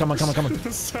 Come on.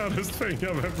 The saddest thing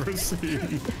I've ever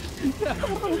seen.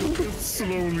 It's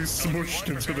slowly smushed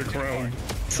into the ground.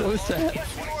 So sad.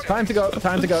 Time to go.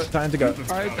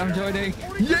 Alright, I'm joining.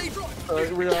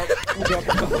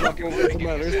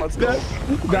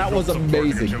 That was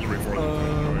amazing. Artillery for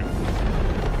them.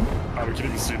 Oh, we can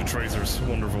even see the tracers.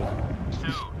 Wonderful.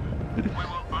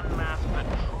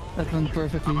 That went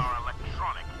perfectly.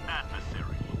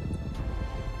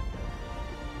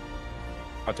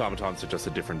 Automatons are just a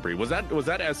different breed. Was that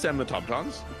SM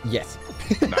automatons? Yes.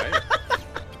 Nice.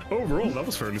 Overall, that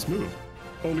was fairly smooth.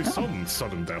 Only some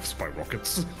sudden deaths by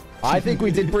rockets. I think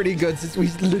we did pretty good since we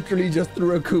literally just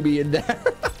threw a Kubi in there.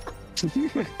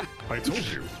 I told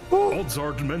you, odds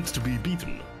are meant to be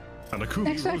beaten, and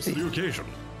Akumi rose to the occasion.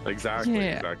 Exactly.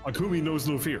 Yeah. Exactly. Akumi knows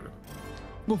no fear.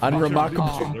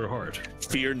 Unremarkable. In their heart.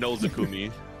 Fear knows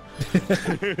Akumi.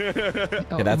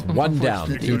 Okay, that's one down,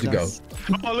 2 to go.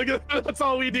 Oh, look at that. That's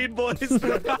all we need, boys.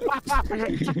 I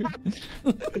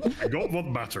got what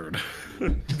mattered.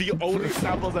 The only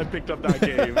samples I picked up that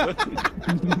game.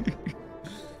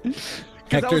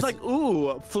 Because I was like,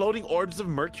 ooh, floating orbs of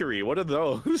mercury. What are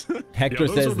those? Hector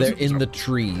those says are they're the- in the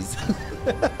trees.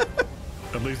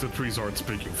 At least the trees aren't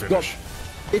speaking Finnish.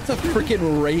 It's a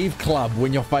freaking rave club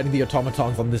when you're fighting the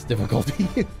automatons on this difficulty.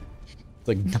 It's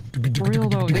like... For real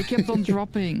though, they kept on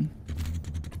dropping.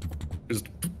 Just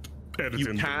edit You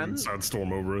in can-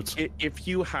 Sandstorm over it. If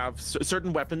you have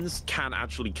certain weapons, can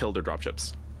actually kill their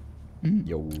dropships.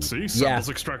 Yo. See, samples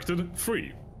extracted,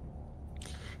 free.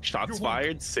 Shots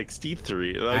fired,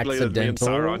 63. Like me and Accidental,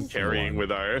 Sauron carrying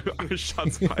with our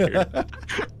shots fired.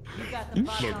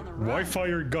 Look, why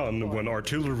fire gun when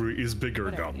artillery is bigger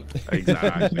gun?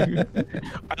 Exactly.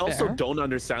 I also Fair. don't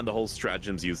understand the whole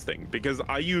stratagems use thing because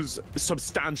I use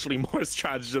substantially more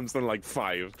stratagems than like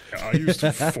 5. I used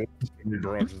 4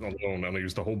 barrages alone, and I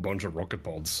used a whole bunch of rocket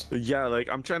pods. Yeah, like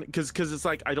I'm trying to, because it's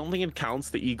like I don't think it counts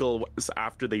the eagle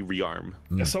after they rearm.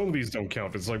 Yeah, some of these don't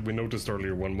count. It's like we noticed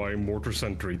earlier when my mortar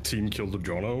sentry team killed the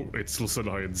Jono, it still said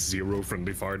I had 0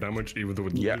 friendly fire damage, even though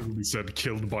it literally said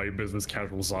killed by business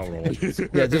casual Sauron.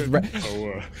 Yeah, just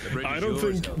So, I don't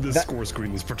think the score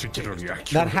screen is particularly accurate.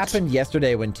 that happened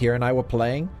yesterday when Tyr and I were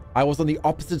playing. I was on the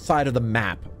opposite side of the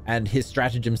map, and his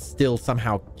stratagem still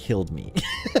somehow killed me.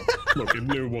 Look, it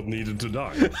knew what needed to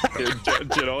die. Do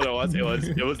you know what it was?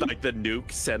 It was like the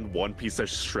nuke send one piece of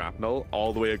shrapnel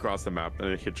all the way across the map and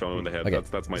it hit Jono in the head. Okay.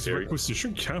 That's my Is your theory.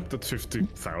 acquisition capped at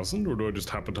 50,000, or do I just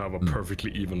happen to have a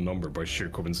perfectly even number by sheer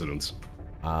coincidence?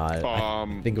 I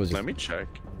think it was just... Let me check.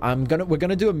 We're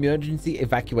gonna do emergency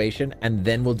evacuation, and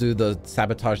then we'll do the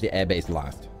sabotage the airbase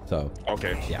last. So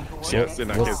Okay. yeah, Yes, in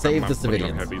that we'll case, save I'm the putting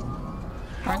on civilians.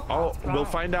 heavies. Oh, we'll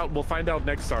find out. We'll find out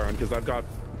next, Sauron, because I've got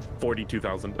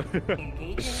 42,000.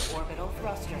 Engaging orbital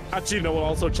thrusters. Actually, no. We'll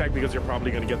also check because you're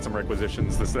probably going to get some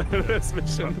requisitions this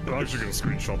mission. I'm actually gonna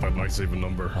screenshot that nice even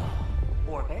number.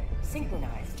 Orbit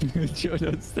synchronized.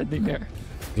 Jono's standing there.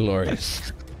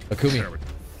 Glorious. Akumi. There we go.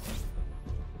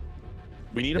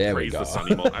 We need to There we praise the go. sun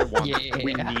emote. I want. Yeah.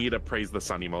 We need to praise the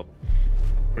sun emote.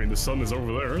 I mean, the sun is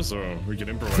over there, so we can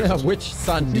improvise. Which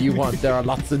sun do you want? There are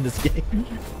lots in this game.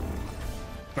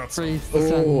 That's Praise the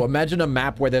Oh, sun. imagine a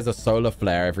map where there's a solar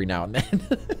flare every now and then.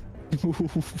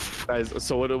 Guys,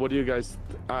 so what do you guys?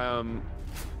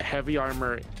 Heavy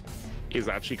armor is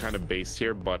actually kind of based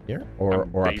here, but Here? Or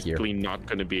I'm up here? basically not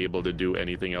going to be able to do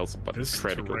anything else but this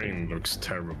critical. terrain looks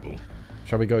terrible.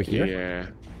 Shall we go here? Yeah.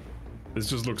 This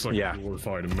just looks like Yeah. a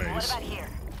glorified maze.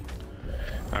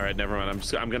 All right, never mind.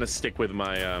 I'm gonna stick with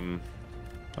my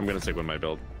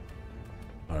build.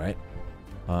 All right.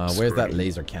 Where's that Screw.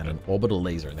 laser cannon? Orbital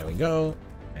laser. There we go.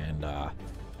 And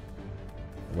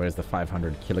where's the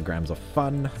 500 kilograms of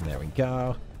fun? There we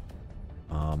go.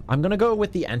 I'm gonna go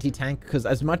with the anti-tank because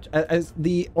as much as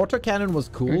the autocannon was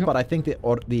cool, but I think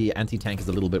the anti-tank is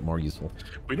a little bit more useful.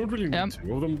 We don't really need Yep.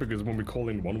 2 of them because when we call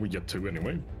in 1, we get 2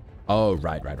 anyway. Oh,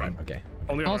 right. Okay.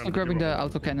 On the other Also hand, grabbing you the know,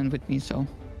 autocannon with me, so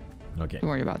Okay. don't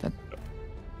worry about that.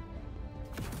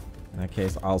 In that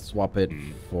case, I'll swap it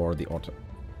for the auto.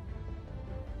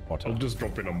 mortar. I'll just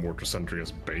drop in a mortar sentry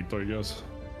as bait, I guess. Do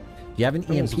you have an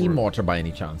EMP mortar by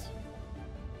any chance?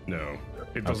 No,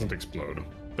 it doesn't explode.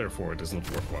 Therefore, it is not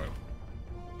worthwhile.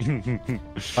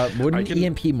 Wouldn't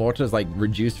EMP mortars like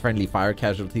reduce friendly fire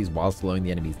casualties while slowing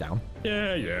the enemies down?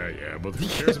 Yeah. But who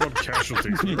cares about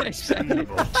casualties? They're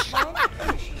expendable.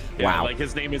 Yeah, Wow. like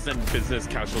his name isn't Business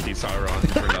Casualty Sauron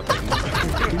for nothing.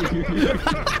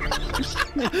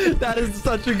 That is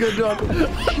such a good one.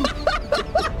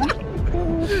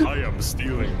 I am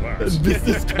stealing that.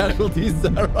 Business casualties,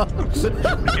 Sarah.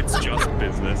 It's just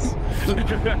business.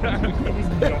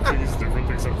 Nothing is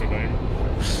different except the name.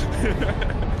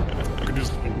 I could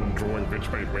just open drawing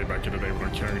bitch made way back in the day when I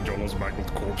carried Jono's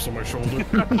mangled corpse on my shoulder.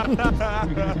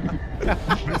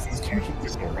 Business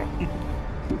casualties, Sauron.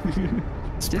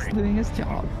 Just doing his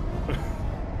job.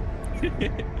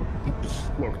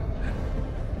 Look,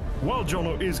 while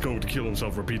Jono is going to kill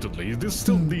himself repeatedly, this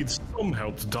still needs some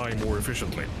help to die more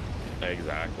efficiently.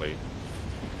 Exactly.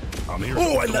 I'm here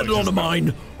Oh, I landed on a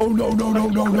mine. Oh, no.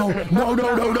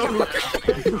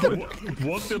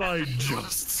 What did I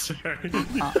just say?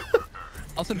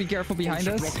 Also, be careful behind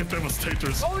us. Rocket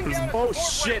devastators. Oh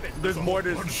shit! There's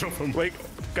mortars. Bunch of them. Wait,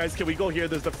 guys, can we go here?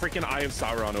 There's the freaking Eye of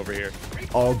Sauron over here.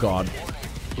 Oh, God.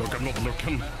 Look, I'm not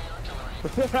looking.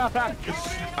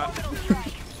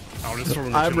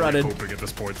 I'm running. At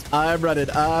this point. I'm running.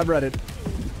 Oh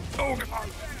god!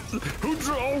 Who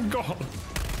drew? Oh god!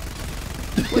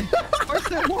 Where's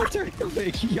the mortar?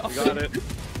 We got it.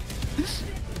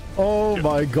 Oh,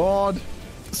 my God.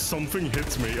 Something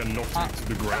hits me and knocks me to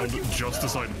the ground just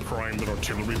as I primed an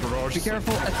artillery barrage. Be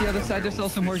careful. At the other side, there's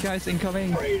also more guys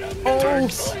incoming.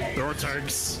 Tanks! There are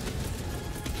tanks!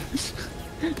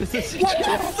 This is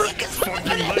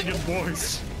Fucking legged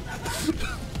boys!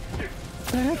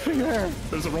 everywhere.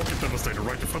 There's a rocket devastator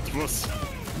right in front of us.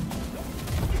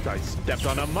 I stepped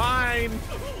on a mine.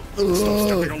 Stop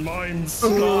stepping on mines!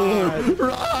 Run.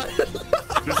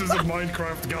 This isn't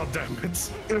Minecraft,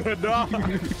 goddammit! No.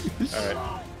 Alright.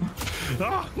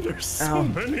 Ah, there's so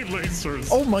many lasers!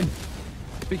 Oh, my.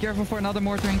 Be careful for another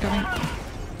mortar incoming.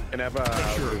 And have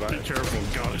Sure, be careful,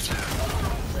 got it.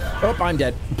 Oh, I'm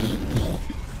dead.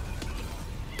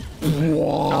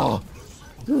 Whoa.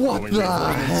 What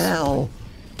the hell?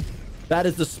 That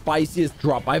is the spiciest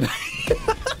drop I've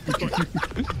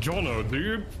Jono,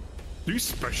 do you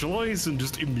specialize in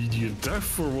just immediate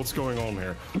death, or what's going on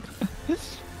here?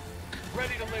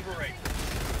 Ready to liberate.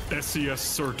 SES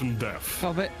certain death.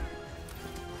 Of it.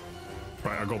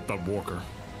 Right, I got that walker.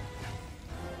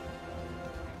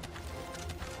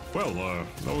 Well,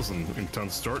 that was an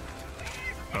intense start.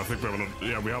 I think we have another.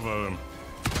 Yeah, we have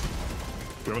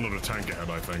another tank ahead,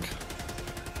 I think.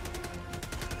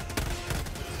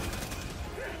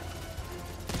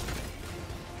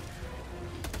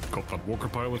 Got that walker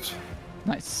pilot.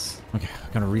 Nice. Okay,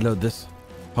 I'm gonna reload this.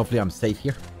 Hopefully I'm safe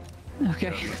here.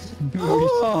 Okay.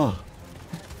 Oh,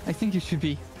 I think you should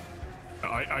be.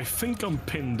 I think I'm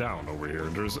pinned down over here.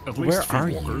 There's at Where least are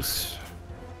three you? walkers.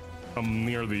 I'm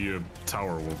near the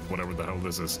tower, or whatever the hell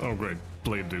this is. Oh great,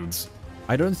 blade dudes.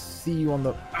 I don't see you on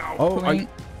the... Ow.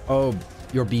 Oh,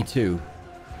 you're B2.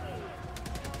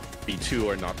 B2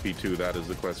 or not B2, that is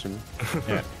the question.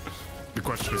 Yeah. The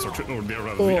question is artillery.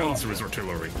 The answer is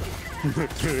artillery. Of it.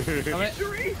 The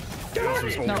answer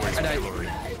is No, always I died. artillery.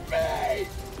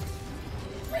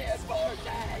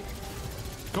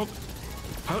 God,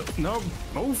 now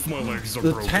both my legs are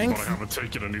The broken, tanks- but I haven't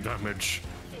taken any damage.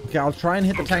 Okay, I'll try and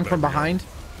hit the Okay, tank from there we go. behind.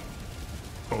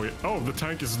 Oh yeah. Oh, the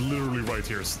tank is literally right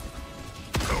here.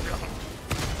 Oh god.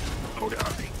 Oh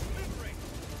god.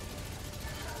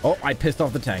 Oh, I pissed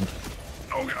off the tank.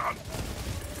 Oh god.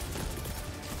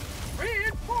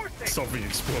 Reinforcing. Something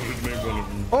exploded. Maybe one of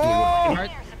them.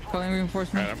 Alright. Calling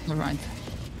reinforcement. All right.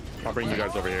 I'll bring you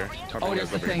guys over here. Oh, there's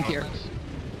the tank here.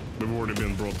 We've already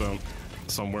been brought down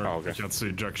somewhere. Oh, okay. I can't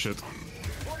see jack shit.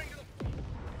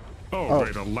 Oh,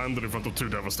 great. I landed in front of two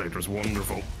devastators.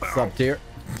 Wonderful. What's up, tier?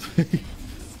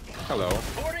 Hello.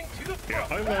 Reporting to the Yeah,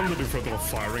 I landed in front of a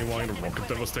firing line of rocket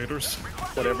devastators.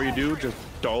 Whatever you do, just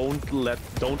don't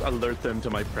alert them to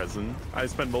my presence. I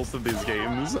spend most of these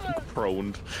games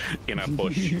prone in a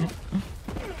bush.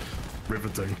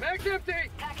 Riveting. Mag's empty.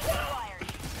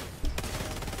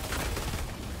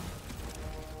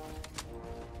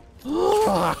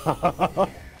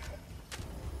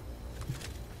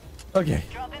 Okay,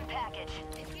 Drop in package.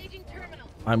 Engaging terminal.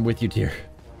 I'm with you, tier.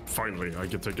 Finally, I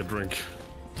can take a drink.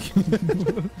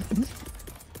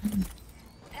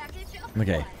 Package up.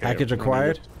 Okay, package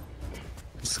acquired.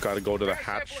 Just gotta go to the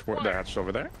hatch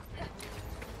over there.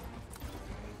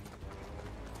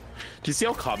 Do you see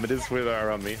how calm it is with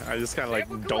around me? I just kind of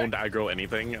like don't aggro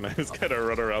anything, and I just kind of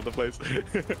run around the place.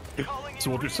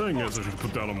 So what you're saying is I should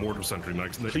put down a mortar sentry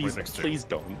next Please, next to please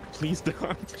don't. Please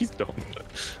don't. Please don't.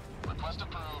 Request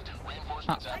approved.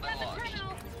 Reinforcements have been launched.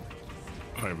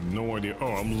 I have no idea.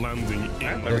 Oh, I'm landing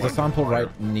in. There's a sample right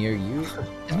near you.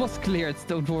 It was cleared,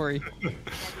 don't worry.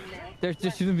 There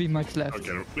shouldn't be much left.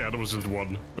 Okay, yeah, there was just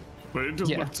one. But it just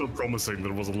Yeah. looked so promising.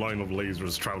 There was a line of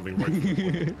lasers traveling right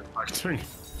through. Acting.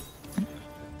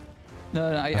 No,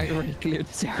 I already cleared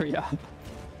this area.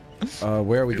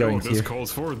 Where are we going This to?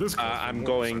 calls for this. Calls for I'm more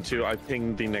going sentry. to. I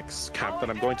think the next camp that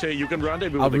I'm going to. You can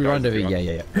rendezvous. I'll with the be guys if you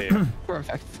rendezvous. want. Yeah.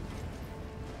 Perfect.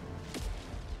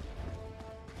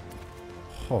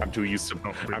 Oh. I'm too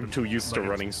used to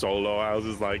running solo. I was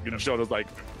just like, Jono's like,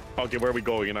 okay, where are we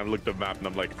going? And I looked at the map and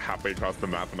I'm like halfway across the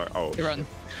map and I'm like, oh. You run.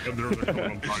 And there's a couple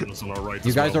behind us on our right. You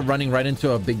as guys well. are running right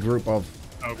into a big group of.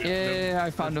 Okay, Yeah, I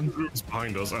found there's them. Groups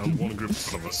behind us and one group in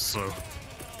front of us, so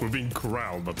we're being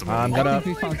corralled at the I'm moment.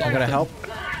 gonna help.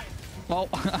 Well,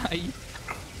 I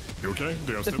You okay?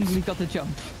 Do you have definitely steps? got the jump.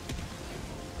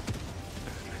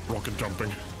 Rocket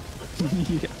jumping.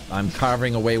 I'm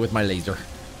carving away with my laser.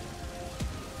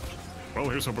 Well,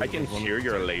 here's hoping I can there's one. hear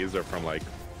your laser from like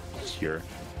here.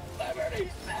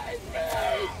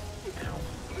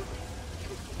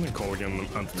 I'm gonna call again an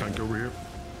anti-tank over here.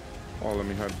 Oh, let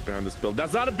me hide behind this building.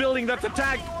 That's not a building, that's a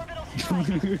tank!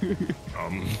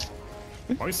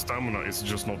 My stamina is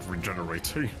just not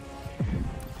regenerating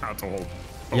at all.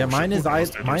 Oh, Yeah, shit, mine is. look at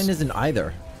those Mine damage. isn't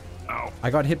either. Ow. I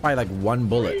got hit by like one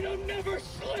bullet.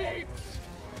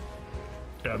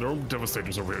 Yeah, there are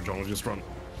devastators over here, John. Just run.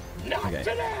 Okay.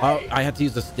 Oh, I had to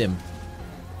use the stim.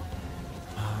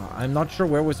 I'm not sure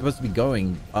where we're supposed to be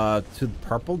going. To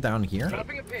purple down here.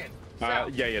 Dropping a pin. Yeah,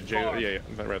 Jay,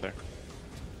 yeah, right there.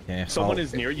 Okay. Someone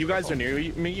is near. You guys are near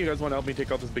me. You guys want to help me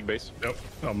take out this big base? Yep.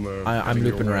 I'm I'm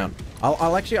looping around.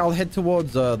 I'll head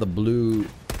towards the blue.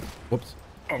 Whoops.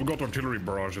 I've got artillery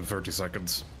barrage in 30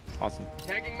 seconds. Awesome.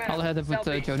 Tagging map. I'll head up with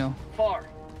Southeast. Jono. Far.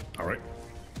 All right.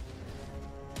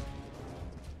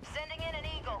 Sending in an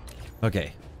eagle.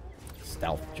 Okay.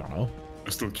 Stealth, Jono. I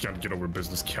still can't get over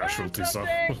business casualty, so.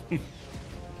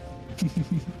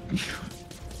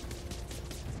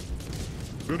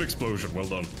 Good explosion. Well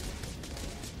done.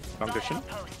 Dankeschön.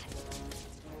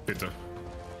 Bitte.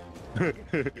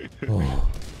 Oh.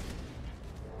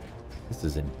 This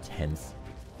is intense.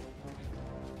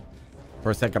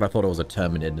 For a second, I thought it was a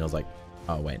Terminid, and I was like,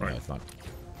 oh, wait, no, Right. it's not.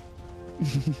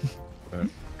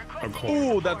 I'm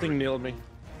calling. Ooh, that thing nailed me.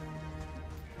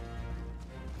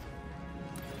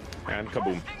 And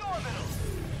kaboom.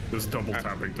 Just double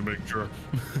tapping to make sure.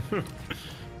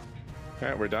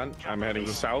 Okay, we're done. I'm heading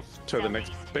south to the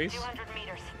next base. 200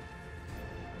 meters.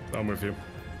 I'm with you.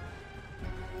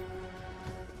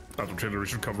 That artillery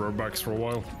should cover our backs for a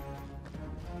while.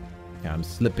 Yeah, I'm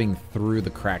slipping through the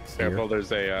cracks here. Careful,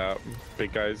 there's a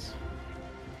big guys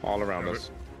all around Yeah, us.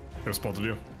 I've spotted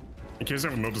you. In case I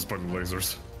haven't noticed by the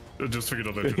lasers. I just figured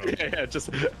out that you know. Yeah, just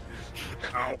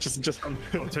Ow. just.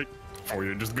 I'll take for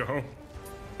you. Just go.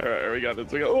 All right, we got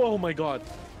this. We got. Oh my god.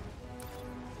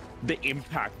 The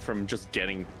impact from just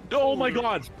getting. Oh my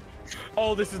god.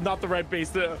 Oh, this is not the right base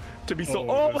to be so.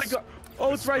 Oh my this- god.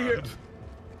 Oh, it's right here. bad.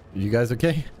 You guys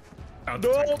okay?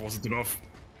 Anti-tank wasn't enough.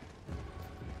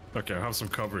 Okay, I have some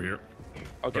cover here.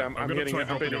 Okay, I'm gonna hitting try it. I'm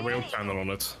dropping a hitting rail it. cannon on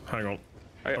it. Hang on.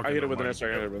 I Okay, hit it with an never SR. I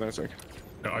mind. hit it with an SR.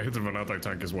 Yeah, I hit it with an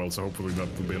anti-tank as well, so hopefully that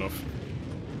will be enough.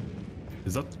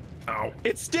 Is that? Ow.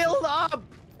 It's still up.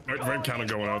 Rail cannon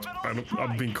going out.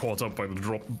 I'm being caught up by the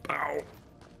drop. Ow.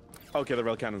 Okay, the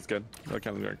rail cannon's good. Rail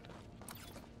cannon's good.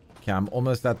 Okay, I'm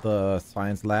almost at the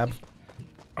science lab.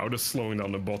 I'm just slowing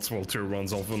down the bots while 2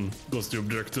 runs off and does the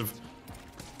objective.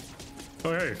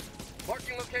 Oh, hey.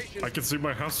 Marking location. I can see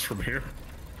my house from here.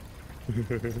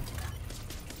 Requesting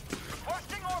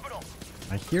orbital.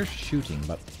 I hear shooting,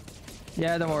 but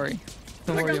Yeah, don't worry.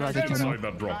 Don't worry about it, Jono. Inside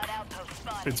that drop.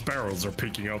 Its barrels are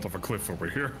peeking out of a cliff over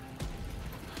here.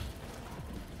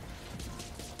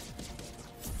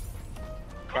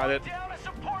 Got it. Down a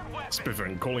support weapon.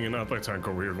 Spiffing, calling an anti-tank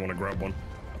over here if you want to grab one.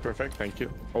 Perfect. Thank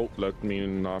you. Oh, let me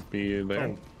not be there.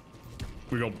 Oh.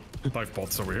 We got knife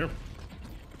bots over here.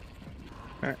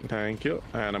 Alright, thank you.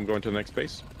 And I'm going to the next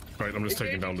base. Right, I'm just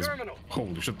taking down this. Terminal.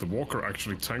 Holy shit, the walker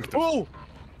actually tanked it. Oh!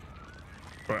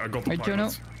 Right, I got the Hey,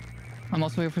 pilots. Jono. I'm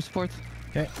also here for support.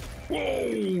 okay. Whoa!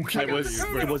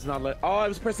 It was not let. Oh, I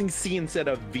was pressing C instead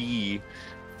of V.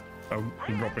 I'm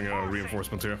dropping a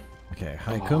reinforcement here. Okay,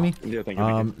 hi, Kumi. Yeah, thank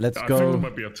you. Let's I think there go.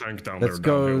 might be a tank down Let's there.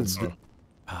 go. Downhill, so.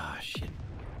 Ah, shit.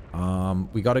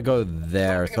 We gotta go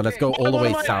there. So let's go all the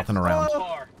way south and around.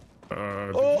 Far.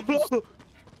 Uh, Oh!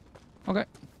 Okay.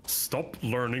 Stop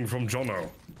learning from Jono.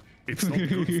 It's not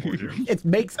good for you. It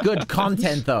makes good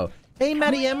content though. Hey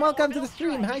Maddie M, welcome to the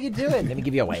stream. How you doing? Let me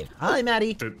give you a wave. Hi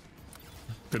Maddie.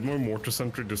 Did my mortar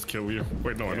sentry just kill you?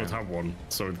 Wait, no, I don't have one,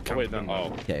 so it can't. Oh, wait, no.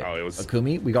 Oh, Okay. oh, it was.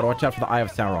 Akumi, we gotta watch out for the Eye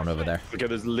of Sauron over there. Okay,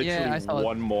 there's literally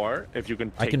one more. If you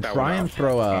can take I can that try one and out.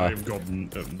 throw a I've got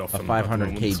nothing. 500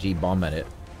 kg bomb at it.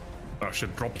 I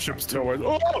should drop ships too.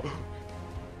 Oh!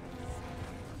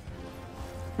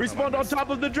 We spawned on top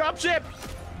of the dropship!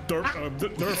 There are 4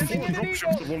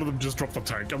 dropships, and one of them just dropped a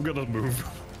tank. I'm gonna move.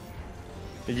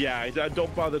 Yeah,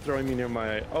 don't bother throwing me near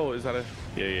my. Oh, is that a?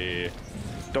 Yeah.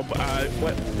 Don't.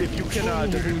 What? If you can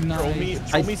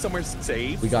just throw me somewhere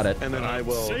safe. We got it. And then I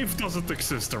will. Safe doesn't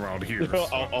exist around here.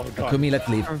 Oh God. Akumi, let's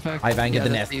leave. Perfect. I've angered the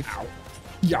let's nest. leave.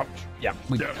 Yep.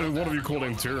 What have you called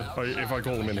him to? If I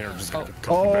call him in here, just cut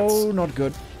Oh, bits. not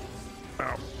good.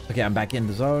 Ow. Okay, I'm back in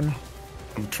the zone.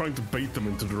 I'm trying to bait them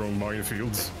into their own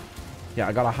minefields. Yeah,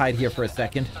 I gotta hide here for a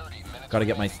second. Gotta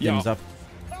get my stims up.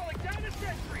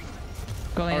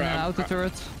 Going in and Alright, out the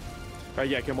turret.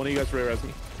 Yeah, can one of you guys re-res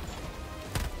me?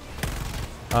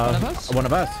 One of us? One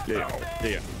of us? Yeah.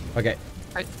 Okay.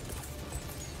 Right.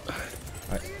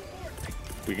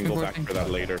 We can go back for that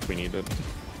later if we need it.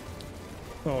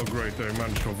 Oh great, they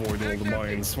managed to avoid all the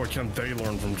mines. Why can't they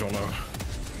learn from Jono?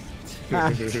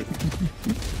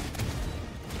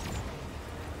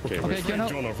 Okay, Okay, Jono.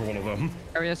 Jono for one of them.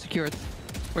 Area secured.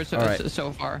 We're so, Alright.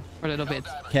 so far, for a little bit.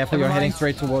 Careful, you're Never heading mind.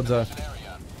 straight towards a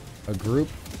group.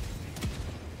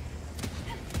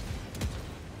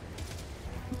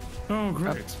 Oh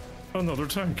great. Another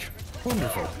tank.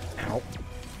 Wonderful. Ow.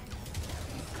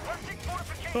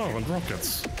 Oh, and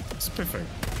rockets. Spiffing.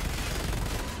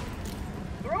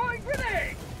 Throwing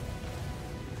grenade.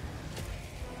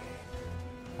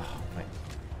 Oh, my.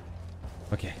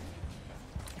 Okay.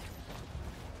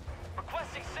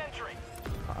 Requesting sentry.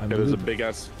 I'm Yeah, there's a loop- big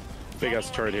ass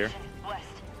turret here. West.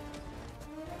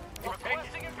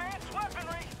 Requesting advanced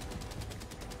weaponry.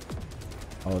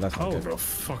 Oh, that's not How good. the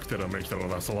fuck did I make that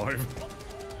last alive?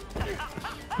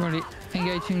 Already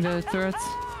engaging the turret.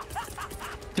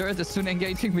 Turret is soon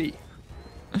engaging me.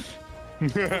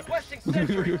 Requesting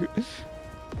sentry.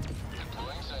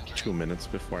 2 minutes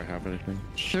before I have anything.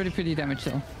 30 damage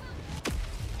though.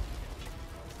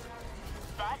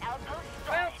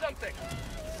 Found something.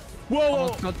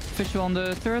 Almost got visual on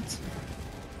the turret.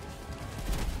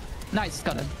 Nice,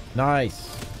 got it.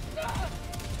 Nice.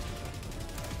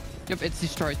 Yep, it's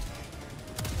destroyed.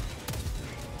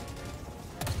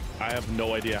 I have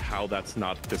no idea how that's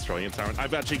not destroying it, Siren.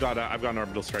 I've actually got I've got an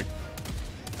orbital strike.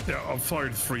 Yeah, I've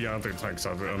fired 3 anti-tanks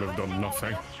at it and I've done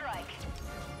nothing.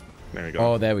 There we go.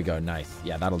 Oh, there we go. Nice.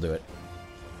 Yeah, that'll do it.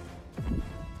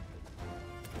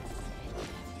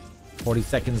 40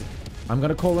 seconds. I'm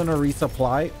gonna call in a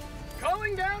resupply.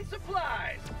 Calling down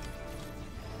supplies.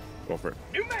 Go for it.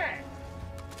 New man.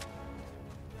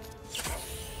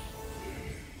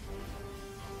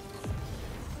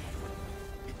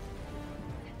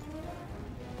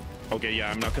 Okay,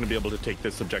 yeah, I'm not going to be able to take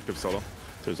this objective solo.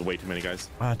 There's way too many guys.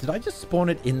 Did I just spawn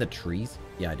it in the trees?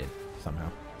 Yeah, I did. Somehow.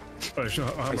 I have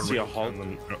see a rail Hulk.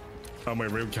 cannon. I have my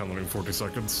rail cannon in 40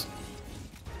 seconds.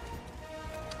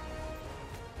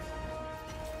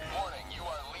 Warning, you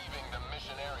are leaving the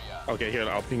mission area. Okay, here,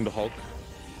 I'll ping the Hulk.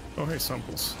 Oh, hey,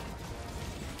 samples.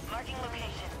 Marking location.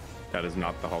 That is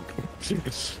not the Hulk.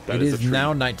 That It a is tree.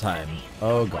 now nighttime.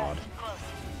 Oh, God.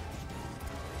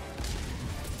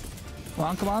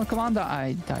 Come on,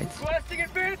 I died. Requesting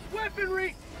advanced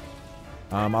weaponry.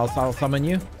 I'll summon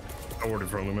you. I already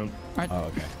thrown them in. Oh,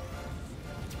 okay.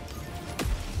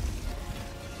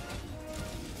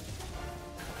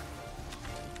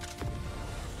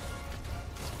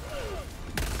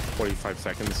 $45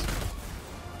 seconds.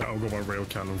 I'll go my rail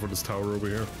cannon for this tower over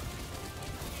here.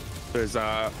 There is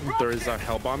a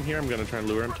hell bomb here. I'm gonna try and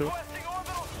lure him to. Requesting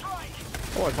orbital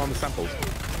strike. Oh, I found the samples.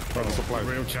 Found the The supply.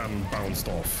 rail cannon bounced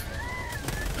off.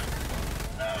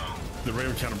 The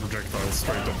rail cannon projectile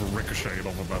straight up ricocheted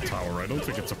off of that tower. I don't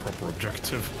think it's a proper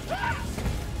objective. I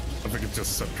think it's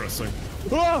just set dressing.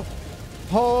 Oh!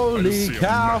 I Holy just see a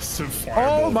cow! massive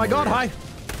fireball Oh my God! over Hi. here.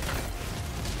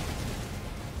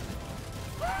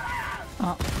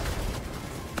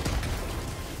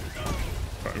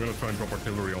 I'm gonna try and drop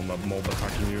artillery on that mob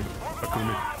attacking you,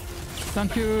 Akumi.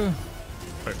 Thank you.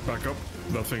 Hey, back up.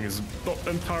 That thing is not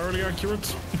entirely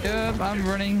accurate. Yep, I'm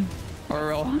running.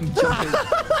 Or I'm jumping.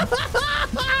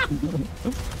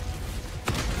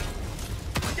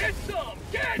 Get some.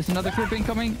 Get. There's another group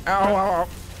incoming. Ow! Ow!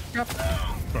 Crap.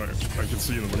 Alright, I can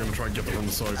see them. We're gonna try and get them on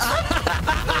the sides.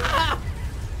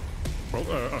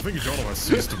 Well, I think Jono has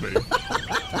ceased to be.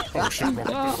 Oh shit,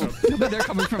 rocket. Oh, but they're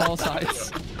coming from all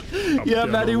sides. Yeah,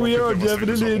 Maddie, the we rocket are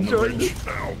devastators definitely up on the enjoying ridge. this.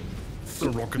 Ow. The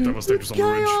rocket devastators on the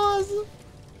ridge. Chaos!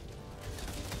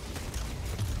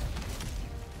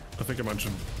 I think I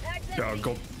mentioned. Yeah,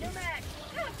 God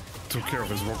took care of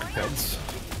his rocket pods.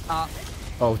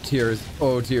 Oh, tears.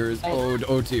 Oh, tears. Oh,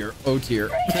 oh, tear. Oh, tear.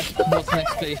 That was an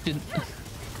explosion.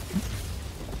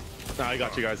 Nah, I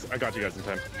got you guys. I got you guys in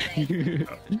time.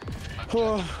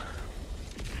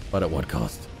 But at what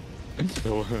cost?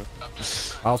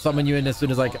 I'll summon you in as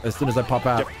soon as I pop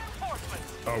out.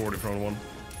 I already found one.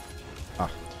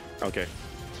 Okay.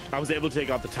 I was able to take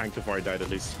out the tank before I died, at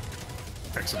least.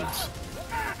 Excellent.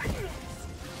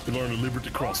 You learned the Liberty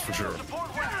Cross for sure.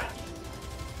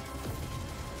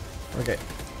 Okay.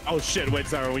 Oh shit! Wait,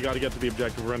 Sarah, we gotta get to the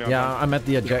objective. We're running out. Yeah, I'm at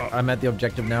the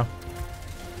objective now.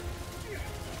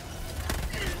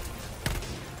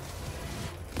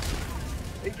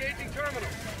 Engaging terminal.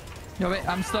 No, wait,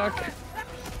 I'm stuck.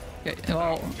 Okay,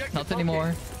 well, not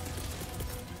anymore.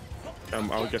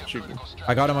 I'll get you.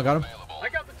 I got him. I got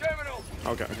the terminal.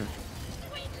 Okay.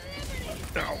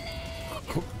 Ow.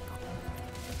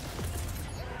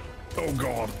 Oh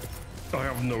god. I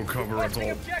have no cover at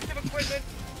all. Objective equipment.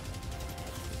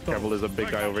 Careful, there's a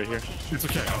big guy over here. It's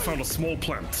okay, I found a small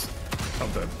plant.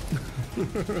 I'm dead.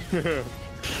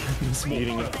 Small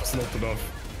plant, it's not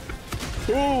enough.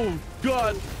 Oh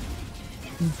god!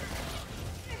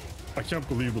 I can't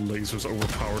believe the lasers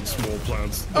overpowered small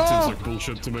plants. That seems like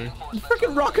bullshit to me.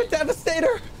 Freaking rocket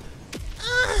devastator!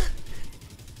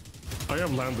 I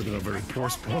have landed in a very poor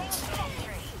spot.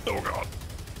 Oh god.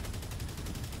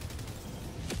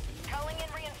 Calling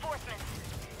in reinforcements.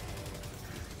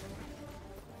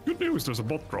 Good news, there's a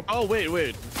bot drop. Oh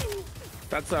wait.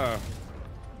 That's the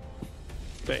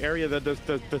area that the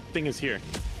thing is here.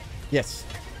 Yes,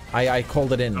 I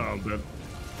called it in. I'm dead.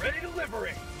 Ready to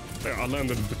liberate. Yeah, I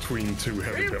landed between two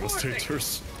heavy Reinforcing.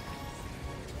 devastators.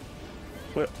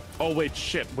 Wait, oh wait,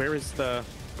 shit. Where is the?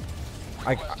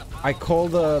 I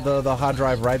called the hard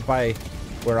drive right by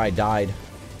where I died.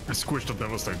 I squished a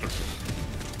devastator.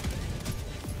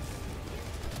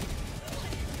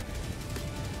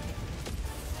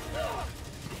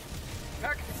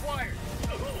 Package acquired.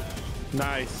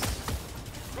 Nice.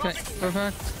 Okay,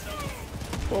 perfect.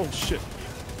 Oh shit.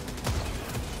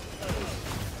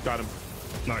 Got him.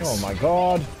 Nice. Oh my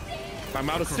god! I'm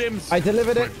out of sims. I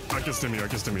delivered it. Wait, I can stim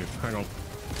you, Hang on.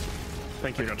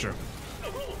 Thank I you. got you.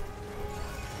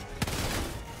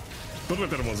 Don't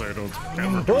let anyone say I don't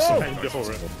ever do something I like know, this.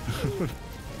 right?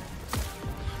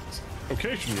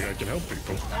 Occasionally I can help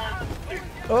people.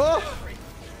 Oh!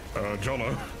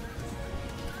 Jono.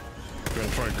 Gonna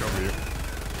try and cover you.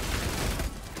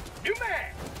 New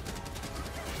mag.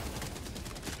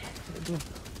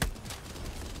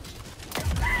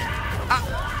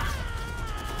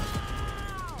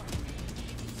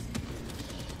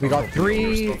 We got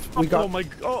three. We Oh got. my!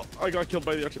 Oh, I got killed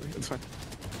by the artillery. It's fine.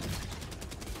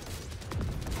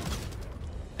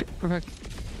 Perfect.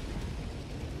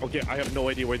 Okay, I have no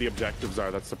idea where the objectives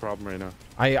are. That's the problem right now.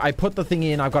 I put the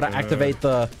thingy in. I've got to activate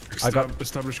the. I got.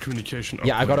 Establish communication.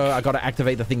 Yeah, I uplink. gotta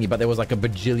activate the thingy, but there was like a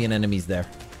bajillion enemies there.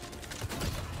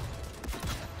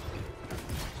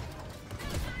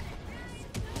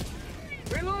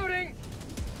 Reloading.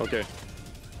 Okay.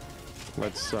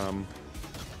 Let's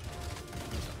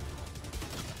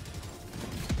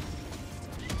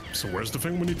So where's the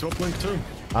thing we need to uplink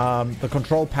to? The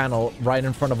control panel right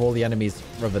in front of all the enemies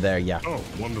over there. Yeah. Oh,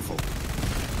 wonderful.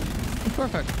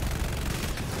 Perfect.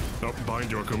 Oh,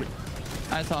 behind you, Akumi.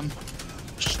 I saw him.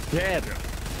 dead.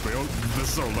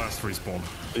 This is our last respawn.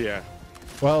 Yeah.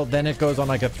 Well, then it goes on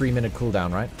like a 3-minute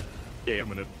cooldown, right? Yeah. A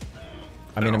minute.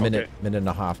 I mean, a Oh, minute, okay. minute and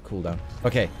a half cooldown.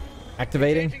 Okay.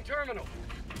 Activating. Engaging terminal.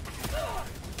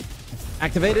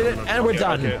 Activated it, and we're Okay,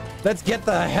 done. okay. Let's get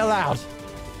the hell out.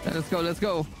 Let's go, let's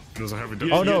go. There's a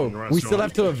heavy Oh no, devastating we still restaurant.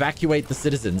 have to evacuate the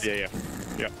citizens. Yeah.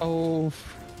 Oh,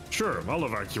 Sure, I'll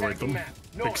evacuate them. Map.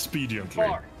 North. Expediently.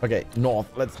 Far. Okay, north.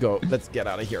 Let's go. Let's get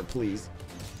out of here, please.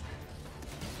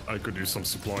 I could use some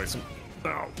supplies.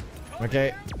 Ow.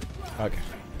 Okay. Okay.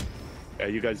 Yeah,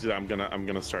 you guys do that. I'm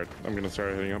gonna start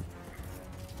heading up.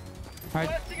 right,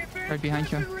 right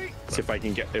behind you. See if I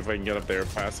can get up there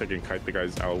fast. I can kite the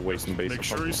guys out away from base. Make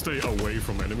sure you stay away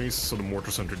from enemies so the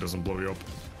mortar sentry doesn't blow you up.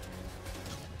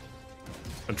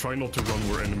 And try not to run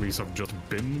where enemies have just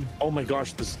been. Oh my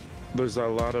gosh, there's a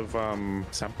lot of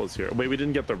samples here. Wait, we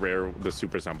didn't get the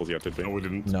super samples yet, did we? No, we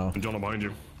didn't. No. And John, I'm behind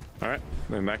you. All right.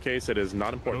 In that case, it is not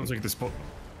I don't important. think this bot.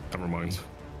 Never mind.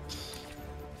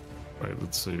 Right,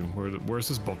 let's see. Where's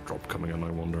this bot drop coming in?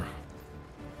 I wonder.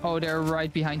 Oh, they're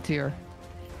right behind here.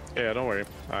 Yeah, don't worry.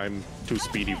 I'm too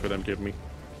speedy for them to hit me.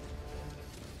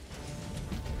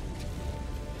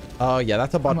 Oh yeah,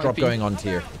 that's a bot might drop be. going on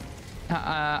tier.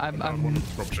 I'm One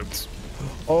of the dropships.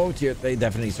 Oh tier, they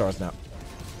definitely saw us now.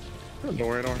 Don't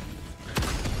worry, don't worry.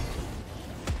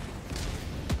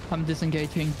 I'm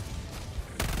disengaging.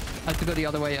 I have to go the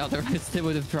other way, otherwise they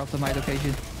would have dropped on my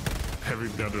location. Heavy,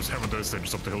 yeah, there's heavy death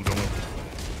stages up the hill,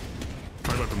 Jono.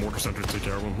 Try to let the mortar center take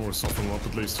care of them, or soften them up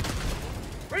at least.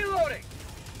 Reloading.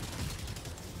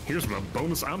 Here's where a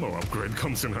bonus ammo upgrade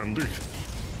comes in handy.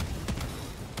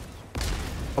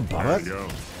 Above There us? you go.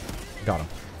 Got him.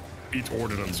 Eat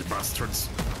ordnance, you bastards.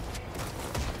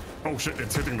 Oh shit,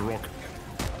 it's hitting the rock.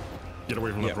 Get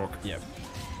away from that rock. Yep.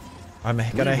 I'm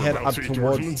gonna head up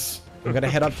towards. I'm gonna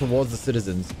head up towards the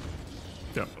citizens.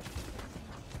 Yeah.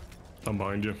 I'm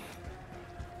behind you.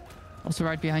 Also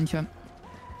right behind you.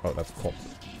 Oh, that's cool.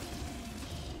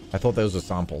 I thought those were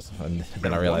samples, and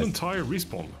then I One realized. entire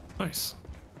respawn. Nice.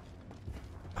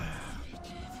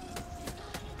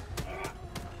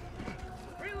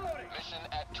 Reloading. Mission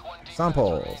at 20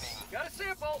 Samples. Got a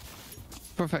sample.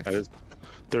 Perfect.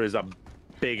 There is a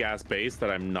big ass base that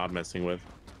I'm not messing with.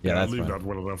 Yeah, that's leave fine. that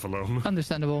well enough alone.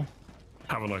 Understandable.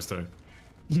 Have a nice day.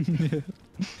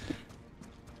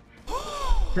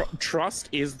 Trust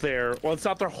is their, well, it's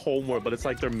not their home world, but it's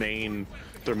like their main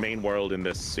world in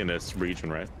this region,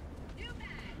 right?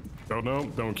 Don't know,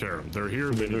 don't care. They're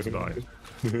here, they need to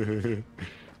die.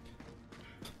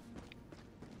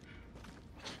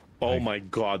 Oh my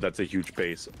god, that's a huge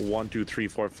base. 1, 2, 3,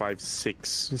 4, 5, 6,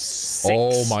 6.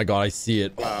 Oh my god, I see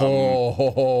it.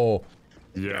 Oh.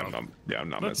 Yeah, I'm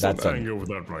not let's messing not That's hang over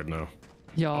that right now.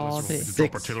 Yeah, Let's they,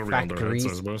 drop 6 artillery on their heads, I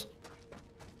factories. suppose.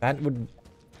 That would.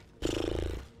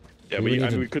 Yeah, We need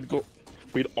to- we could go.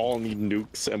 We'd all need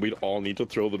nukes, and we'd all need to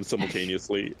throw them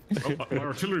simultaneously. Oh, my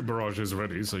artillery barrage is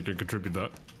ready, so you can contribute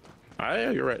that.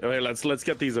 Yeah, you're right. Okay, let's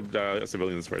get these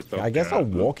civilians first, though. I guess a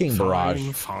walking barrage.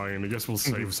 Fine, I guess we'll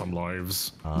save some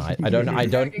lives. I don't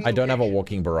have a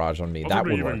walking barrage on me. That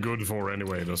Probably would even work. good for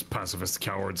anyway, those pacifist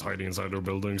cowards hiding inside their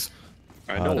buildings.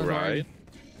 I know, Don't right? worry.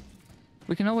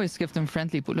 We can always give them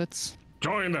friendly bullets.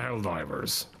 Join the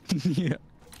Helldivers. Yeah.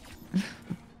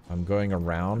 I'm going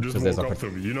around Just because there's walk a up to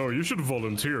them. You know, you should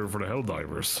volunteer for the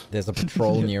Helldivers. there's a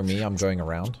patrol near me. I'm going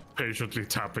around. Patiently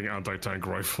tapping anti-tank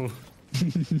rifle.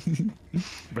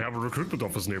 They have a recruitment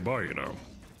office nearby, you know.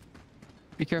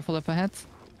 Be careful up ahead.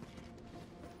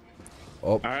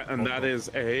 Oh, Alright, and that is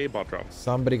a bot drop.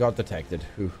 somebody got detected.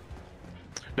 Who?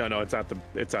 No, it's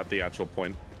at the actual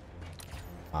point.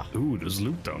 Ooh, there's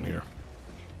loot down here.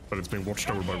 But it's being watched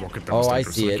over by rocket Oh, I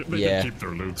devastators. see so it, They yeah. can keep their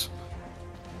loot.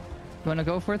 You wanna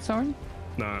go for it, Soren?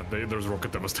 Nah, there's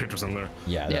rocket devastators in there.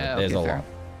 Yeah, Yeah, there's okay, a fair. lot.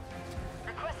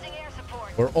 Requesting air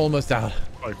support. We're almost out.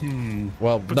 Like,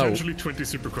 Well, no. potentially 20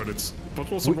 super credits,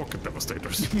 but also rocket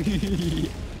devastators.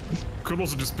 Could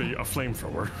also just be a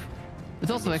flamethrower.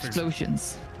 It's also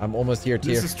explosions. I'm almost here,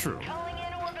 tier. This is true. Calling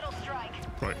in orbital strike.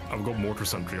 Right, I've got mortar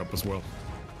sentry up as well.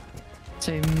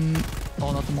 Same.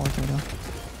 Oh, not the mortar though.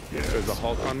 Yeah, There's a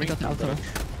Hulk on me. We got the auto.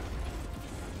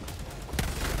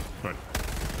 Right.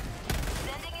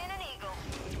 Sending in an eagle.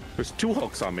 There's 2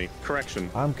 Hulks on me. Correction.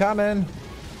 I'm coming.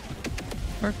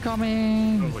 We're I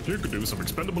coming. was like, you could do some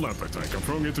expendable anti-tank. I'm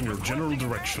throwing it in your general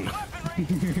direction.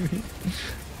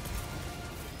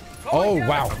 Oh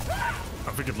wow.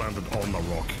 I think it landed on the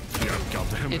rock. Yeah,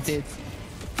 goddamn It did.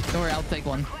 Don't worry, I'll take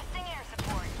one. Requesting air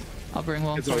support. I'll bring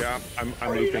one. So yeah, I'm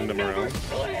looping them around.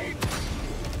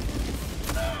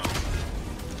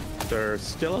 They're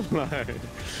still alive.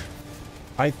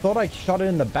 I thought I shot it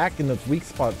in the back in the weak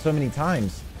spot so many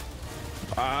times.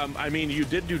 I mean, you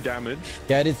did do damage.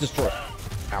 Yeah, it is destroyed.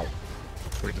 Ow.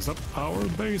 Wait, is that our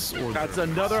base or That's their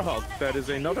another Hulk. That is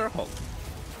another Hulk.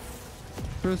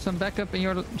 Through some backup in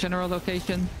your general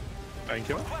location. Thank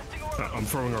you. I'm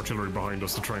throwing artillery behind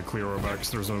us to try and clear our backs.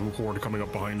 There's a horde coming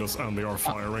up behind us, and they are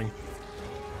firing.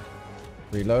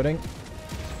 Reloading.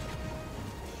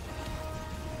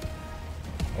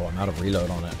 Oh, I'm out of reload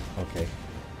on it. Okay.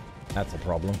 That's a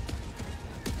problem.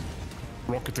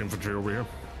 Rocket infantry over here.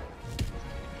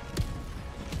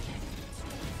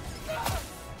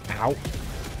 Ow.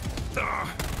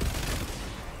 Ah.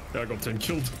 Yeah, I got 10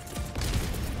 killed.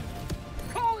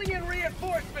 Calling in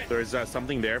reinforcements. There's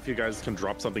something there. If you guys can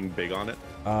drop something big on it.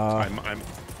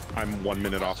 I'm 1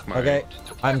 minute off my. Okay.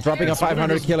 I'm dropping a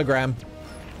 500 kilogram.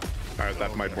 All right,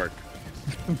 that might work.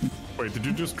 Wait, did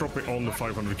you just drop it on the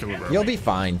 500 kilogram? You'll be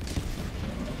fine.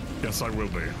 Yes, I will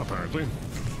be, apparently.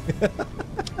 All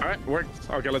right, worked.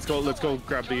 Okay, let's go. Let's go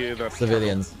grab the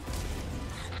Civilians.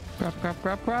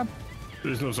 Grab.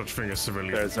 There's no such thing as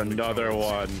civilians. There's another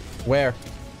one. Where?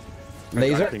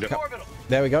 Laser? think that- Orbital.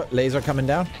 There we go. Laser coming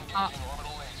down.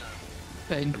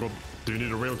 Pain. Well, do you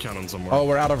need a rail cannon somewhere? Oh,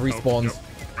 we're out of respawns. Yep.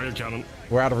 Fire cannon.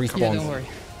 We're out of Yeah, respawns. don't worry.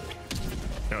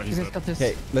 Yeah, You he's guys dead. got this.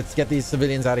 Okay, let's get these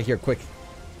civilians out of here quick.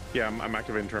 Yeah, I'm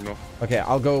activating terminal. Okay,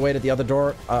 I'll go wait at the other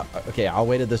door. Okay, I'll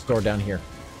wait at this door down here.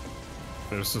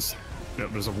 There's just, yeah,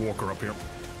 there's a walker up here.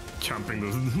 Camping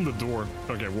the door.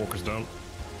 Okay, walker's down.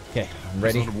 Okay, I'm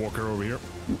There's ready. another walker over here.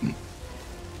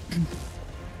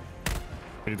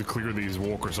 I need to clear these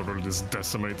walkers or they'll just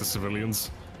decimate the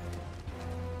civilians.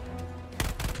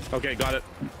 Okay, got it.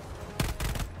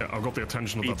 Yeah, I've got the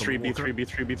attention of that B3, walker.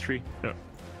 B3, B3, B3.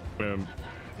 Yeah.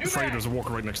 Afraid there's a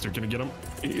walker right next to you. Can you get him?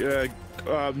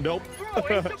 Yeah, nope.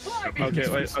 Okay,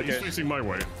 wait, He's okay. facing my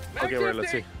way. Okay, wait,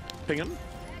 let's see. Ping him.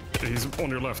 He's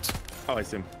on your left. Oh, I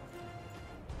see him.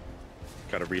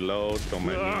 Gotta reload, don't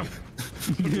mind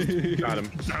me. Got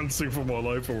him. Dancing for my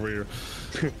life over here.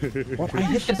 What? I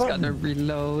hit the Just gotta button.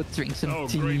 reload, drink some Oh,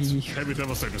 tea. great. Heavy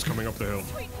Devastator's coming up the hill.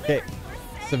 Okay,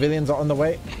 civilians are on the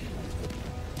way.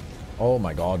 Oh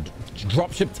my god.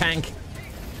 Dropship tank.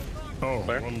 Oh,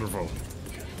 Where? wonderful.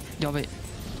 Yeah, wait.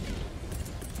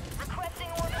 Requesting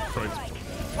orbital Right.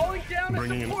 strike. Calling down a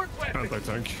Bringing in support weapon.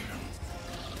 anti-tank.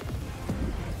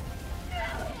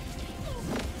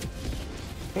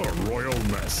 What a royal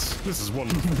mess. This is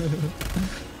wonderful.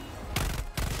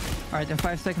 Alright, in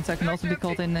 5 seconds I can also be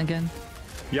called in again.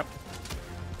 Yep.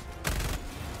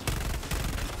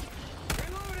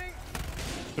 Reloading.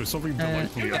 There's something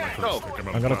delightfully anachronistic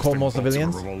about I'm gonna call blasting more bolts of a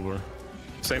civilians. revolver.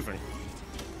 Same thing.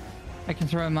 I can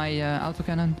throw my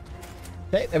autocannon.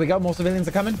 Okay, there we go. More civilians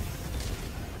are coming.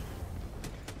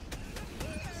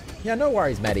 Yeah, no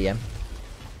worries, Maddie M.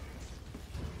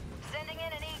 Sending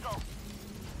in an eagle.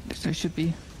 Yes, there should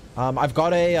be. I've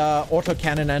got a auto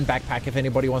cannon and backpack if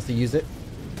anybody wants to use it.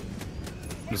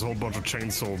 There's a whole bunch of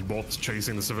chainsaw bots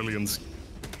chasing the civilians.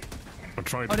 I'm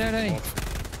trying to Oh, there keep them they.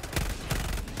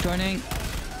 off. Joining.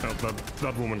 Oh,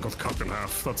 that woman got cut in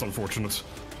half. That's unfortunate.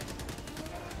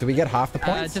 Do we get half the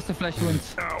points? Just a flesh wound.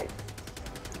 Ow.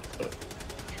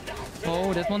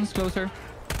 Oh, that one's closer.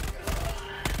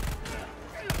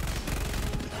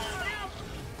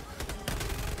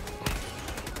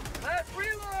 Let's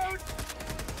reload.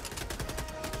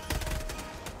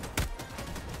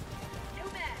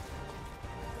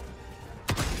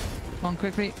 Come on,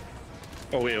 quickly.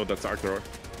 Oh, wait, oh, that's our thrower.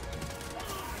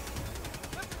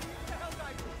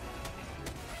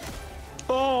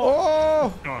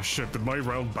 Oh! Oh shit, did my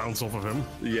round bounce off of him?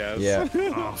 Yes. Yeah.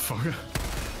 Oh fuck.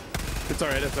 It's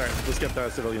alright, it's alright. Let's get the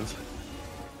civilians.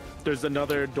 There's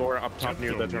another door up top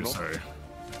near the terminal. Say.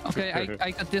 Okay,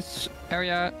 I got this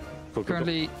area Cool, cool,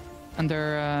 currently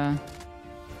under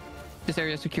this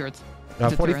area secured. No,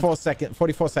 The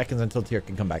 44 seconds until Tyr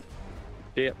can come back.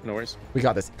 cool. Yeah, no worries. We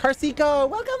got this. Carsico!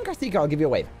 Welcome, Carsico. I'll give you a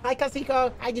wave. Hi,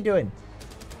 Carsico. How you doing?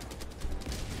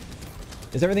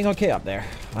 Is everything okay up there?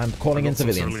 I'm calling in Got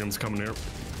some civilians. coming here.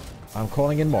 I'm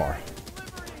calling in more.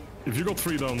 If you got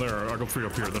 3 down there, I got 3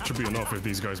 up here. That should be enough if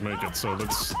these guys make it. So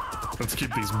let's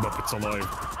keep these muppets alive.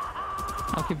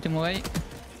 I'll keep them away.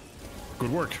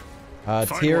 Good work. Tyr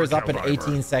Fine is work, up in Helldivers.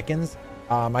 18 seconds.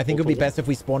 I think it would be best if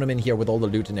we spawn him in here with all the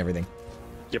loot and everything.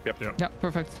 Yep, yep. Yeah. Yeah,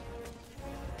 perfect.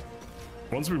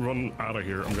 Once we run out of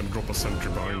here, I'm gonna drop a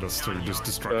sentry behind us to just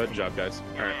distract Good them. job, guys.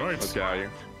 Alright, Right. let's get out of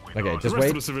here. Okay, The just rest of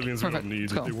wait. the civilians we don't Perfect.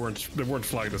 need. Let's go. They weren't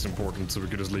flagged as important, so we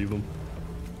could just leave them.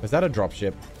 Is that a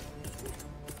dropship?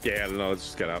 Yeah, no, let's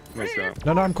just get out. Let's go.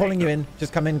 No, I'm calling you in.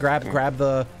 Just come in, grab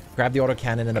the auto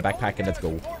cannon and the backpack, and let's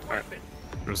go. Alright.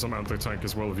 There's some anti-tank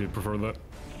as well if you'd prefer that.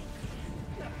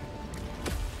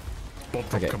 Bot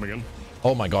drop Okay. coming in.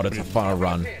 Oh my god, it's a far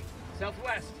run.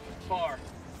 Southwest. Far.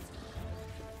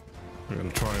 We're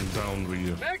gonna try and down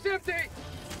the Mag's empty.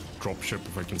 dropship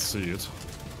if I can see it.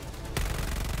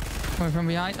 Coming from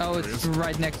behind. Oh, There he it's is.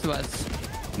 right next to us.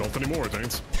 Not anymore, it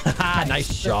ain't. Haha,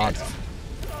 nice shot.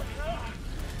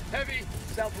 Heavy.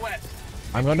 Southwest.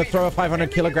 I'm going to throw a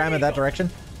 500 kilogram in that direction.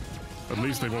 At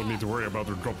least they won't need to worry about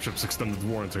their dropship's extended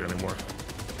warranty anymore.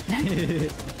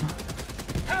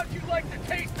 How'd you like the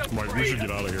taste of Right, we should freedom?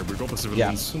 get out of here. We've got the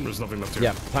civilians. There's nothing left here.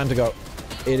 Yeah, time to go.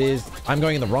 It is. I'm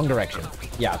going in the wrong direction.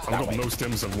 Yeah, it's I've that got way. no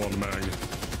stims and 1 mag.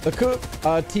 The coup,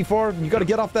 T4, you got to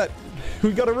get off that.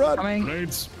 We got to run. Coming.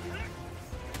 Grenades.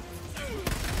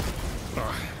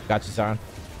 Ah, Got you, Saran.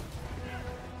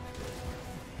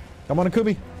 Come on,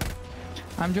 Akubi.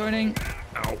 I'm joining.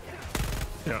 ow.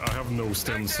 Yeah, I have no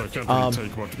stims, so I can't really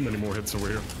take many more hits over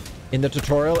here. In the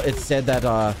tutorial, it said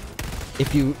that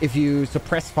if you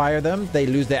suppress fire them, they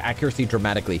lose their accuracy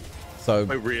dramatically. So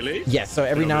Wait, really? yes, so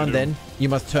every Yeah, now they and do. then you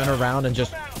must turn around and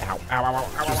just ow, ow, ow, ow,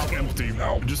 ow, Just ow. empty.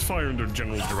 Just fire in their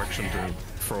general direction to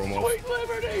throw them off.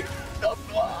 Liberty. The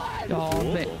blood. Oh,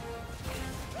 Cool. bit.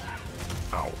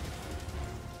 Ow.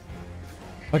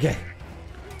 Okay.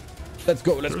 Let's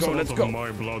go, let's There's go, a let's lot go. of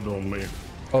my blood on me.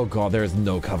 Oh god, there is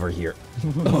no cover here.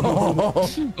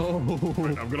 Right,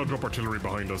 I'm gonna drop artillery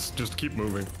behind us. Just keep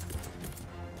moving.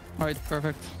 All right,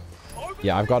 perfect.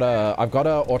 Yeah, I've got a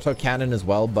auto cannon as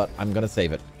well, but I'm gonna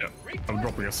save it. Yeah, I'm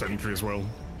dropping a sentry as well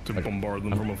to bombard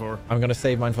them from afar. I'm gonna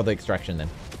save mine for the extraction then.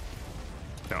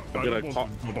 Yeah, I gonna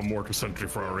want to drop a mortar sentry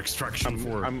for our extraction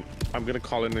for. I'm gonna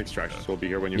call in an extraction, so we'll be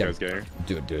here when you Yep. guys get here.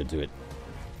 Do it, do it, do it.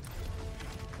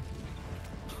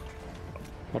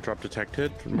 I'll drop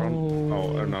detected.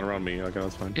 Oh, not around me. Okay,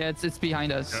 that's fine. Yeah, it's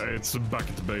behind us. Yeah, it's back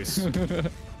at the base.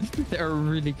 They're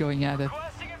really going at it.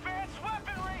 Requesting advanced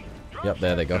weaponry. Yep,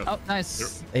 there they go. Oh,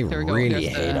 nice. They There we go. really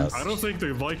There's hate the- us. I don't think they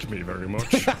like me very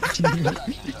much.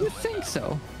 You think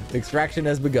so? Extraction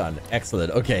has begun.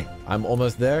 Excellent. Okay, I'm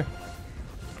almost there.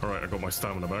 Alright, I got my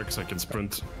stamina back so I can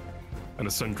sprint. And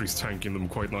the sentry's tanking them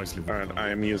quite nicely. Alright, I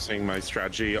am using my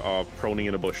strategy of proning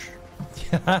in a bush.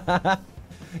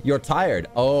 You're tired.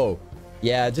 Oh,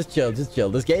 yeah, just chill, just chill.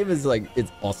 This game is like,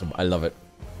 it's awesome. I love it.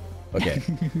 Okay.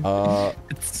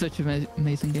 It's such an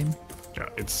amazing game. Yeah,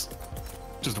 it's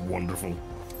just wonderful.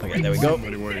 Okay, there we So go.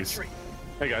 many ways.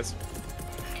 Hey guys,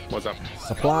 what's up?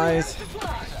 Supplies.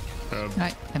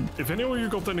 Right, and If any of you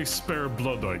got any spare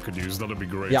blood I could use, that'd be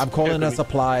great. Yeah, I'm calling a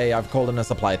supply. I've called in a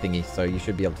supply thingy, so you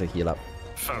should be able to heal up.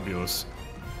 Fabulous.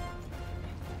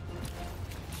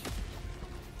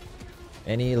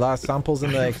 Any last samples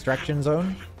in the extraction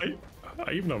zone?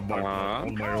 I even have my blood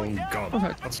on my own gun.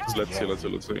 That's just Let's see, wrong.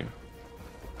 let's see.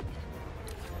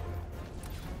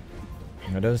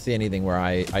 I don't see anything where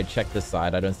I checked this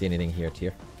side. I don't see anything here,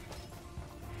 tier.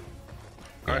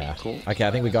 Alright, Yeah. cool. Okay,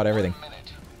 I think we got everything.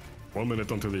 1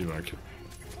 minute until the evac.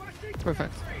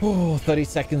 perfect. Oh, 30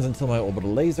 seconds until my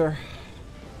orbital laser.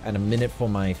 And a minute for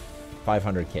my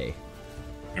 500k.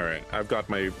 Alright, I've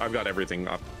got everything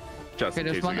up. Just Okay, in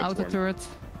there's case one we get auto swarmed. turret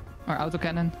or auto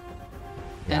cannon.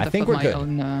 Yeah, And I I've think got we're my good.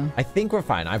 own, I think we're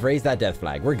fine. I've raised that death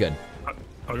flag. We're good.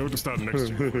 I'll go to stand next to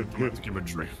you for automatic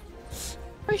imagery.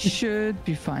 I should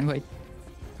be fine. Wait,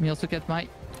 let me also get my.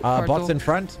 Bots portal. in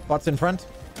front. Bots in front.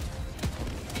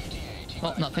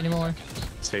 Well, not anymore.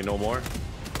 Say no more.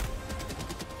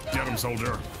 Get him,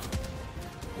 soldier.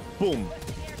 Boom.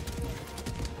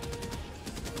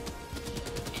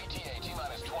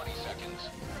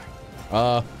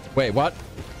 Wait, what?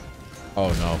 Oh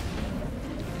no.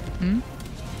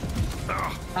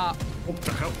 What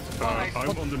the hell? I'm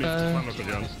underneath the planet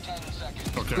again.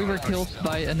 Okay, We were killed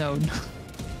by a known.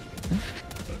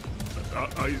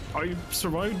 I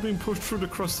survived being pushed through the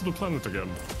crust of the planet again.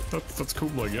 That's cool,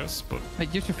 I guess, but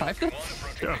Wait, you survived it?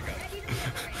 yeah,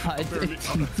 It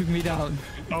took me down.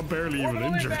 I'm barely even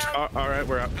injured. Alright,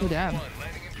 we're up. Oh damn.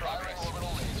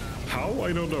 How?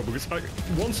 I don't know, because I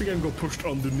once again got pushed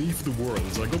underneath the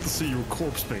worlds. I got to see your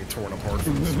corpse being torn apart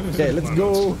from the Okay, let's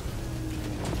go.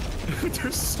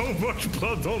 There's so much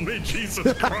blood on me,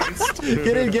 Jesus Christ.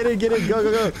 Get in, get in, get in. Go,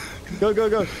 go, go. Go, go,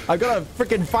 go. I got a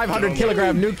freaking 500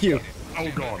 kilogram nuke you.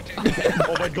 Oh god.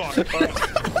 Oh my god.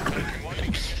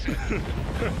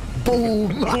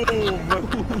 Boom.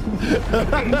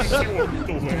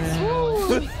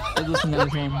 That was a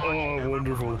nice one. Oh,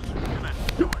 wonderful.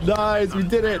 Nice, we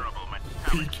did it.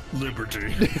 Peak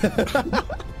liberty.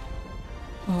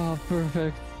 Oh,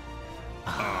 perfect.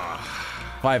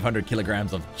 500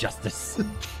 kilograms of justice.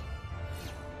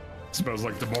 Smells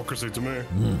like democracy to me.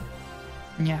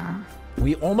 Yeah.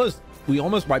 We almost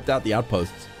wiped out the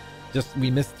outposts. Just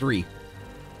we missed 3.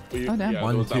 Oh, damn. Yeah,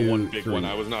 One, there was that two, one big one.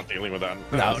 three. I was not dealing with that.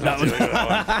 No, no.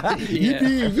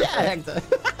 Yeah. Yeah, Hector.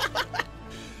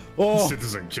 Oh,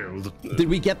 Citizen killed. did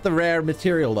we get the rare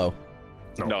material though?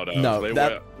 No, No, we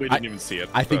that- didn't even see it.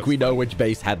 I think That's we know which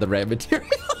base had the rare material.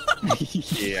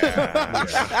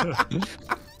 Yeah.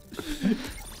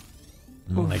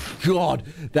 Oh my god,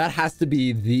 that has to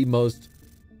be the most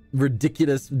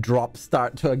ridiculous drop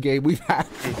start to a game we've had.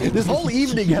 This whole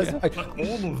evening has like, All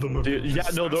of them have been Yeah,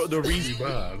 no, the reason,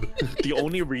 bad. the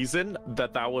only reason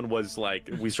that one was like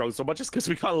we struggled so much is because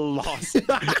we got lost in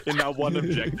that one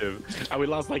objective, and we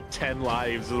lost like 10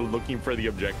 lives looking for the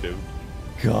objective.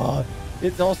 god.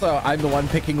 It's also I'm the one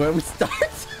picking where we start.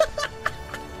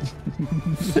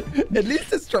 At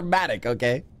least it's dramatic,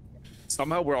 okay?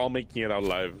 Somehow we're all making it out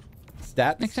live.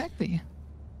 Stats. Exactly.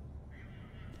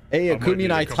 Hey, That might Akumi be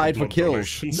and a I couple tied for blood kills.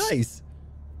 donations. Nice.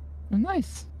 Oh,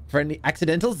 nice. For any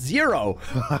accidental, 0.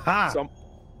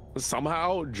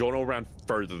 Somehow Jono ran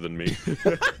further than me.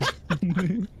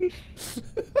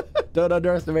 Don't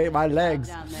underestimate my legs.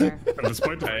 Down there. And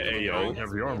despite the fact Hey, that I yo. had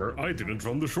heavy armor, I didn't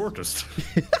run the shortest.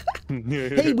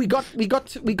 Hey, we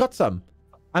got some.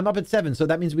 I'm up at 7, so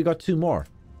that means we got 2 more.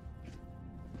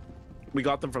 We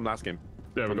got them from last game.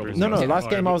 Yeah, we got No, no. last Last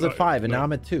game I was at 5, and no. now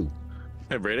I'm at 2.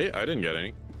 Hey, really? I didn't get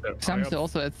any. Yeah, Sam's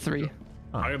also at 3.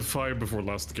 I had 5 before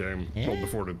last game, well, Yeah.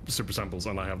 before the super samples,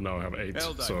 and I have 8.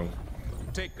 So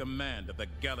Take command of the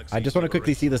galaxy. I just want to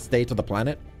quickly see the state of the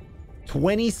planet.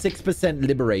 26%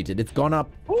 liberated. It's gone up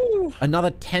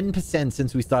another 10%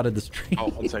 since we started the stream. Oh,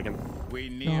 1 second. We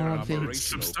near Oh, okay. it's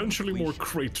substantially more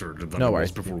cratered than No it was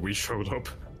worries. before we showed up.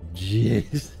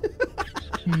 Jeez.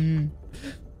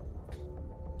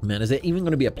 Man, is there even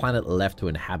going to be a planet left to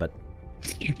inhabit? I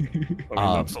mean,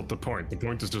 that's not the point. The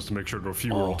point is just to make sure there are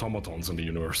fewer automatons in the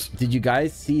universe. Did you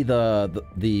guys see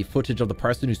the footage of the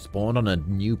person who spawned on a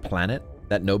new planet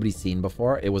that nobody's seen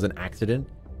before? It was an accident,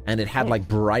 and it had like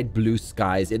bright blue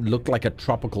skies. It looked like a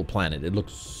tropical planet. It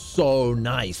looked so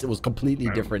nice. It was completely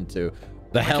different to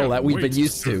the hell that we've been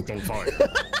used to.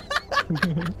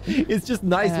 It's just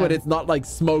nice when it's not like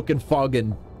smoke and fog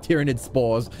and tyrannid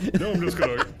spores. No, I'm just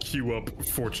gonna queue up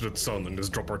Fortunate Son and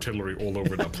just drop artillery all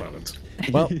over that planet.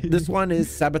 Well, this one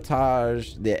is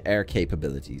sabotage the air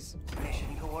capabilities.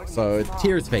 So it's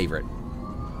Tyr's favorite.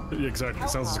 Yeah, exactly.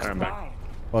 Sounds like I'm back.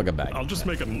 Welcome back. I'll just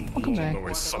make a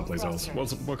noise someplace else.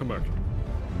 Welcome back.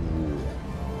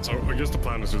 So I guess the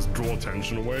plan is just draw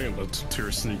attention away and let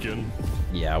Tyr sneak in.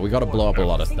 Yeah, we gotta blow up a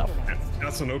lot of stuff.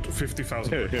 That's a note.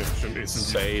 50,000 requisition isn't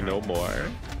Say no more.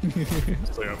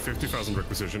 So yeah, 50,000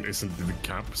 requisition isn't the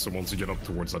cap. So once you get up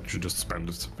towards that, you just spend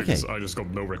it. Because I just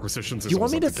got no requisitions. Do you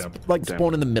want me to like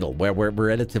spawn in the middle where we're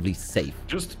relatively safe?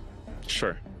 Just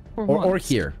sure. Or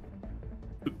here.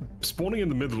 Spawning in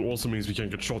the middle also means we can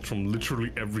get shot from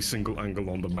literally every single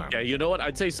angle on the map. Yeah, you know what?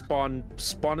 I'd say spawn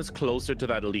is closer to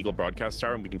that illegal broadcast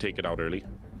tower, and we can take it out early.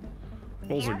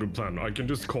 Also a good plan. I can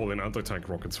just call in anti-tank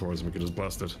rockets for us and we can just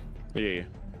blast it. Yeah.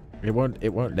 It won't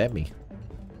let me.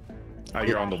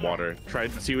 You're on the water. Try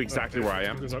to see exactly where I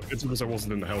am. It's because I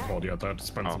wasn't in the hell pod yet. I had to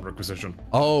spend some requisition.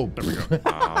 Oh, there we go.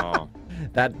 Oh.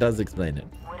 That does explain it.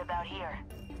 What about here?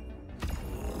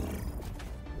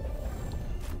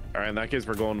 Alright, in that case,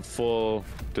 we're going full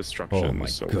destruction. Oh my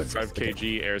so goodness. 5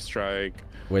 kg airstrike.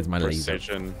 Where's my laser?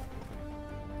 Precision.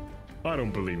 I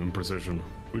don't believe in precision.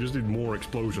 We just need more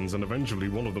explosions, and eventually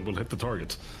one of them will hit the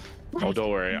target. Oh,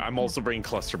 don't worry. I'm also bringing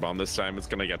cluster bomb this time. It's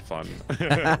gonna get fun.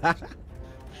 I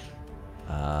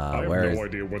have no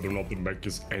idea whether or not the mech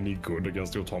is any good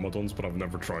against the automatons, but I've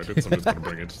never tried it, so I'm just gonna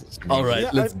bring it. All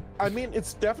right, yeah, I mean,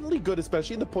 it's definitely good,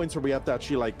 especially in the points where we have to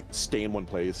actually like stay in one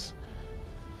place.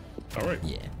 All right.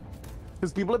 Yeah.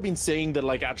 Because people have been saying that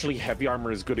like actually heavy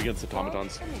armor is good against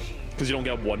automatons, because you don't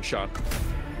get one shot.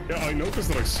 Yeah, I noticed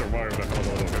that I survived a hell of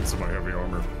a lot of hits in my heavy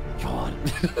armor. God.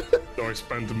 So I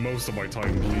spent most of my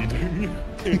time bleeding.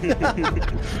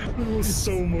 There was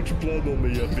so much blood on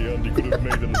me at the end, you could have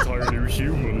made an entire new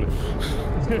human.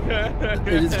 It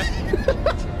is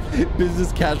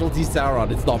business casualty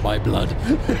Sauron. It's not my blood.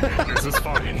 This is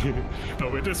fine.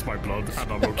 No, it is my blood,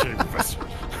 and I'm okay with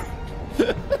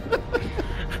it.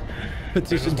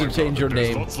 Petition to change your There's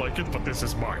name. lots like it, but this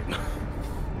is mine.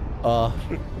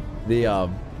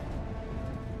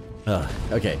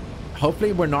 Okay.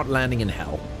 Hopefully we're not landing in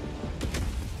hell.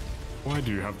 Why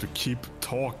do you have to keep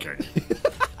talking?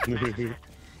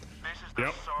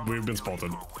 Yep, we've been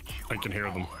spotted. I can hear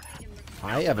them.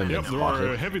 I haven't been Yep, there are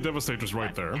spotted. heavy devastators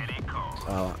right there.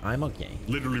 I'm okay.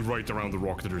 Literally right around the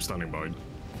rock that you're standing by.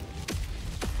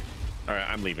 Alright,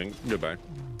 I'm leaving. Goodbye.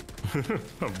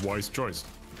 A wise choice.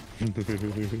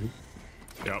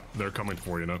 Yep, they're coming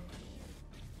for you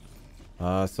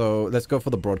now. So let's go for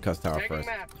the broadcast tower Taking first.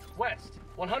 map. West.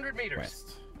 100 meters.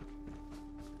 West.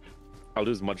 I'll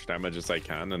do as much damage as I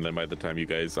can, and then by the time you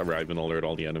guys arrive and alert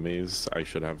all the enemies, I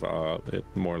should have it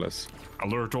more or less.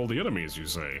 Alert all the enemies, you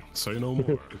say. Say no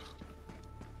more.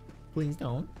 Please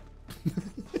don't.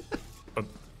 But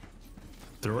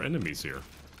there are enemies here.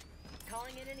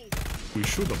 Calling in an eagle. We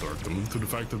should alert them to the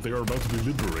fact that they are about to be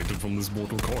liberated from this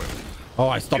mortal coil. Oh,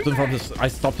 I stopped him from this. I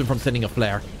stopped him from sending a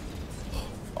flare.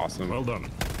 Awesome. Well done.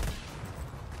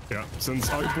 Yeah, since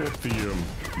I bought the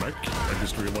mech, I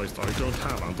just realized I don't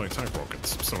have anti-tank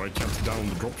rockets, so I can't down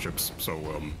the dropships. So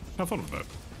have fun with that.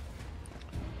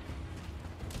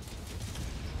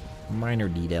 Minor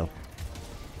detail.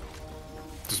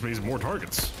 Just means more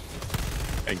targets.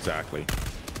 Exactly.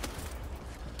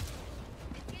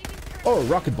 Oh,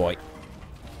 Rocket Boy.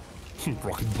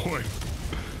 Rocket Boy.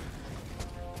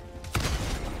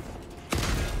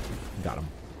 Got him.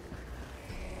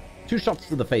 2 shots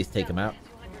to the face, take him out.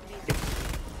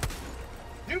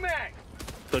 New mag.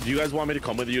 So do you guys want me to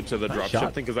come with you to the Nice dropship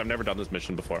shot. thing? Because I've never done this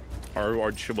mission before. Or will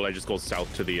I just go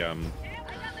south to the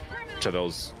to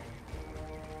those?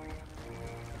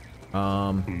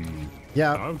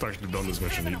 Yeah. I haven't actually done this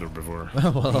mission either before.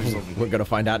 Well, we're gonna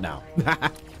find out now.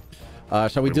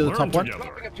 Shall we do the top one?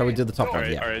 Together. Shall we do the top one? All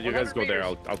Yeah. right, you guys go there.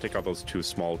 I'll take out those two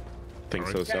small things.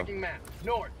 Alright. So. Attacking map.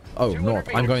 North. Oh, 200 north.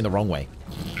 I'm meters. going the wrong way.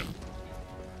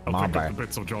 I'll My pick up bad. the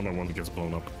bits of Jono when it gets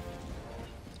blown up.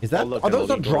 Is that? Oh, look, Are those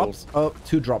an are drops? Oh,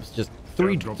 2 drops. Just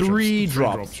three. Yeah, drop Three ships.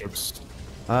 drops. Drop ships.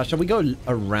 Shall we go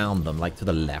around them, like to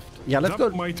the left? Yeah, let's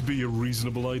That go. might be a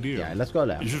reasonable idea. Yeah, let's go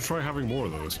left. You should try having more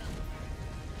of those.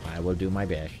 I will do my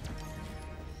best.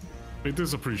 It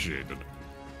is appreciated.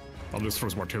 I'll just throw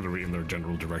some artillery in their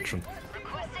general direction.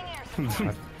 Requesting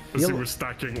air. Let's see, we're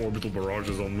stacking orbital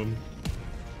barrages on them.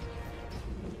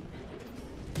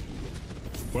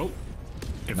 Well,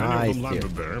 if any of Nice, them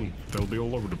landed there, they'll be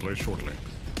all over the place shortly.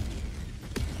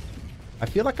 I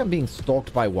feel like I'm being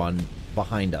stalked by one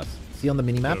behind us. See on the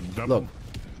minimap? that Look,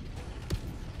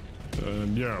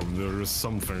 Yeah, there is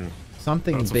something.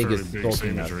 something That's a big fairly is big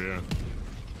stalking us. signature, yeah.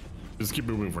 Just keep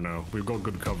moving for now. We've got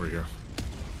good cover here.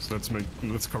 So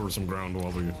let's cover some ground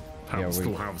while we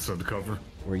still have said cover.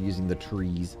 We're using the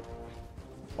trees.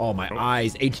 Oh, my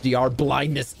eyes. HDR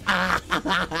blindness.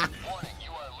 Ah!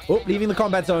 Oh, leaving the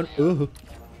combat zone. Ooh.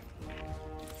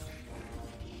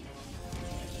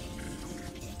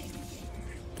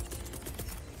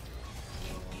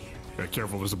 Yeah,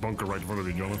 careful, there's a bunker right in front of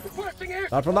you, Jono. Requesting air.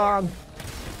 Not for long.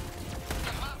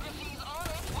 Democracy's on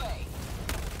its way.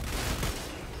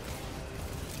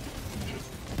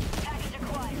 Package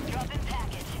acquired. Drop in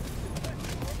package.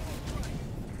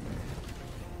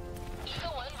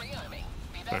 Eagle 1 rearming.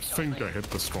 Be I back think I hit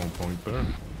the strong point there.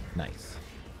 Nice.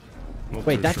 Not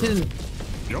Wait, too that sure. didn't...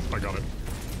 Yep, I got it.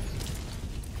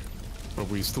 But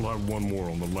we still have one more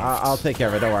on the left. I'll take care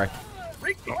of it. Don't worry.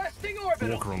 Requesting orbital.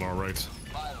 Walker on our right.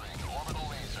 firing orbital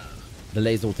laser. The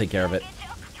laser will take care of it.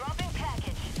 Drop in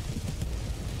package.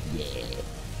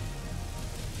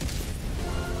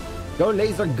 Go,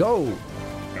 laser, go.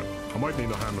 Yeah, I might need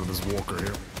a hand on this walker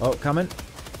here. Oh, coming.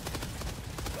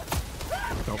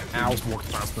 No, he Ow. just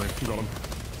walked past me. Got him.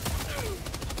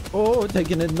 Oh,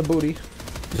 taking it in the booty.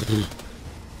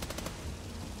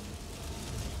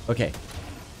 Okay.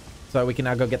 So we can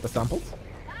now go get the samples.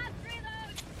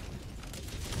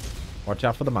 Watch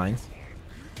out for the mines.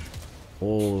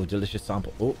 Oh, delicious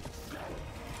sample. Oh,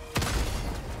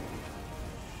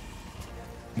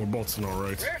 More bots on our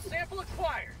right. Rare sample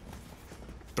acquired.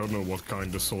 Don't know what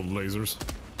kind just sold lasers.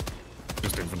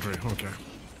 Just infantry, okay.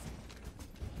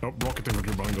 Oh, rocket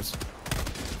infantry behind us.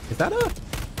 is that a...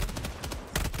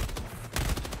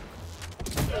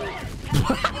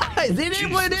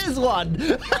 It is one.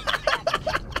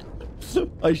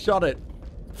 I shot it.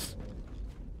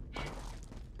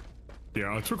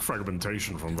 Yeah, I took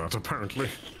fragmentation from that, apparently.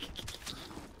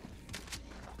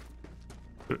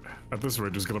 At this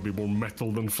rate, there's gonna be more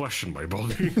metal than flesh in my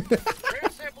body. Rare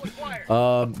sample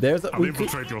acquired. There's a... I'll we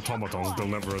infiltrate the automatons, they'll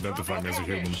never identify me as a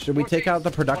human. Should we take out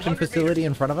the production facility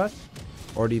in front of us?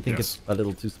 Or do you think Yes. it's a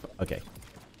little too... Okay.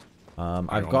 I've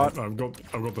Hang on, got... I've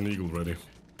got an eagle ready.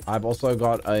 I've also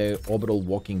got a orbital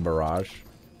walking barrage.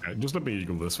 Yeah, just let me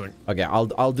eagle this thing. Okay,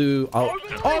 I'll do...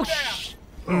 Oh, shh!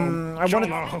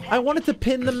 I wanted to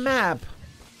pin the map.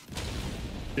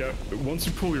 Yeah, once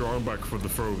you pull your arm back for the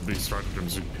throw of these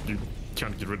stratagems, you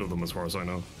can't get rid of them as far as I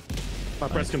know.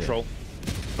 Press control.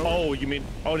 Oh, you mean?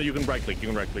 Oh, no, you can right click. You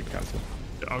can right click cancel.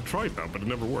 Yeah, I've tried that, but it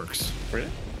never works. Really?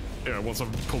 Yeah, once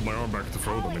I've pulled my arm back to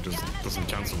throw them, it just doesn't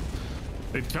cancel.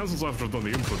 It cancels after I've done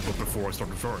the input, but before I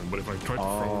started throwing. But if I try to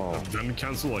throw and then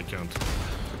cancel, I can't.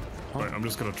 Right, I'm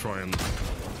just gonna try and...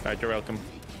 Alright, you're welcome.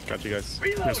 Got you guys.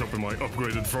 Just hoping my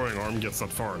upgraded throwing arm gets that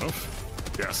far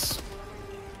enough. Yes.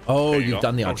 Oh, There you you've go.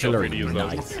 done the Oh, feel free artillery. to use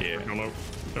those. Nice. Yeah. No, no.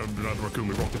 That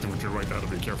Rakumi rocket infantry right now to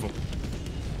be careful.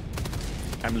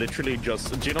 I'm literally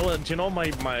just. Do you know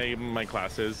my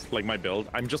classes, like my build?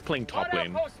 I'm just playing top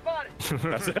lane. Post spotted.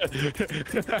 That's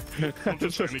it. Not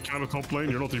just any kind of top lane,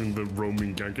 you're not even the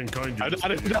roaming ganking kind.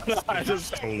 I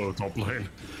just solo top lane.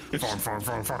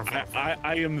 Farm.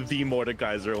 I am the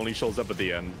Mordekaiser, only shows up at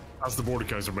the end. As the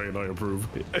Mordekaiser main, I approve.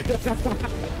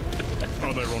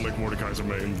 Unironic Mordekaiser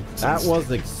main. That was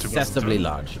since excessively 2010.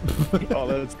 large. Oh,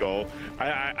 let's go.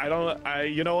 I don't.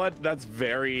 You know what? That's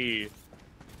very.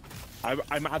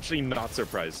 I'm actually not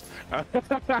surprised. My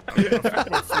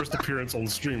first appearance on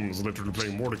stream was literally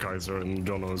playing Mordekaiser in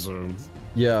Jono's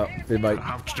Yeah,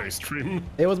 half day stream.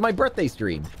 it was my birthday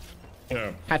stream.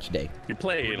 Yeah. Hatch day. You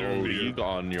played Oh, yeah. League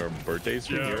on your birthday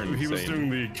stream. Yeah, You're he was insane. doing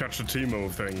the catch the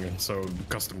Teemo thing, so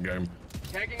custom game.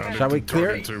 Tagging And map. Shall it we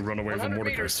clear turned it? to run away from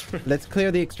 100 Mordekaiser. Let's clear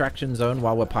the extraction zone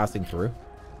while we're passing through.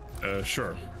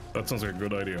 Sure. That sounds like a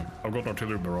good idea. I've got an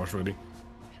artillery barrage ready.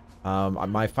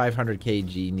 My 500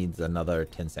 kg needs another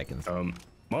 10 seconds.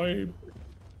 My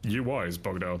UI is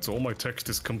bugged out, so all my text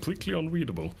is completely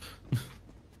unreadable.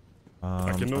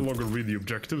 I can no longer read the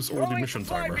objectives or the mission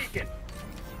timer.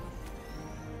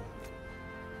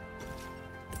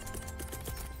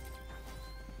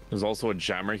 There's also a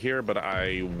jammer here, but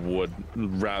I would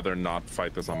rather not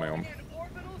fight this on my own.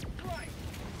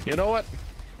 You know what?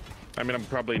 I mean, I'm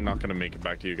probably not going to make it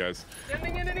back to you guys.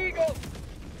 Sending in an eagle.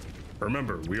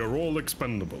 Remember, we are all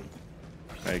expendable.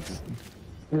 No, that's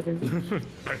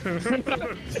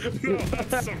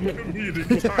some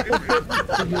comedic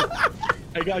timing.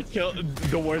 I got killed.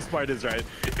 The worst part is, right,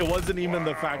 it wasn't even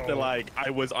the fact that, like, I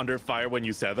was under fire when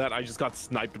you said that. I just got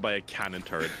sniped by a cannon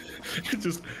turret.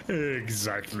 Just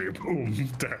exactly, boom,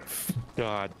 death.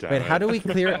 God damn Wait, it. how do we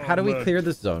clear? How do we clear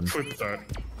this zone? Flip that.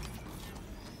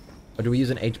 Or do we use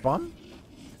an H bomb?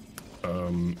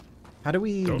 How do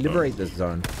we liberate this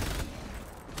zone?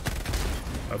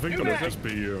 I think that'll just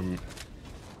be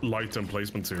light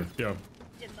emplacements here. Yeah,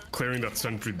 clearing that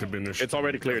sentry diminished. It's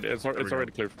already cleared. It's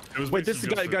already cleared. Wait, this is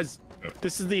guys.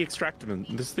 This is the extracting.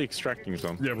 This is the extracting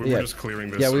zone. Yeah, we were just clearing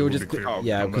this. Yeah, we so were we'll just be clear.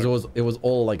 yeah, because it was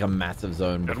all like a massive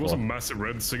zone It before. was a massive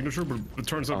red signature, but it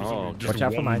turns out it was just Watch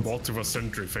out for one mines. bot of a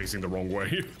sentry facing the wrong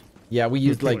way. Yeah, we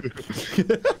used like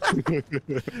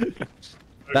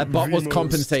that bot was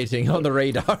compensating on the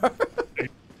radar.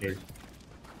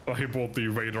 I bought the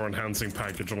radar enhancing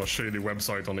package on a shady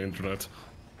website on the internet.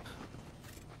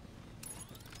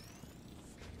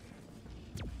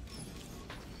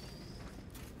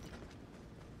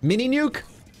 Mini nuke.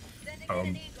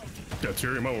 Yeah,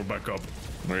 Tyrion, we're back up.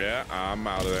 Yeah, I'm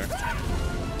out of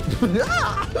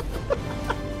there.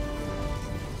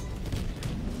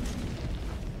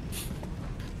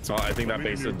 So I think that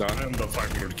base is done. And the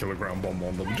 500 kilogram bomb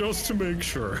on them, just to make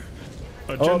sure.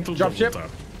 A Oh, gentle drop ship. double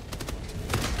tap.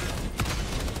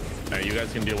 Now you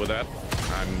guys can deal with that.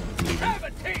 I'm leaving.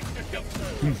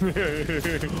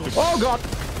 Oh god!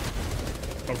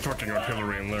 I'm trucking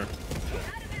artillery in there.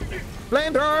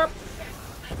 Banter!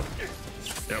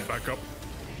 Yeah, back up.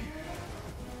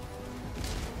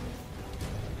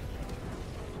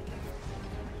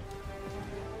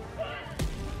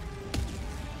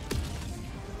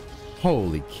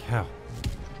 Holy cow!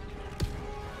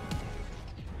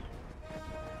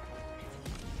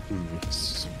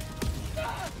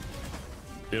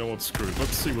 You know what, screw it.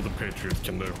 Let's see what the Patriot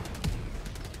can do.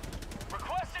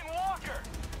 Requesting walker.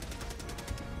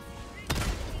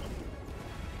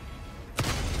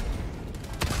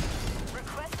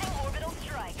 Requesting orbital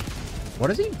strike.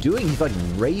 What is he doing? He's like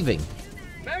raving.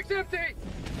 Mag's empty.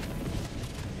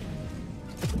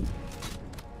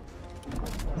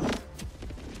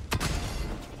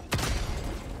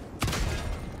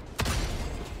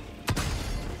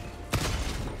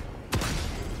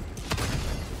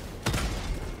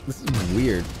 This is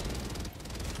weird.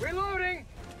 Reloading.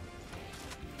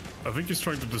 I think he's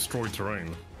trying to destroy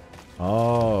terrain.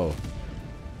 Oh.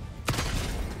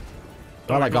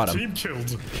 Well, I got him. Team killed.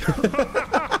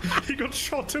 He got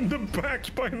shot in the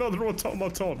back by another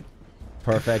automaton.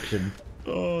 Perfection.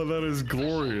 Oh, that is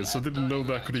glorious. I didn't know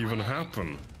that could even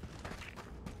happen.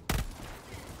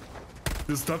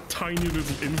 Is that tiny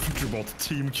little infantry bot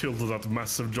team killed that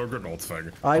massive juggernaut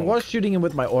thing? I was shooting him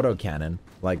with my autocannon.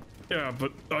 Like, yeah,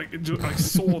 but I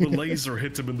saw the laser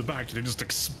hit him in the back and it just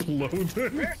exploded.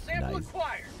 Rare sample Nice.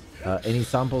 acquired. any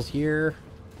samples here?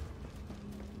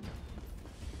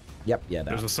 Yep, yeah,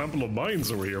 There's that. a sample of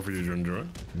mines over here for you, Ginger.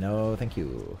 No, thank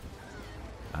you.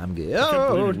 I'm good. I can't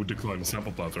believe you would decline the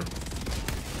sample platter.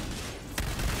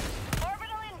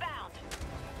 Orbital inbound.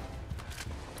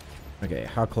 Okay,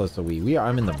 how close are we?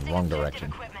 I'm in the wrong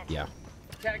direction. Yeah.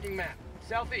 Tagging map.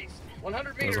 Southeast.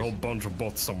 100 There's meters. a whole bunch of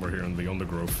bots somewhere here in the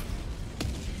undergrowth.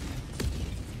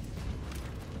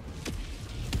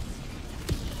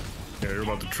 Yeah, you're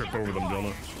about to trip over them,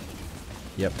 Jono.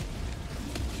 Yep.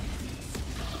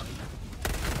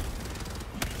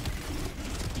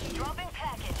 Dropping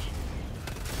package.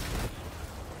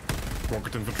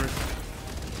 Rocket infantry.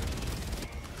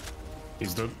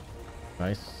 He's dead.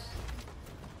 Nice.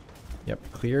 Yep,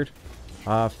 cleared.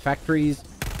 Factories.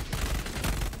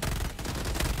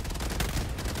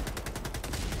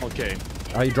 Okay.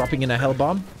 Are you dropping in a hell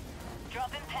bomb?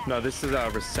 No, this is a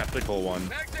receptacle one.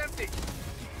 Mag's empty.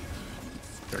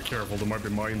 Yeah, careful, there might be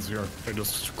mines here. I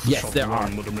just Yes, shot there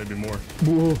one, are. but there may be more.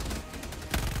 Whoa.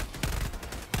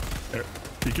 Yeah,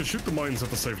 you can shoot the mines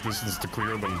at a safe distance to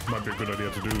clear them. Might be a good idea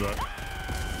to do that.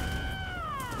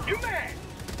 You mag.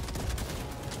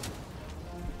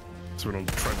 So we don't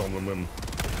tread on them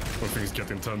when things get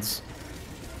intense.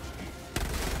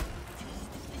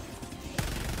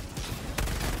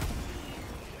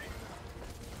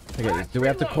 Okay, do we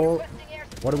have to call?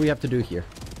 What do we have to do here?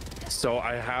 So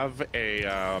I have a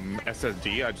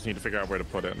SSD. I just need to figure out where to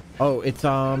put it. Oh, it's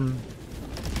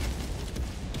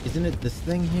isn't it this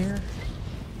thing here?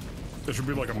 There should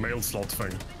be like a mail slot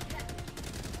thing.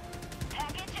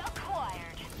 Package acquired.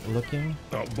 Looking.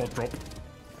 Oh, bot drop. I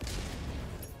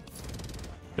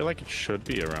feel like it should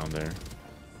be around there.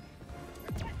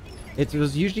 It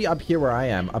was usually up here where I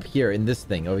am. Up here in this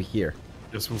thing over here.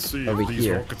 Yes, we'll see Over if these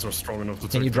here. rockets are strong enough to Can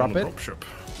take you down drop the it? dropship.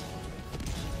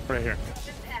 Right here.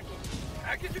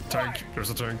 Package acquired. Tank. There's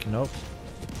a tank. Nope.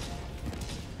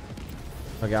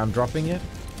 Okay, I'm dropping it.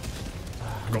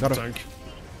 Got gotta- the tank.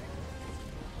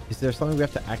 Is there something we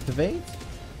have to activate?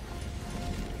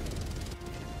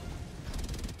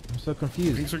 I'm so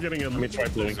confused. Things are getting a Let me try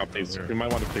blowing up these. We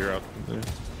might want to clear out.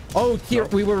 Oh, here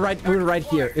we were right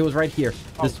here. It was right here.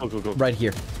 This go. right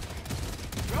here.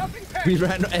 Dropping We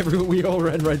package. we all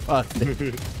ran right past it.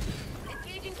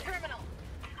 Engaging terminal.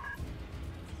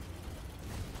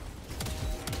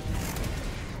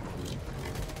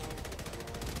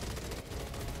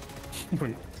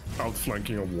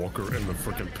 Outflanking a walker in the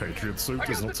freaking Patriot suit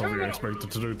is not something I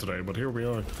expected to do today, but here we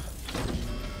are.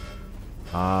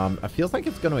 It feels like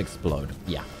it's gonna explode.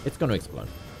 Yeah, it's gonna explode.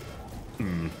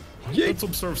 Let's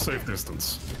observe safe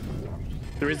distance.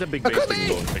 There is a big base we can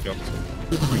go and pick up.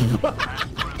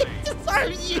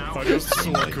 I just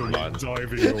saw Kumi God.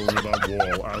 diving over that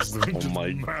wall as the Oh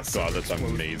my massive God, that's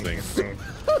explosion. amazing.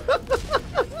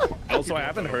 Also, I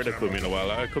haven't heard of Kumi in a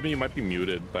while. Kumi, you might be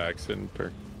muted by accident.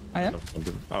 Or I am.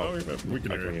 something. Oh, yeah, we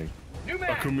can hear you. New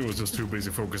man. Akumi was just too busy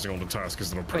focusing on the task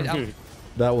instead of Wait, praying.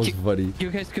 That was funny.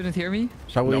 You guys couldn't hear me?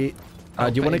 Shall we?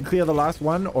 Nope. Do you want to fine. clear the last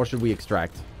one, or should we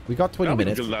extract? We got 20 We can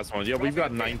minutes. do the last one. Yeah, we've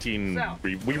got 19.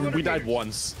 We died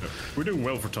once. We're doing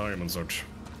well for time and such.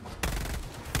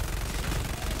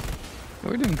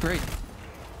 We're doing great.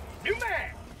 New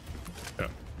man. Yeah.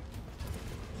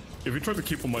 If you try to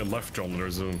keep on my left, John,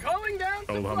 there's a... Calling down.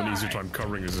 I'll have an easier supply. time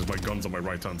covering this as my gun's on my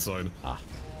right-hand side.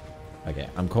 Okay,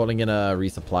 I'm calling in a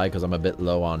resupply because I'm a bit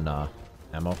low on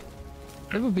ammo.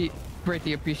 It would be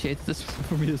greatly appreciated this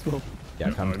for me as well. Yeah,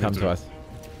 I come need to to- us.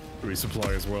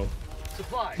 Resupply as well.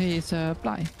 Supply. Hey,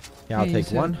 supply. Yeah, I'll take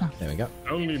Hey, one. supply. There we go. I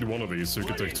only need one of these, so you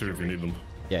can take two if you need them.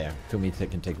 Yeah. Kumi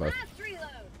can take both. Last reload.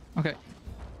 Okay.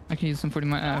 I can use them for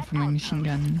my machine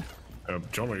gun.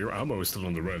 John, your ammo is still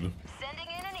on the red. Sending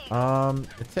in an eagle.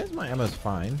 It says my ammo's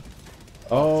fine.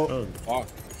 Oh, Oh,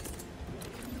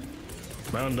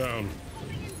 man down.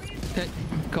 Okay,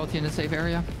 got you in a safe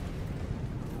area.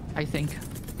 I think.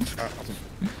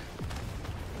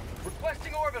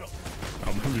 Requesting orbital.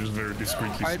 I'm just very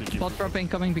discreetly Alright, sneaky. bot drop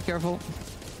incoming, be careful.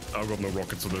 I've got no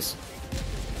rockets for this.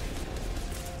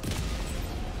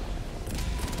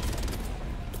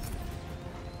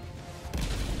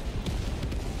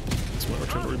 It's my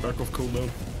artillery back off cooldown.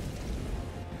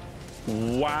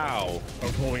 Wow.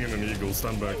 I'm calling in an eagle,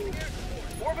 stand back.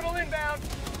 Orbital inbound.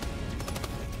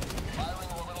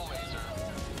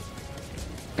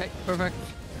 Okay, perfect.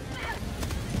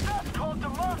 That's called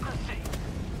democracy.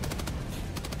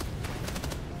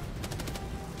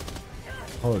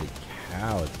 holy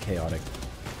cow, it's chaotic.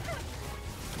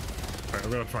 Alright,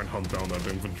 I'm gonna try and hunt down that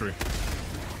infantry.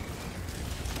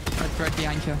 Right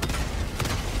behind you.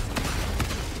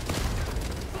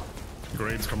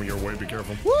 Grenades coming your way, be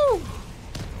careful. Woo!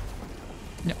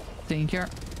 Yeah, taking care.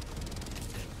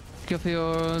 Give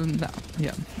your... No,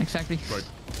 yeah, exactly. Right,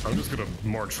 I'm just gonna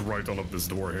march right on up this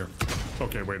door here.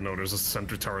 Okay, wait, no, there's a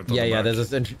sentry turret on Yeah, the yeah, back. there's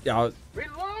this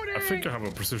Reloading. I think I have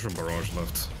a precision barrage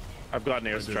left. I've got an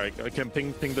airstrike. I can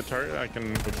ping the turret. I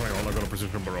can. But hang on, I got a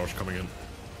precision barrage coming in.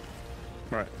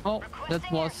 Right. Oh, that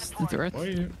was the turret. Why are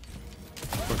you?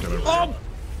 Okay, there we Oh! go.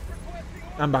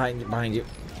 I'm behind you.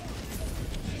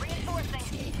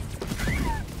 Reinforcing.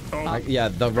 Oh, Yeah,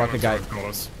 the rocket guy. got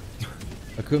us.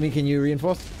 Akumi, can you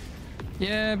reinforce?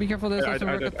 Yeah, be careful. There's Yeah, also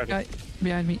I a did. rocket guy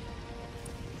behind me.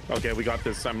 Okay, we got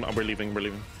this. We're leaving. We're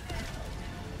leaving.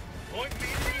 Point me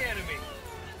to the enemy.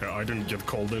 Yeah, I didn't get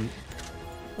called in.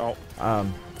 Oh, got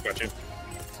you.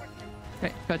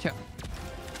 Okay, gotcha.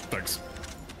 Thanks.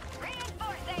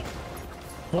 Reinforcing.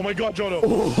 Oh my God, Jono!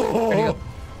 There you go.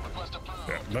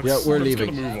 Yeah, Yeah, we're let's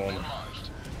leaving. Move on.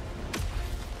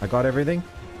 I got everything.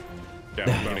 Yeah,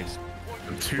 No.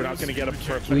 we're not gonna get a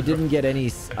perfect. We didn't get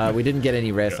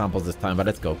any rare samples this time, but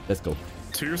let's go. Let's go.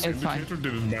 Tears It's fine. indicator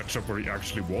didn't match up where he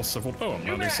actually was. I thought, oh, I'm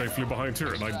landing safely behind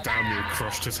here, and I damn near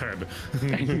crushed his head.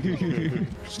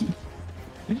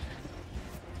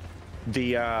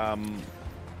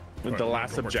 The Right, last go back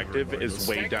to objective everybody. is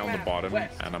way down the bottom,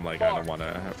 and I'm like, I don't want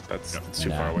to. That's Yeah. it's too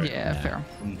Nah. far away. Yeah, fair.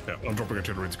 Yeah, I'm dropping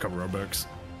artillery to cover our backs.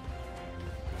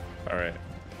 All right.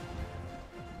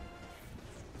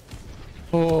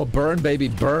 Oh, burn, baby,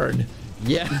 burn.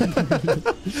 Yeah.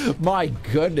 My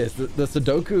goodness, the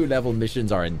Sudoku level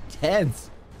missions are intense.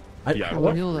 Yeah,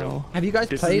 For real though. Have you guys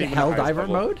This played isn't even the highest Helldiver level.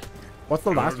 mode? What's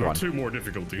the last There are one? 2 more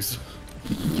difficulties.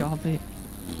 Gabe.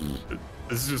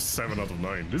 This is just 7 out of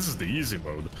 9. This is the easy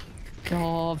mode.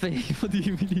 Gabe. What do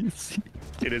you mean?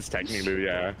 It is technically,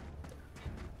 yeah.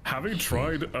 Having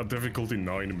tried a difficulty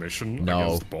 9 mission No.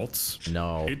 against bots,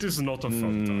 No. it is not a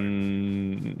fun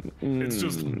time. It's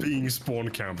just being spawn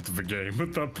camped the game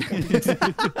at that point.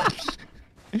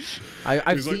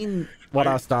 I've It's like- seen what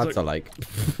our it's stats like- are like.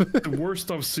 The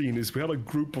worst I've seen is we had a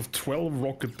group of 12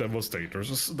 rocket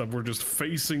devastators that were just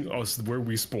facing us where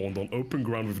we spawned on open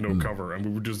ground with no cover, and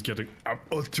we were just getting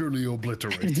utterly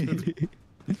obliterated.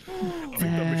 I think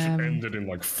that mission ended in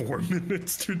like 4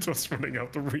 minutes due to us running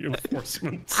out of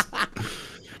reinforcements.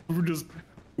 We were just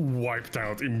wiped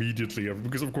out immediately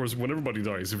because, of course, when everybody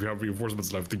dies, if you have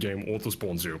reinforcements left, the game auto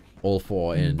spawns you. All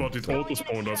 4 in. But it auto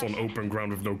spawned us on open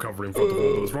ground with no cover in front of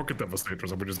all those rocket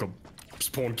devastators, and we just got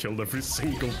spawn killed every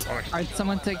single time. Alright,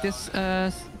 someone take this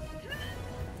turret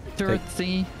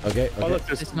thingy. Okay, Oh, okay. look,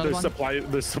 There's another one?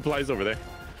 there's supplies over there.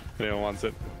 Anyone wants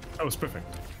it? That was perfect.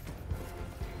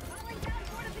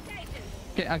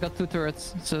 Okay, I got 2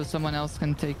 turrets, so someone else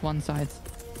can take one side.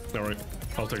 Alright,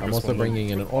 I'll take I'm this also one. bringing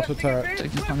in an auto turret.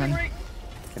 Take this one then. I'm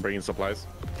bringing supplies.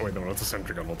 Oh, wait, no, that's a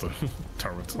sentry gun, not a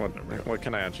turret. What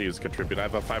can I actually use to contribute? I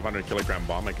have a 500 kilogram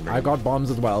bomb I can bring. I got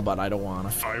bombs as well, but I don't wanna.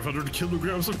 500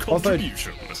 kilograms of Also,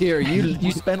 contribution. here,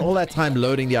 you spent all that time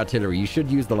loading the artillery. You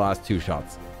should use the last 2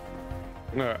 shots.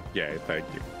 Yeah, thank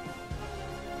you.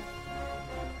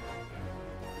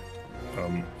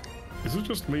 Is it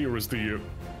just me, or is the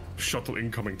shuttle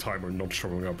incoming timer not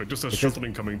showing up? It just says It says- shuttle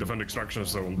incoming, defend extraction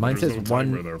zone. Mine There's says no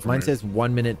timer there for mine me. says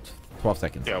 1 minute 12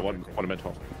 seconds. Yeah, one minute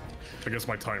 12. I guess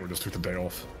my timer just took the day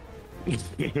off.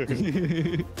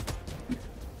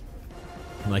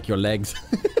 Like your legs.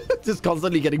 Just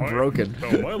constantly getting broken.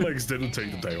 No, my legs didn't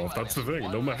take the day off. That's the thing.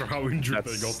 No matter how injured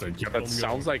they got, they kept on That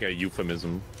sounds going. like a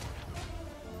euphemism.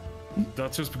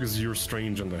 That's just because you're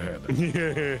strange in the head.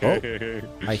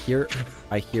 Oh, I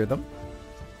hear them.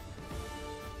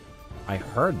 I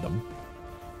heard them.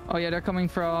 Oh yeah, they're coming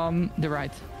from the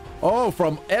right. Oh,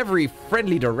 from every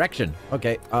friendly direction.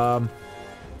 Okay, I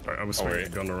was swinging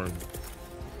wait. the gun around.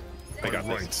 I got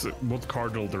right. this. So what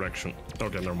cardinal direction?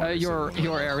 Okay, never mind. Your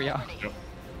area. Yep.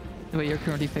 The way you're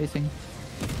currently facing.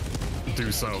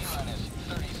 Due south.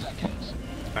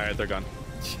 Alright, they're gone.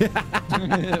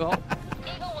 Well,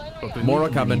 But they More need are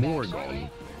coming. More gone.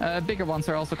 bigger ones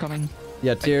are also coming.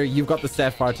 yeah, Tyr, you've got the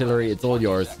Ceph artillery. It's all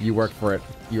yours. You worked for it.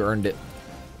 You earned it.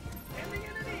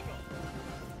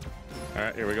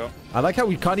 Alright, here we go. I like how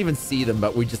we can't even see them,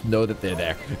 but we just know that they're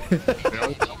there.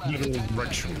 Middle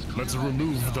direction. Let's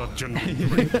remove that general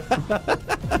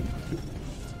direction.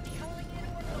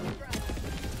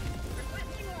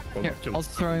 Here, also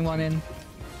throwing one in.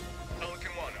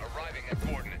 Pelican 1 arriving at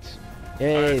coordinates.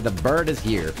 Hey, the bird is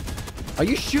here. Are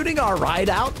you shooting our ride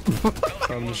out?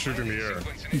 I'm just shooting the air.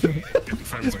 It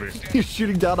defends me. You're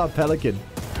shooting down our pelican.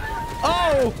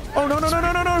 Oh! Oh no no no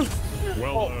no no no!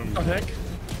 Well, heck?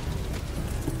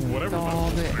 whatever Oh,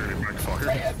 that the- clearly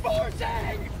backfired.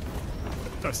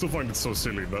 I still find it so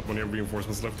silly that when you have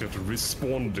reinforcements left, you have to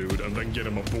respawn dude and then get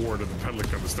him aboard at the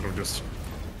pelican instead of just.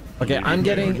 Okay, I'm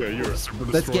getting. Okay, you're a super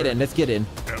Let's get in. Let's get in.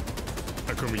 Yeah.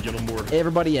 Can we get on board?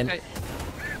 Everybody in. Okay.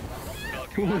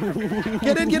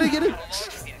 Get in. Get in. Get in.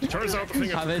 Turns out the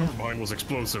thing I Have took it. cover behind was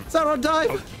explosive. Sauron,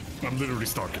 dive! I'm literally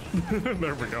stuck.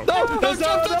 There we go. No! No!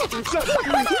 Jump!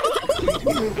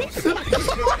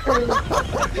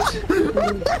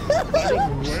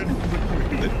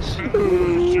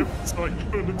 Ship, so I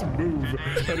couldn't move,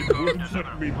 and it wouldn't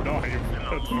let me dive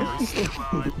at first.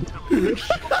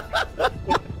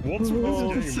 What's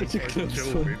with this game? such a It's like close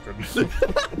kill me.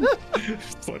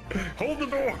 It's like, hold the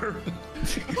door!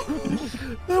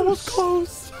 That was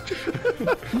close.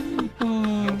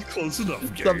 Not close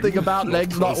enough, game. Something about Not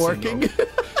legs not close working. enough.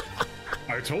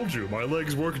 I told you, my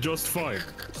legs work just fine.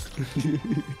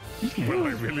 When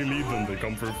I really need them, they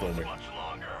come through for me.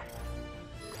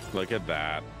 Look at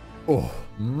that. Oh,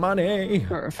 money.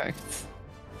 Perfect.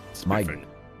 My. Spiffing.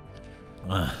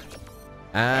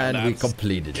 And we that's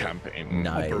completed it. campaign.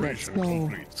 Nice. Operation go.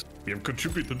 complete. We have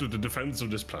contributed to the defense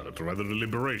of this planet, or rather the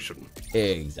liberation.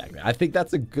 Exactly. I think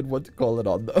that's a good one to call it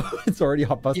on, though. It's already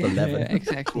 11:30.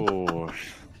 exactly. Oh,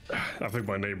 I think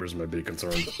my neighbors may be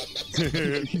concerned.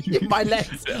 My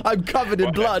legs. I'm covered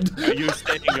in blood. are you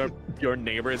saying your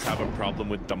neighbors have a problem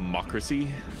with democracy?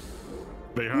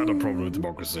 They had a problem with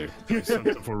democracy. They sent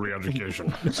them for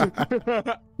re-education.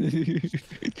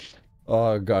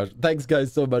 Oh gosh. Thanks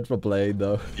guys so much for playing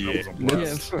though. Yeah, was a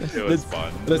blast. it was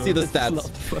fun. Let's see the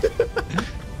stats.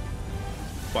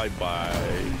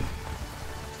 Bye-bye.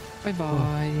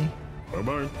 Bye-bye.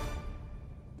 Bye-bye.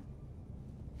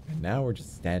 And now we're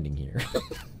just standing here.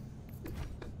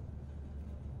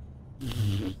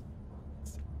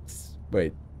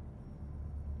 Wait.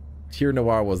 Tier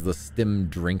Noir was the stim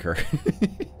drinker.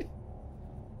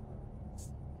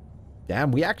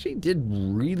 Damn, we actually did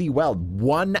really well.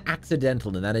 One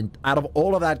accidental, and that out of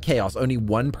all of that chaos, only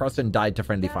one person died to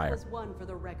friendly fire. That was one for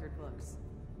the record books,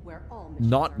 where all missions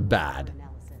Not are bad.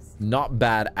 analysis. Not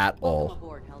bad at Welcome all.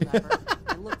 aboard, Helldiver.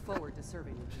 I look forward to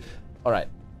serving with you. All right,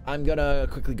 I'm gonna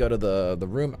quickly go to the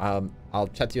room. I'll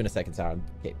chat to you in a second, Sarah.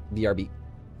 Okay, BRB.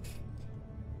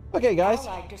 Okay, guys.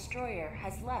 Allied destroyer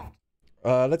has left.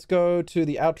 Let's go to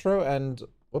the outro and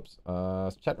whoops,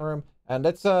 chat room, and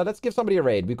let's give somebody a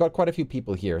raid. We've got quite a few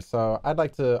people here, so I'd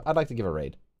like to give a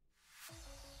raid.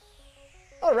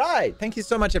 All right, thank you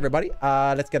so much, everybody.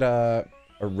 Let's get a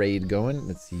raid going.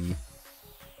 Let's see,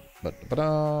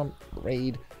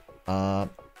 raid. So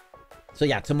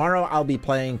yeah, tomorrow I'll be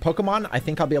playing Pokemon. I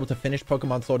think I'll be able to finish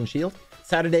Pokemon Sword and Shield.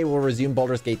 Saturday we'll resume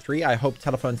Baldur's Gate 3. I hope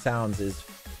Telephone Sounds is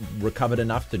recovered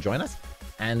enough to join us.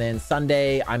 And then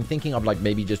Sunday, I'm thinking of like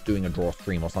maybe just doing a draw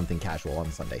stream or something casual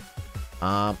on Sunday.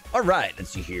 All right, let's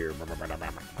see here.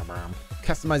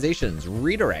 Customizations,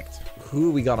 redirect.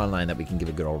 Who we got online that we can give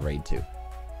a good old raid to?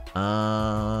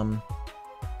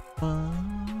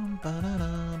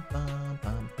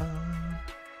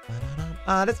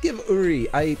 Let's give Uri.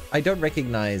 I don't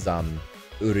recognize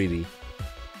Uriri.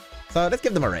 So let's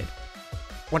give them a raid.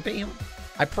 What do you?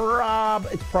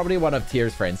 It's probably one of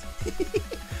Tier's friends.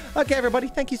 Okay, everybody,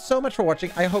 thank you so much for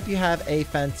watching. I hope you have a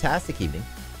fantastic evening.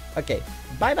 Okay,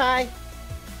 bye-bye.